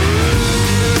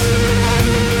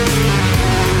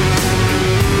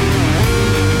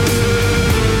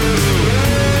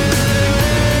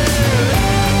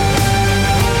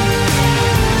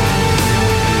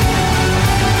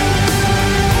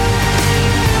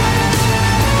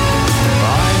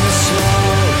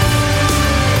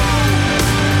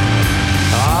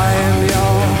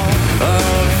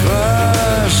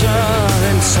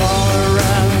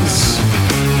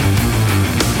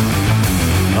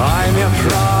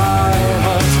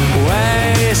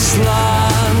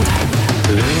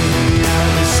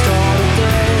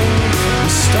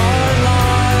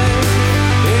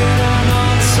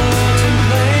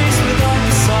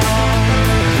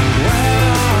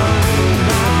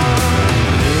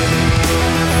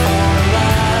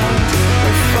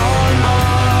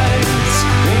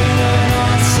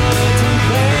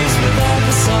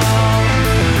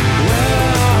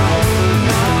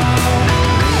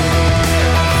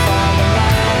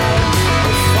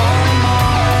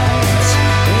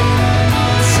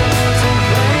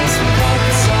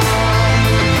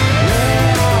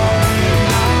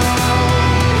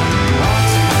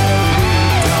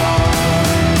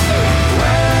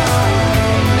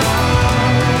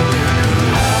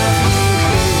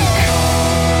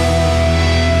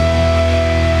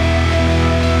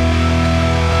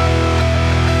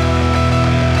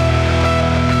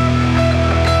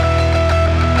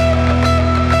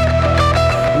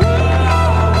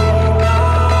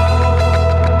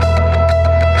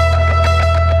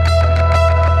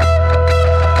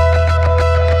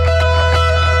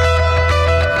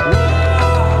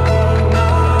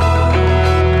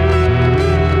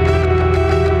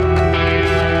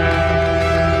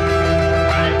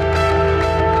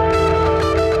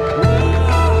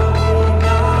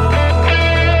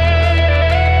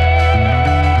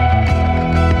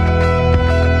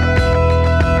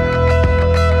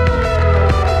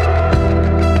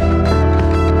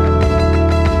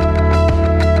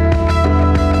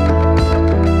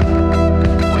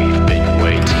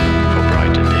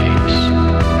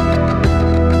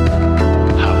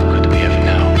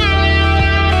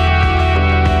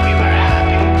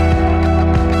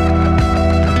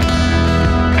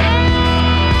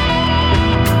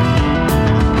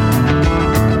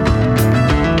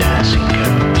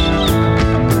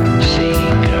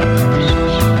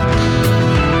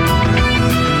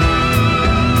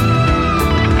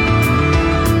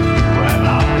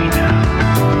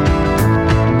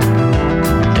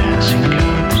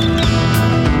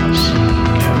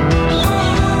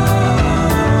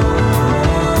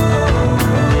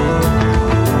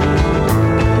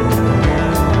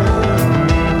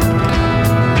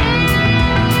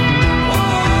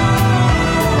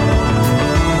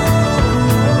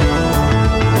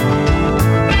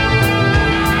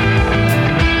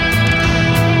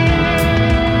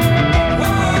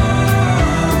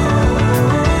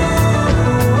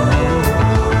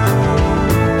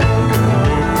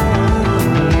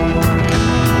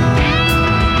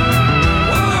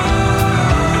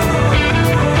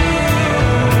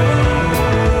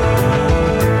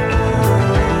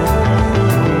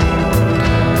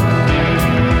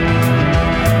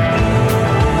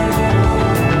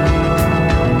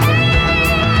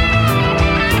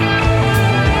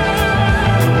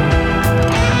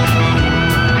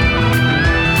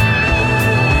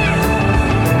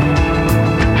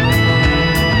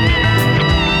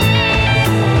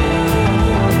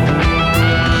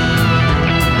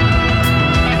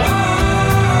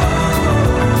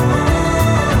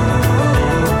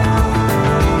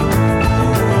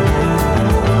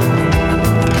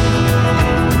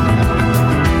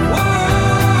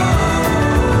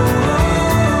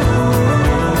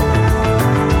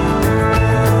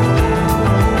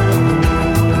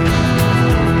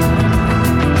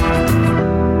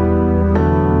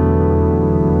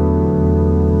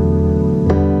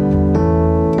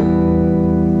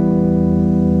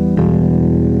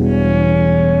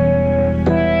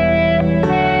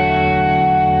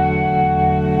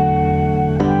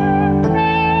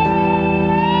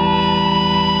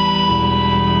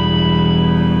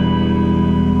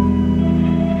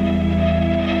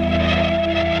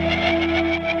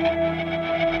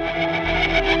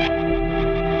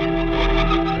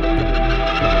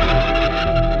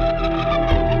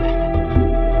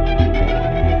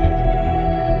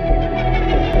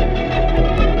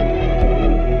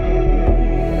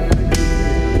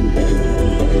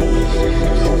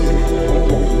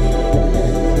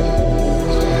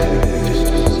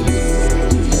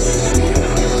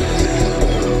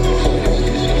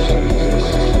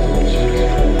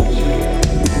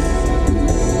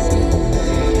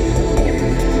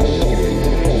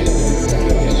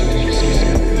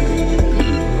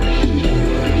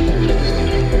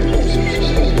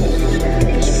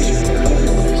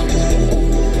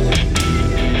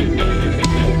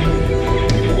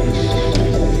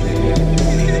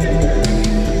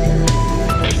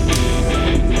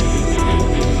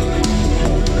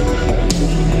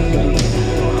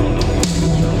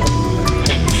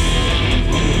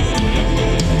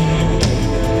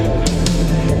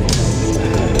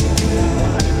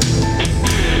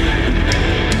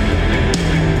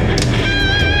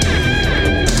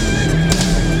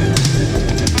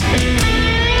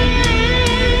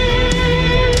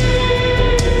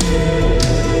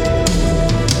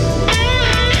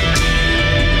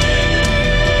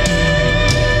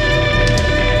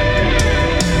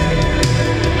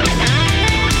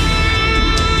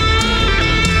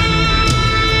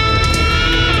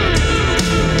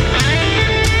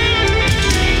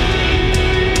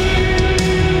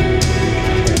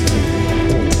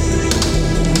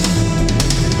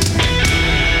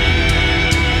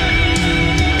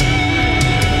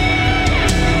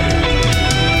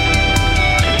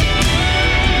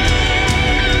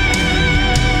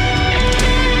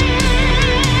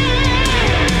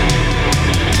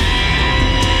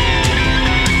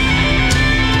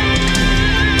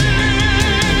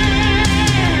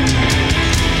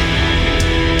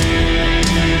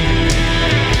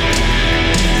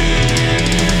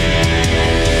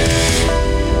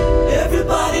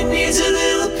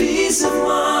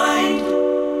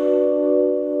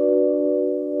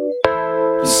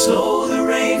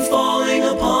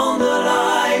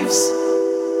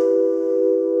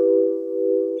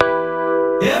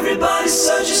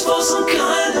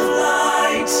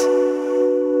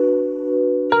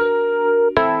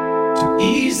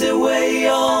 ease their way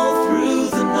all through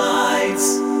the nights.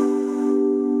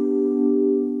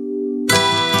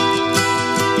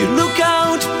 You look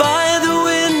out by the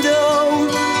window,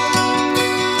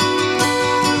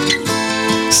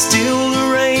 still the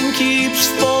rain keeps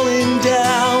falling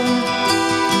down.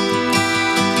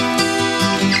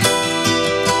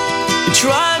 You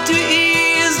try to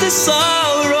ease the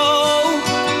sorrow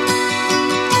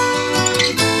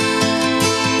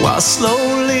while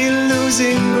slowly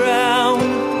losing ground.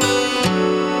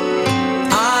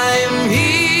 I'm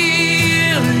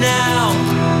here now,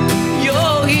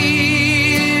 you're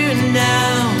here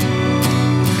now.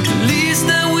 The least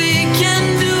that we can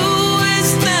do is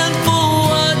stand for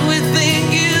what we think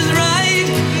is right.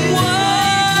 Whoa.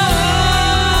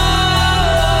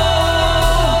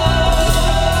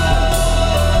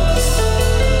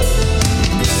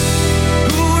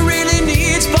 Who really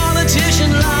needs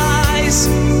politician lies?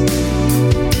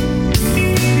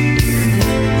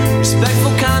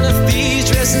 Respectful kind of thieves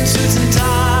dressed in suits and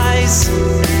ties.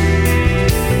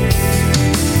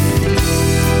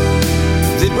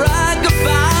 They brag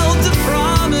about the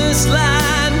promised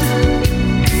land,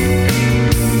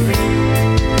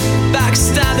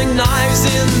 backstabbing knives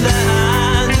in their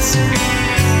hands.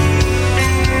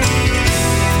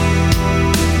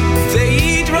 They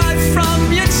eat right from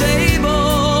your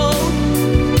table,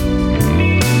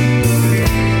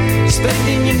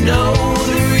 expecting you know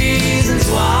the reasons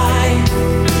why.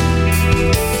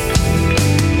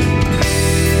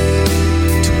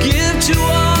 To give to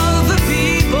all the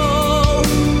people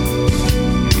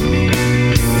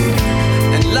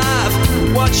and laugh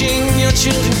watching your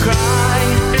children cry.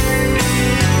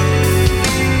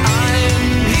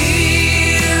 I'm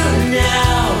here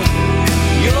now,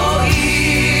 you're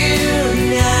here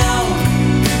now.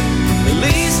 The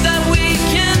least that we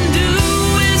can do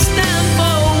is stand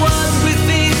for what we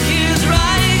think is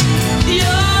right.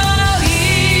 You're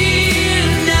here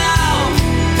now,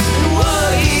 and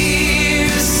we're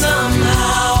here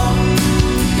somehow.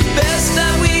 The best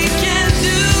that we can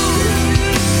do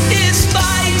is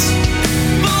fight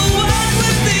for what we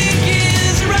think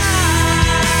is right.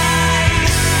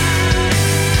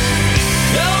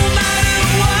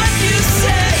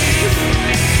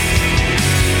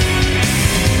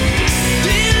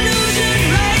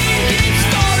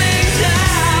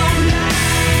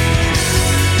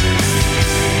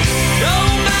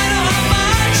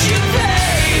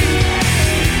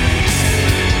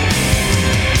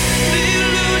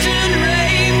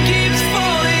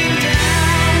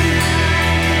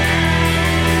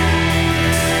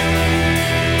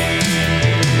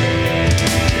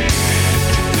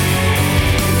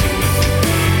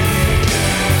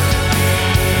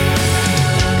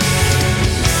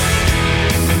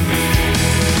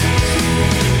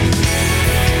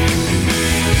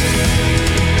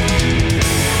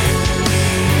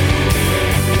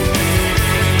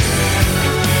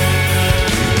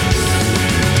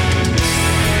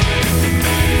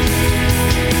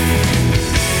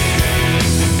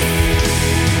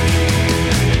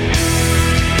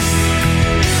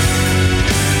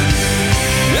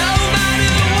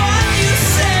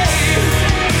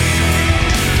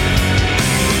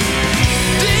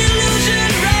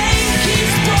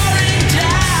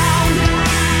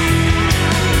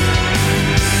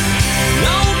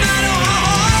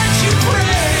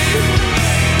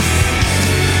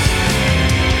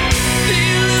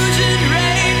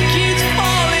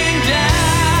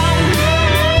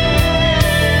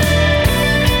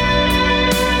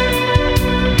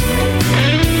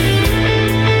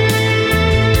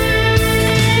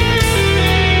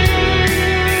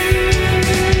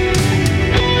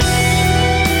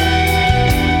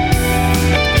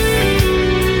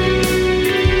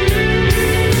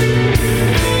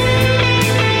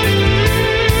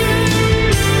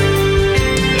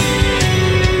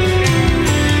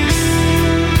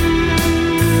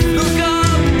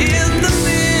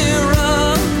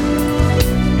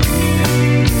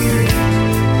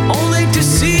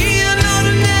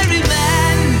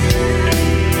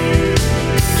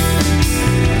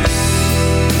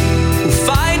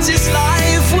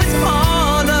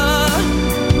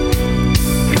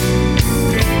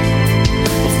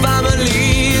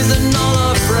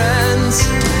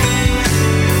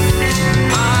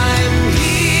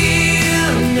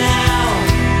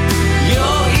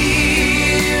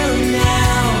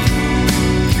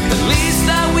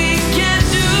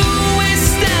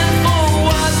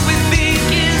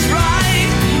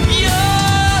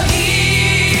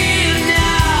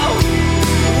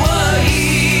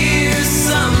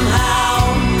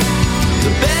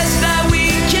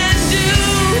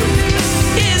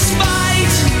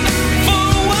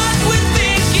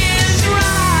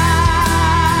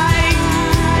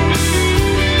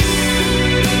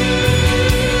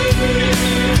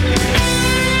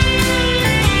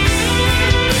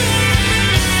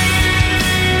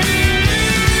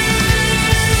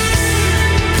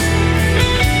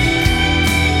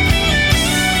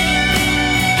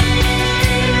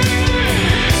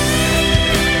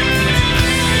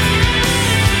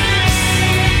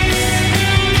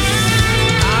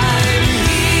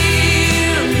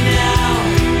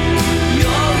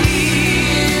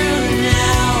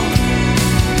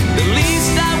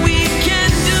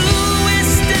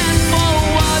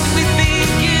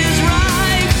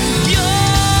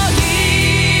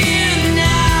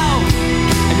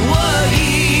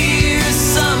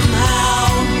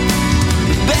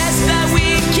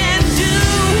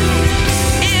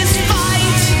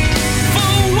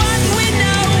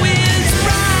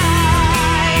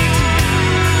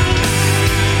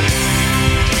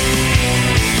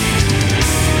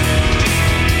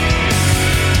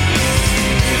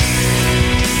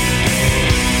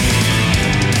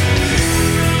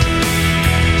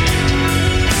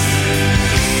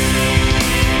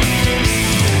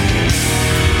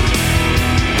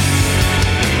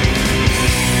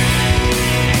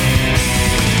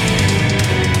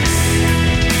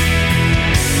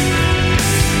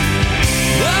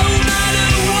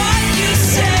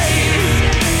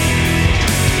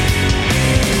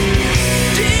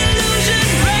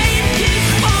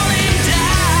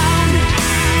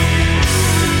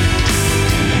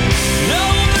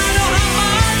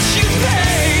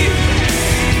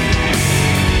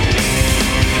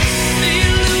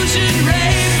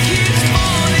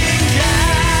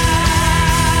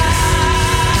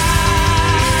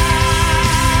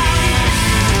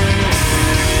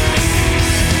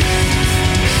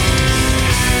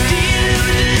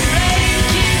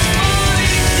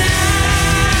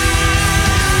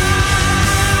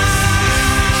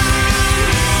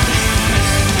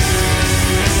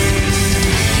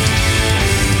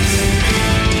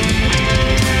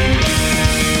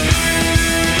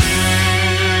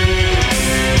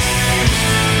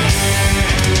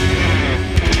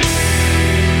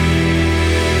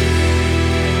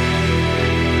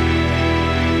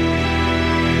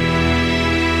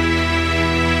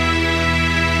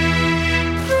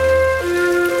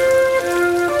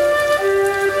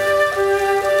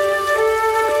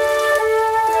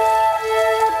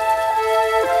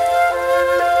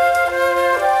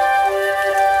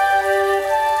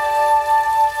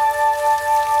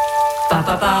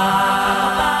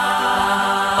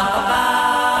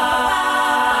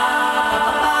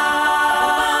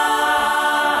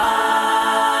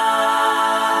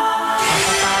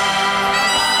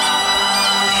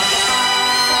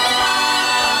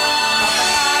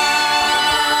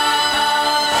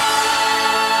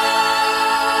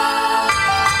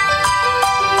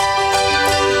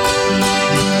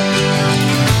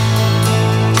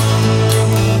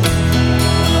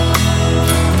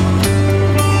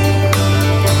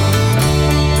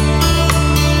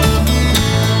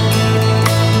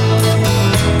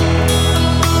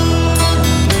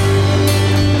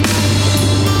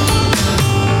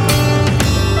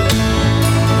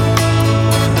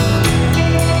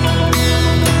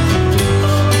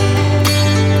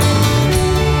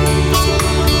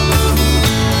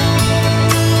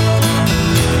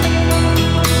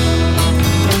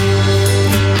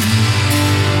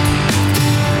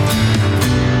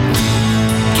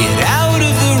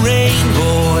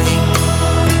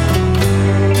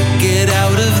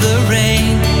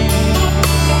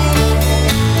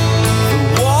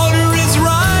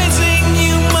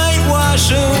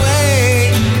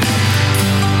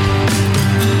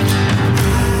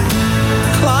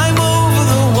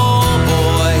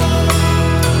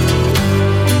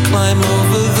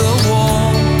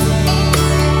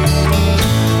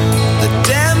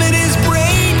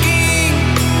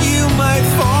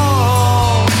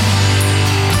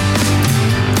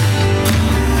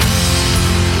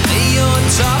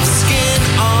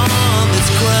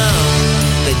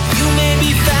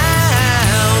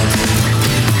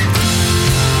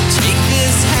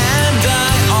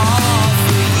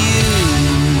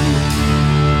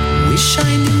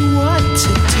 knew what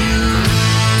to do.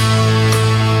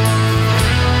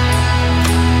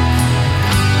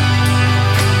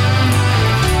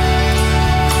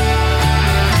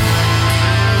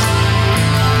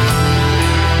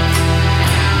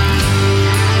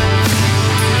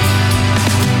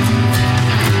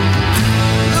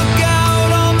 Look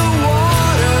out on the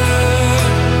water.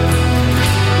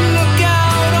 Look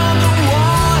out on the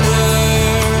water.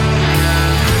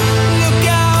 Look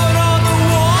out on the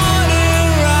water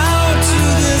out to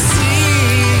the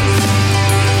sea.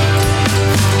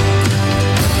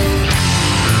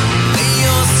 Lay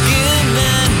your skin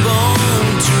and bone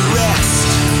to rest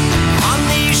on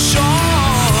these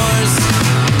shores.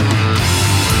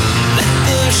 Let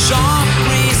the sharp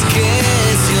breeze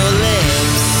kiss your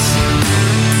lips.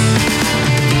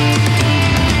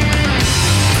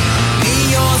 May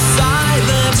your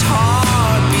silent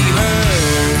heart be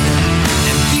heard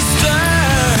and be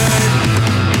stirred.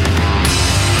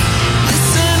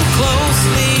 Listen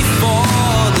closely for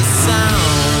the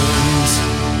sound,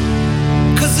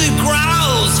 'cause it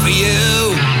growls for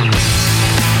you.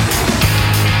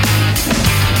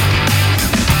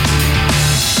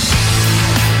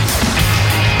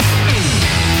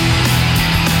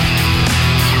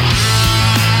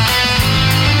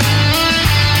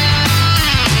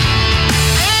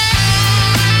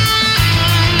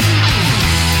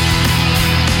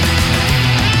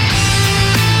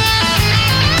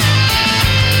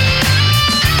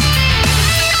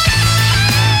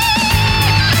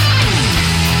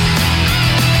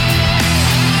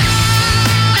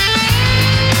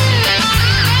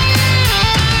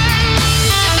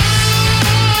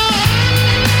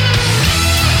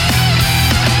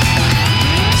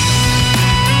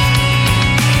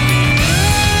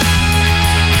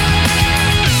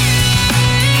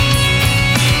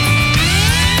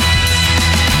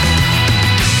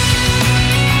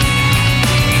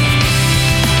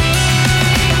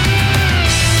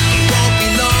 It won't be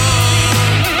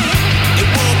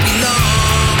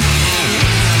long.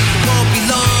 It won't be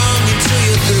long until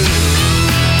you're through.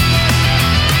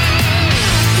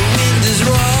 The wind is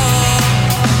raw,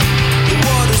 the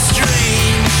water's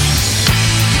strange.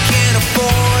 You can't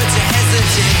afford to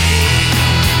hesitate.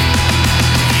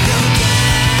 You go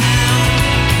down,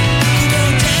 you go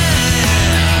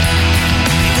down,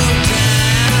 you go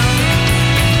down,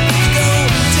 you go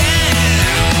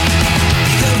down,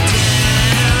 you go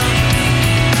down,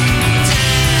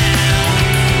 down.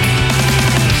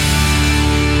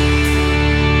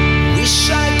 Wish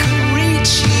I could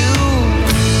reach you.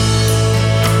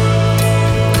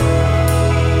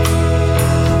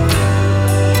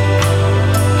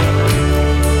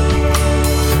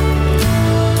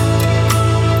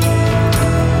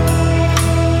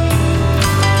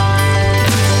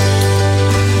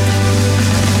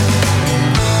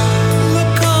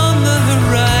 Look on the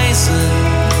horizon.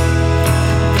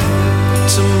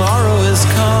 Tomorrow has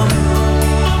come.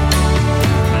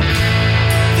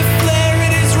 The flare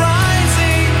it is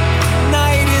rising.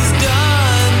 Night is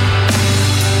done.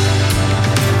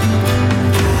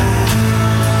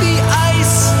 The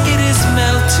ice it is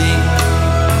melting.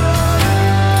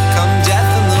 Come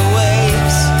death and the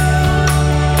waves.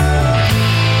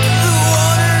 The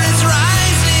water is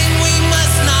rising. We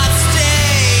must not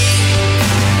stay.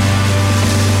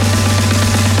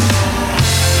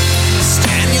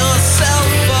 Stand yourself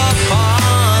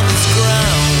upon this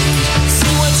ground.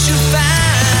 See what you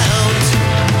found.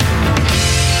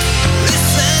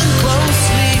 Listen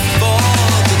closely for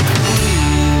the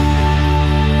clue,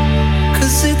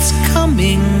 'cause it's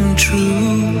coming true.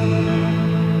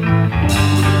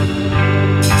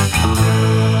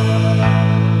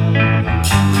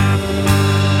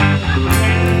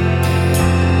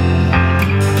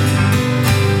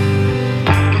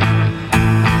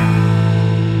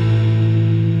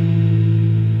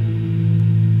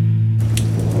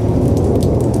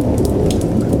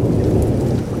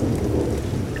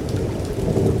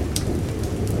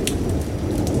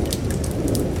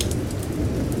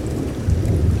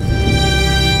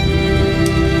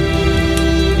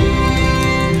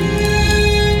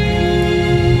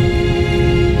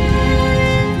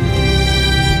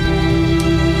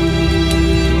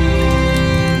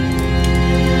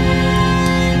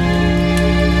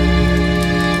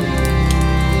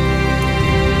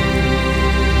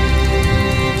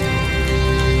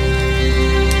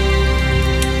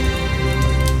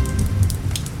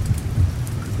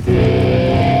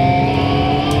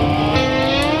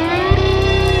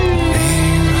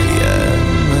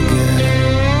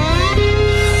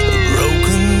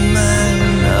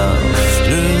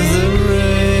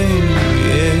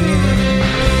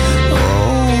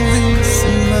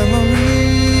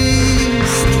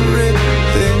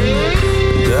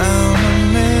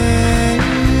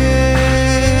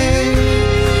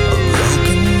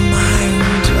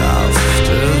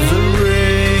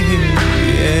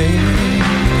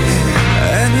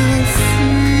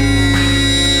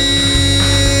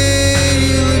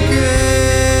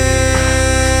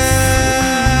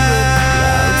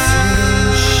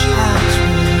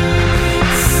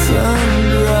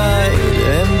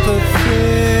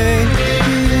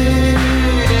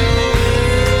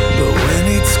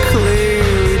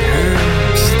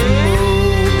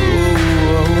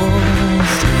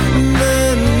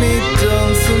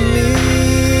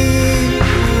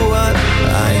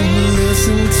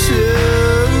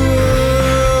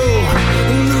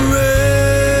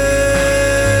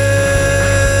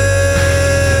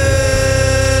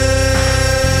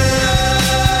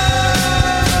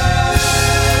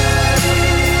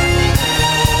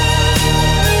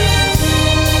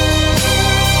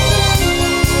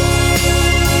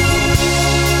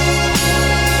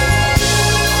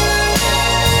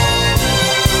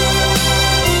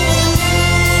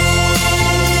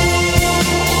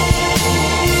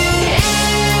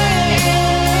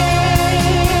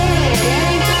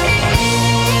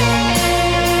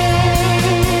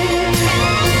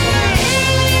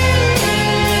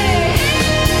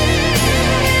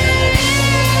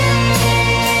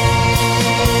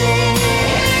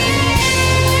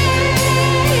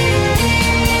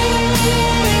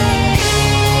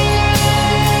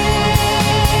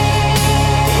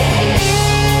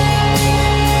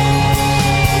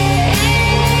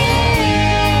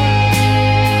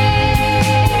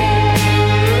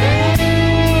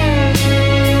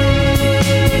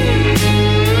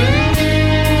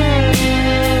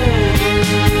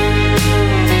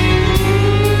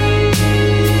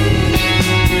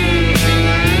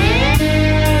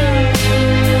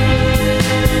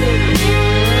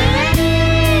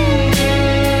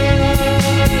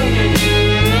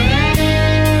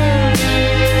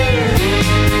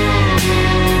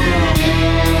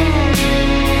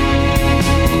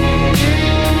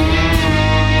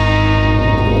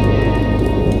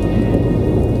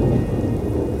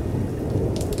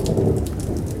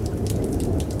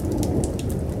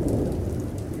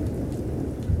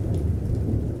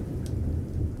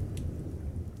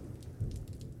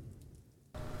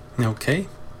 Okay,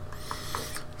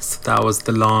 so that was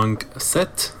the long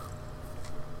set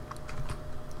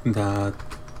that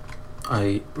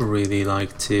I really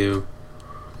like to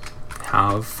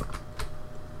have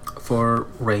for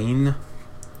rain,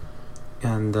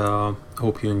 and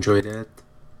hope you enjoyed it.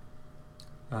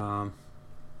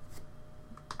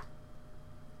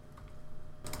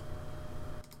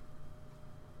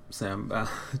 So I'm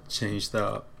change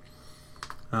the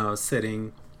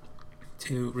setting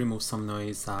to remove some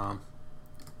noise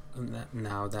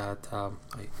now that I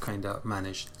kind of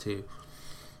managed to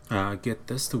get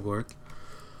this to work.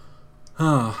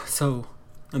 So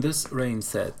this rain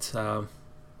set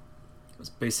was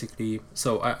basically,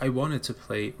 so I wanted to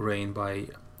play Rain by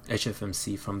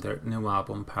HFMC from their new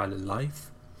album Parallel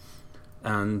Life,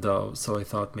 and so I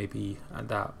thought maybe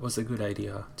that was a good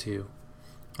idea to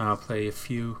play a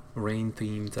few rain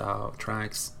themed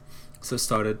tracks. So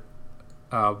started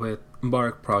with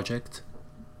Bark Project.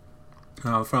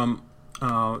 From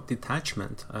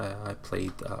Detachment I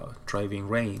played Driving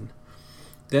Rain.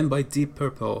 Then by Deep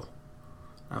Purple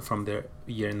from their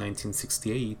year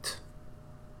 1968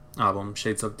 album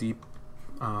Shades of Deep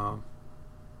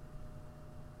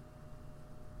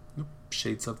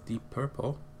Shades of Deep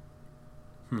Purple.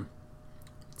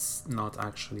 It's not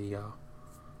actually a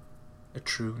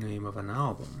true name of an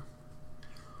album.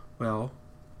 Well,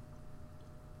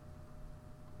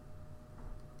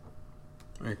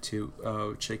 I had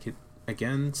to check it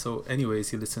again. So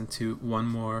anyways, you listen to One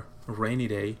More Rainy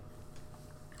Day,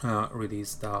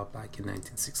 released back in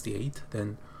 1968.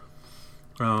 Then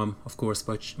of course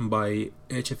by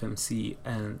HFMC,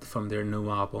 and from their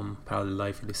new album Parallel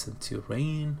Life you listen to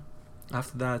Rain.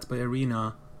 After that, by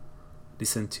Arena,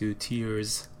 listen to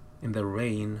Tears in the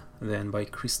Rain. Then by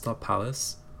Crystal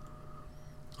Palace,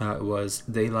 it was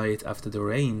Daylight After the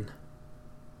Rain,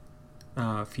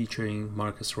 featuring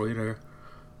Marcus Reuter,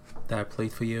 that I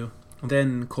played for you.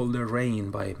 Then Colder Rain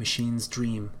by Machine's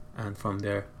Dream, and from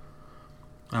their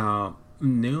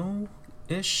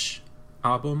new-ish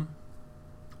album.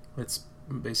 It's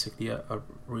basically a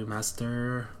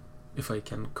remaster, if I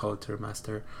can call it a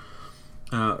remaster.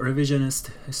 Revisionist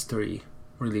History,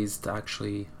 released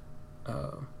actually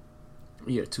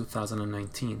year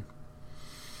 2019.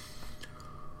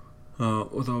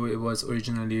 Although it was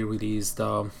originally released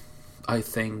I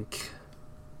think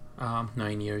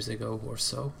 9 years ago or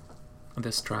so,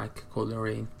 this track called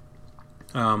Rain.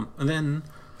 And then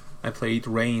I played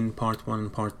Rain Part 1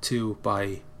 and Part 2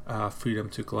 by Freedom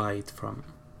to Glide from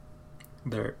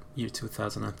their year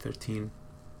 2013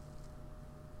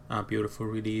 beautiful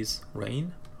release,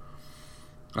 Rain.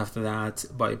 After that,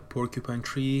 by Porcupine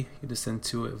Tree, you listen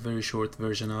to a very short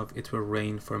version of It Will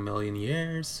Rain for a Million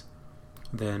Years.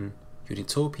 Then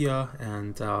Utopia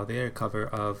and their cover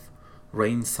of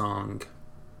Rain Song.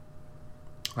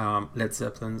 Led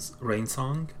Zeppelin's Rain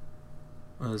Song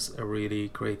was a really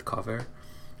great cover,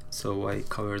 so I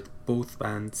covered both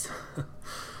bands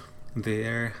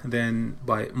there. Then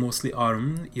by Mostly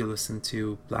Autumn you listen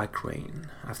to Black Rain.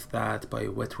 After that, by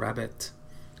Wet Rabbit,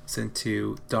 listen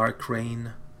to Dark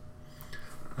Rain,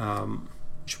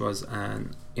 which was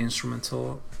an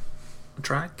instrumental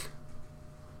track.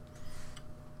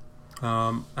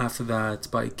 After that,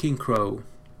 by King Crow,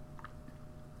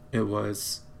 it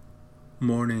was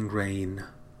Morning Rain.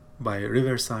 By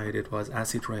Riverside it was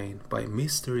Acid Rain. By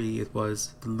Mystery it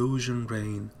was Delusion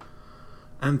Rain.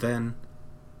 And then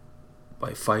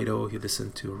by Fido you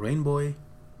listened to Rainboy.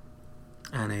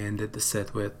 And I ended the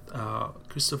set with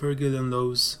Christopher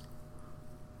Gillenlow's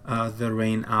The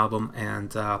Rain album,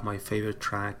 and my favorite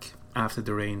track, After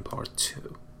the Rain Part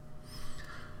 2.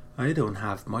 I don't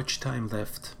have much time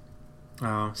left.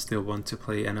 Still want to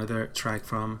play another track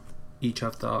from each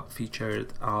of the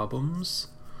featured albums.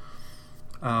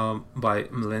 By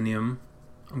Millennium,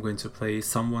 I'm going to play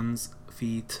Someone's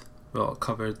Feet, will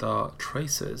cover the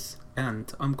Traces,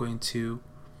 and I'm going to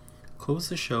close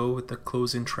the show with the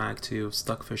closing track to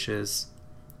Stockfish's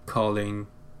Calling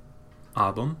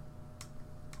album,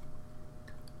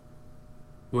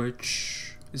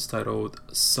 which is titled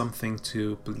Something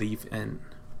to Believe In.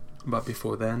 But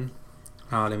before then,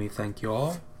 let me thank you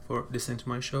all for listening to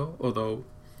my show, although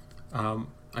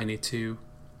I need to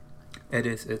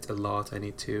edit it a lot. I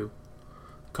need to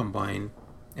combine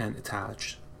and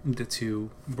attach the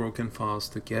two broken files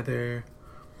together,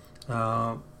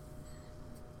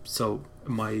 so it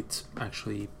might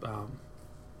actually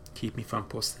keep me from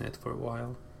posting it for a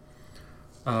while,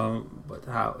 but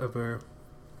however,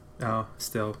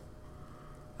 still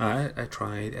I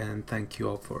tried, and thank you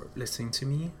all for listening to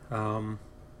me.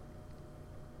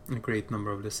 A great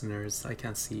number of listeners I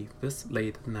can see this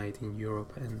late at night in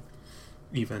Europe and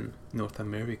even North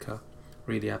America.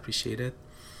 Really appreciate it.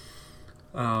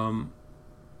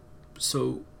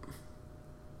 So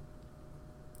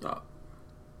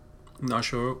I'm not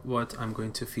sure what I'm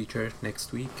going to feature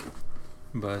next week,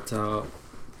 but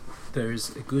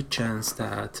there's a good chance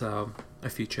that I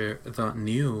feature the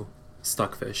new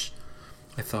Stockfish.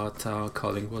 I thought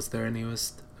Calling was their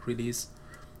newest release.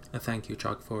 Thank you,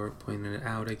 Chuck, for pointing it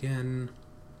out again.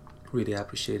 Really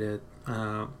appreciate it.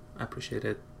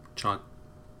 Chuck,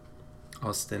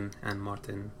 Austin, and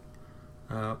Martin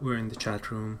were in the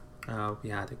chat room. We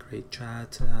had a great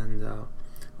chat, and it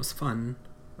was fun,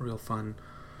 real fun.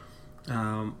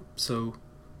 So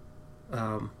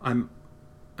I'm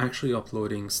actually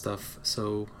uploading stuff,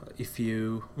 so if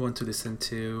you want to listen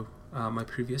to my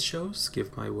previous shows,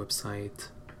 give my website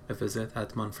a visit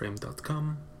at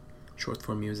munframe.com, short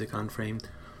for Music Unframed.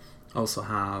 I also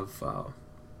have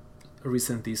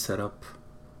recently set up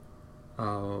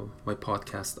my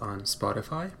podcast on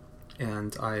Spotify,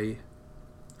 and I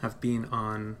have been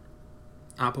on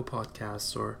Apple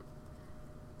Podcasts, or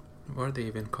what are they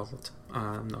even called?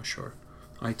 I'm not sure.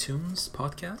 iTunes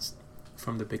podcast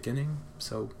from the beginning,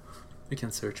 so you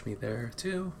can search me there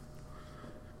too,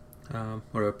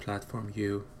 or a platform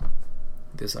you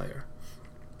desire.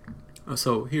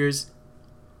 So here's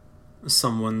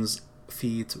Someone's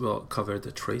Feet Will Cover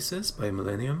the Traces by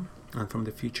Millennium, and from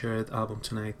the featured album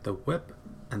tonight, The Whip,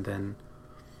 and then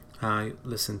I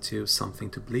listened to Something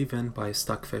to Believe In by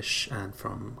Stockfish and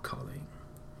From Calling.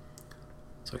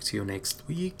 Talk to you next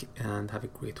week, and have a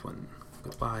great one.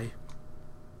 Goodbye.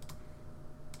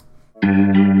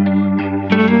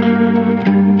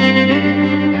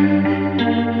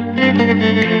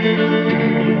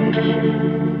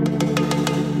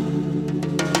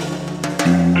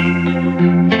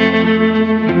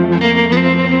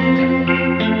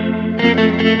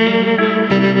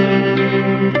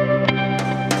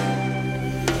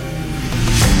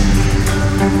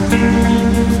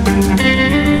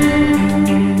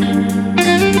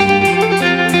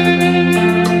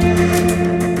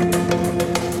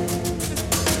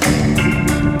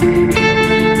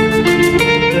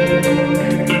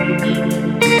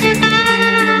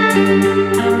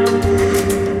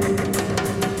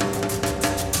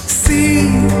 See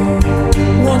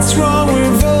what's wrong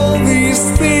with all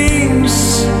these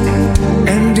things,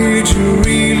 and did you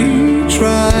really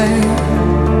try?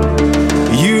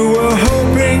 You were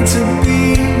hoping to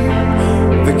be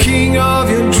the king of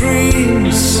your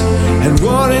dreams, and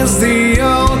what is the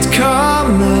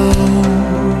outcome now?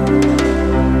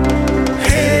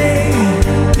 Hey,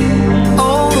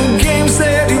 all the games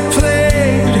that you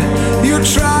played, you're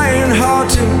trying hard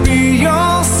to be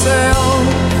yourself,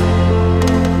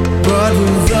 but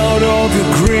without all the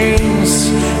grins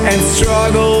and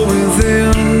struggle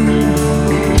within,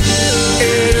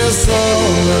 it is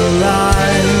all a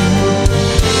lie,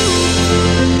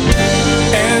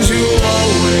 and you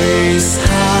always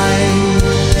hide.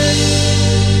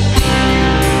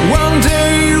 One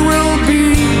day will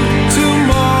be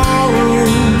tomorrow.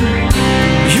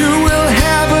 You will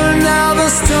have another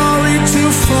story to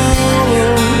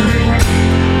follow.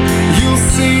 You'll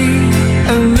see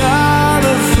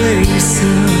another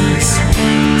faces.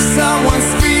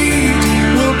 Someone's feet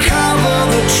will cover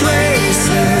the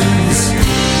traces.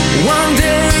 One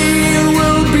day it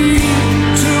will be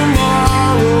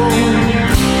tomorrow.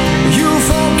 You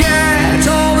forget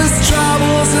all these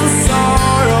troubles and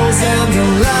sorrows, and the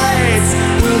lights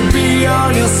will be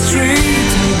on your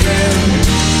street again.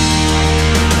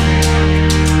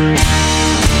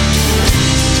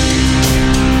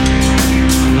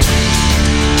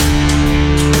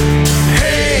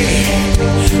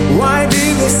 Why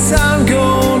did the sun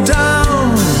go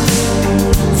down,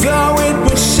 though it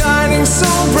was shining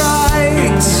so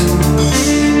bright?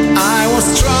 I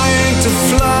was trying to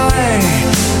fly,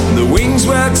 the wings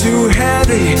were too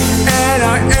heavy, and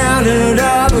I ended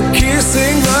up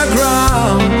kissing the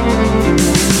ground.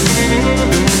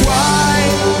 Why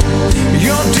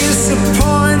your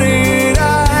disappointed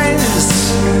eyes?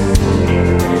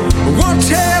 What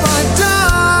have I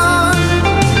done?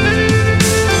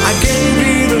 I gave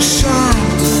it a shot,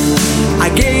 I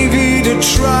gave it a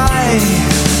try.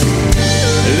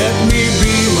 Let me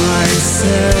be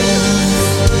myself.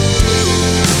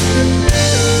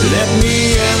 Let me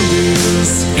end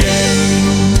this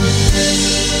game.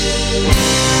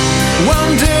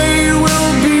 One day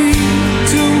will be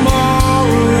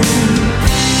tomorrow.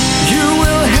 You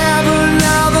will have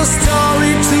another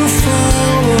story to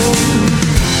follow.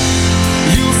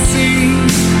 You'll see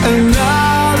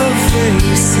another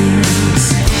faces.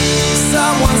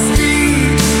 Someone's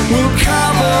feet will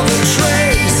cover the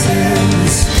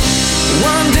traces.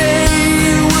 One day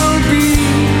it will be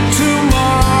tomorrow.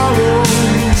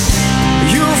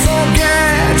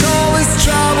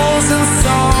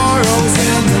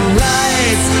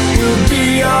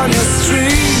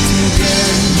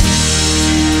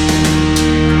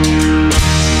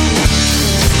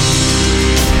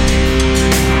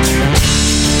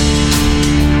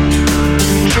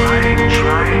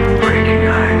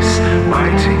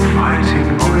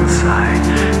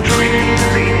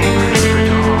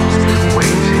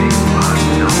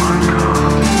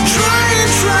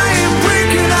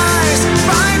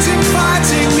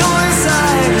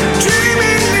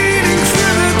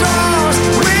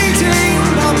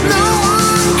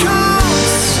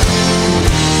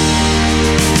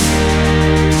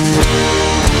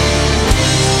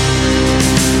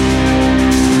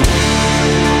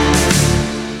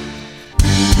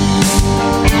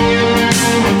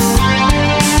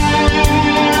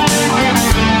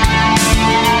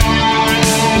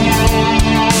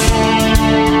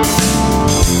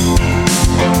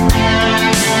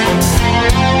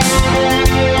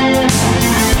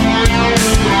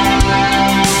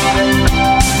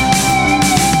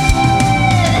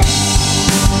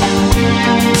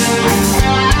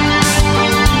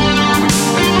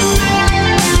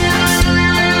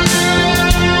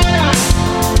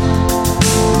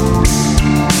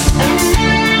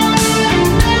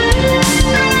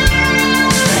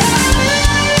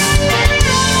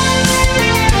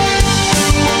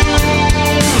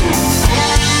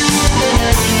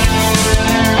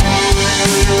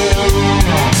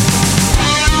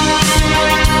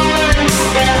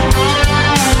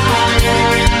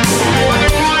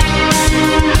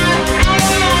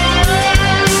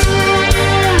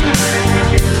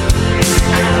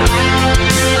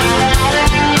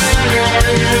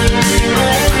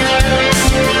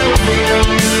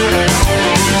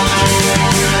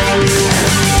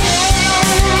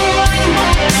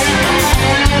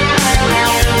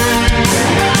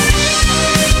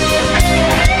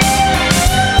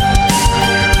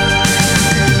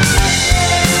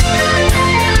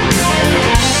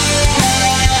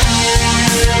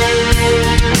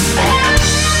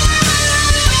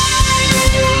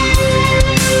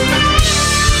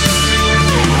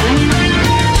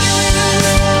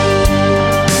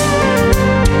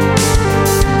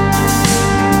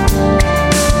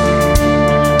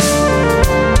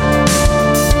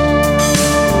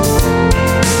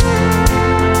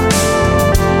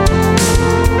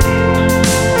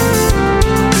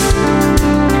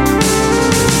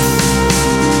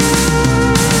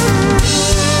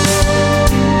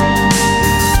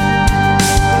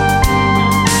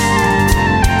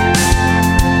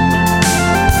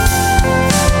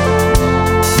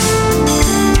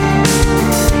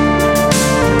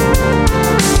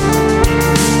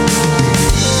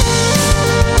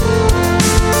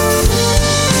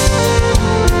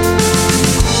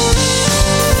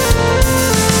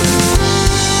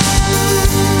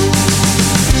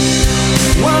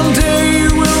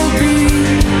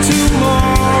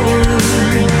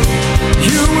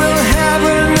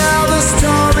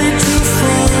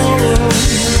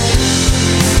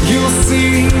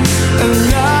 see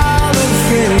another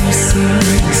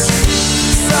faces.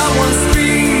 Someone's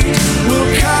feet will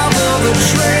cover the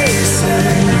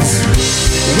traces.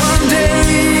 One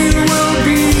day will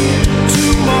be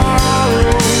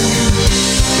tomorrow.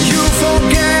 You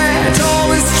forget all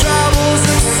his troubles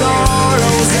and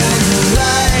sorrows, and the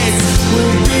lights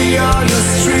will be on your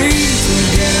street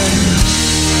again.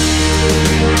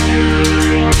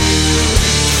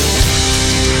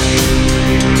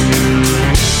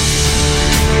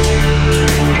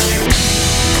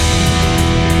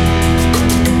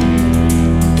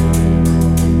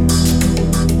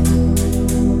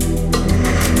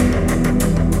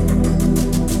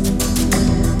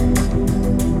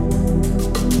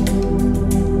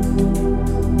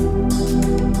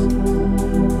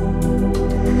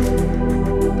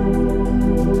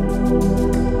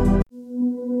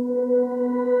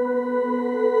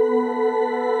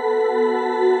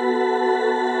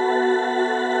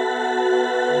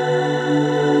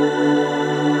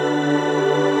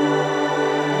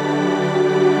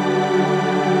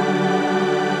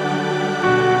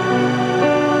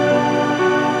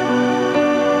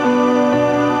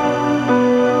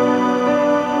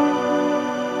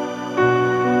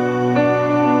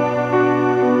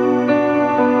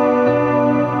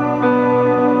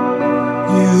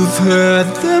 You've heard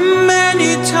them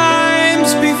many times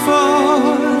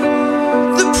before,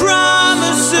 the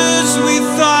promises we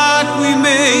thought we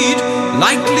made,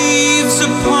 like leaves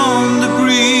upon the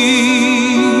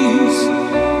breeze,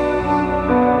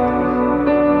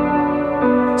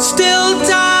 still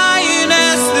dying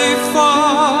as they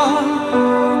fall,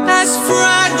 as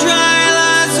fragile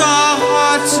as our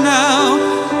hearts now,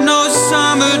 no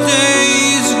summer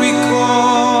days recall.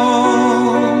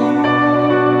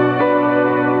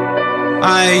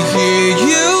 I hear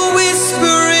you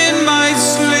whisper in my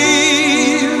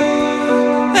sleep,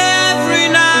 every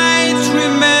night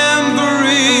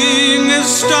remembering as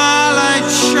starlight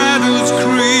shadows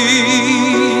creep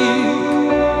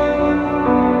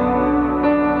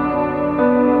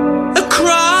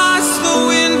across the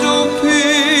window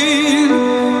pane,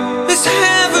 as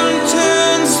heaven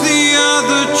turns the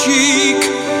other cheek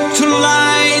to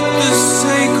light the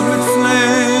sacred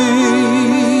flame.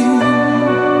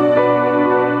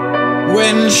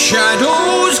 When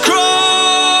shadows crawl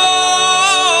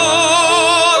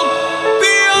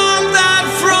beyond that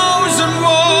frozen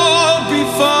wall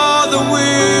before the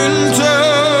winter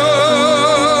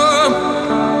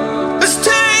has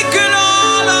taken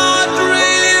all our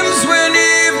dreams, when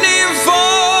evening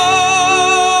falls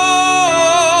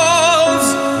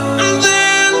and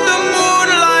then the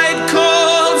moonlight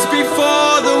calls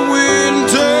before the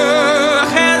winter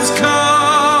has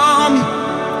come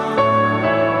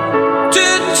to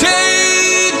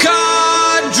take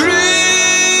our dreams.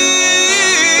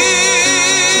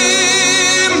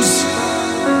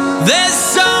 There's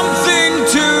something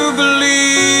to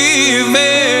believe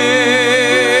in,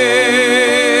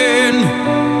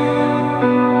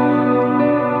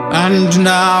 and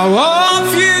now our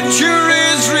future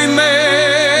is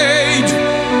remade.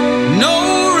 No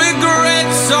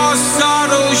regrets or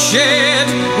sorrow shared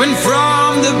when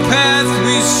from the path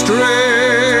we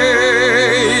strayed.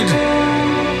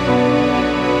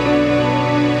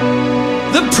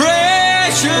 The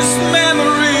precious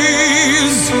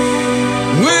memories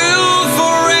will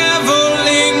forever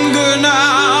linger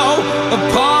now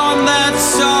upon that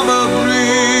summer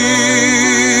breeze.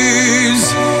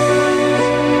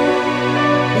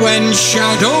 When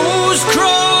shadows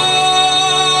crawl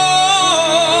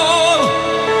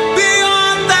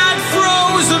beyond that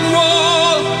frozen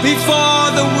wall before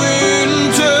the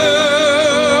winter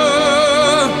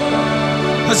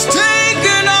has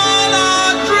taken all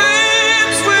our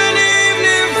dreams, when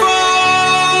evening falls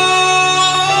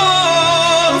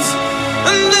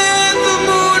and then the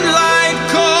moonlight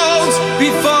calls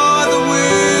before the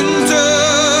winter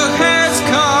has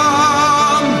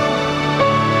come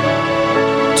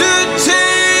to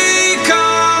take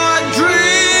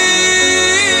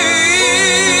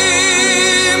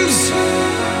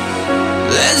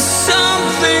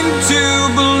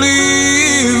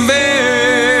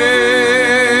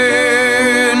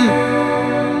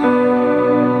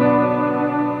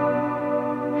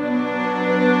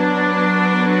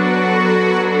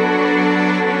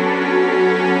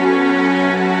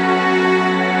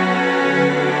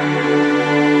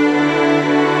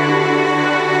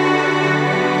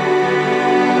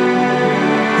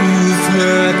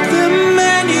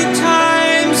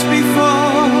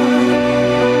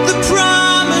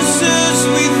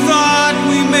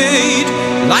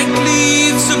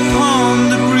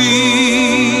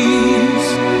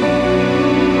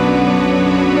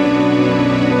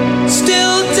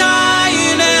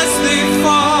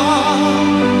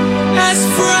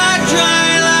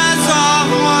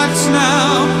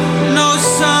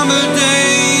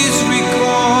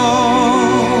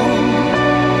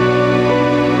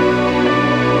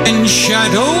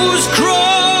shadows crawl.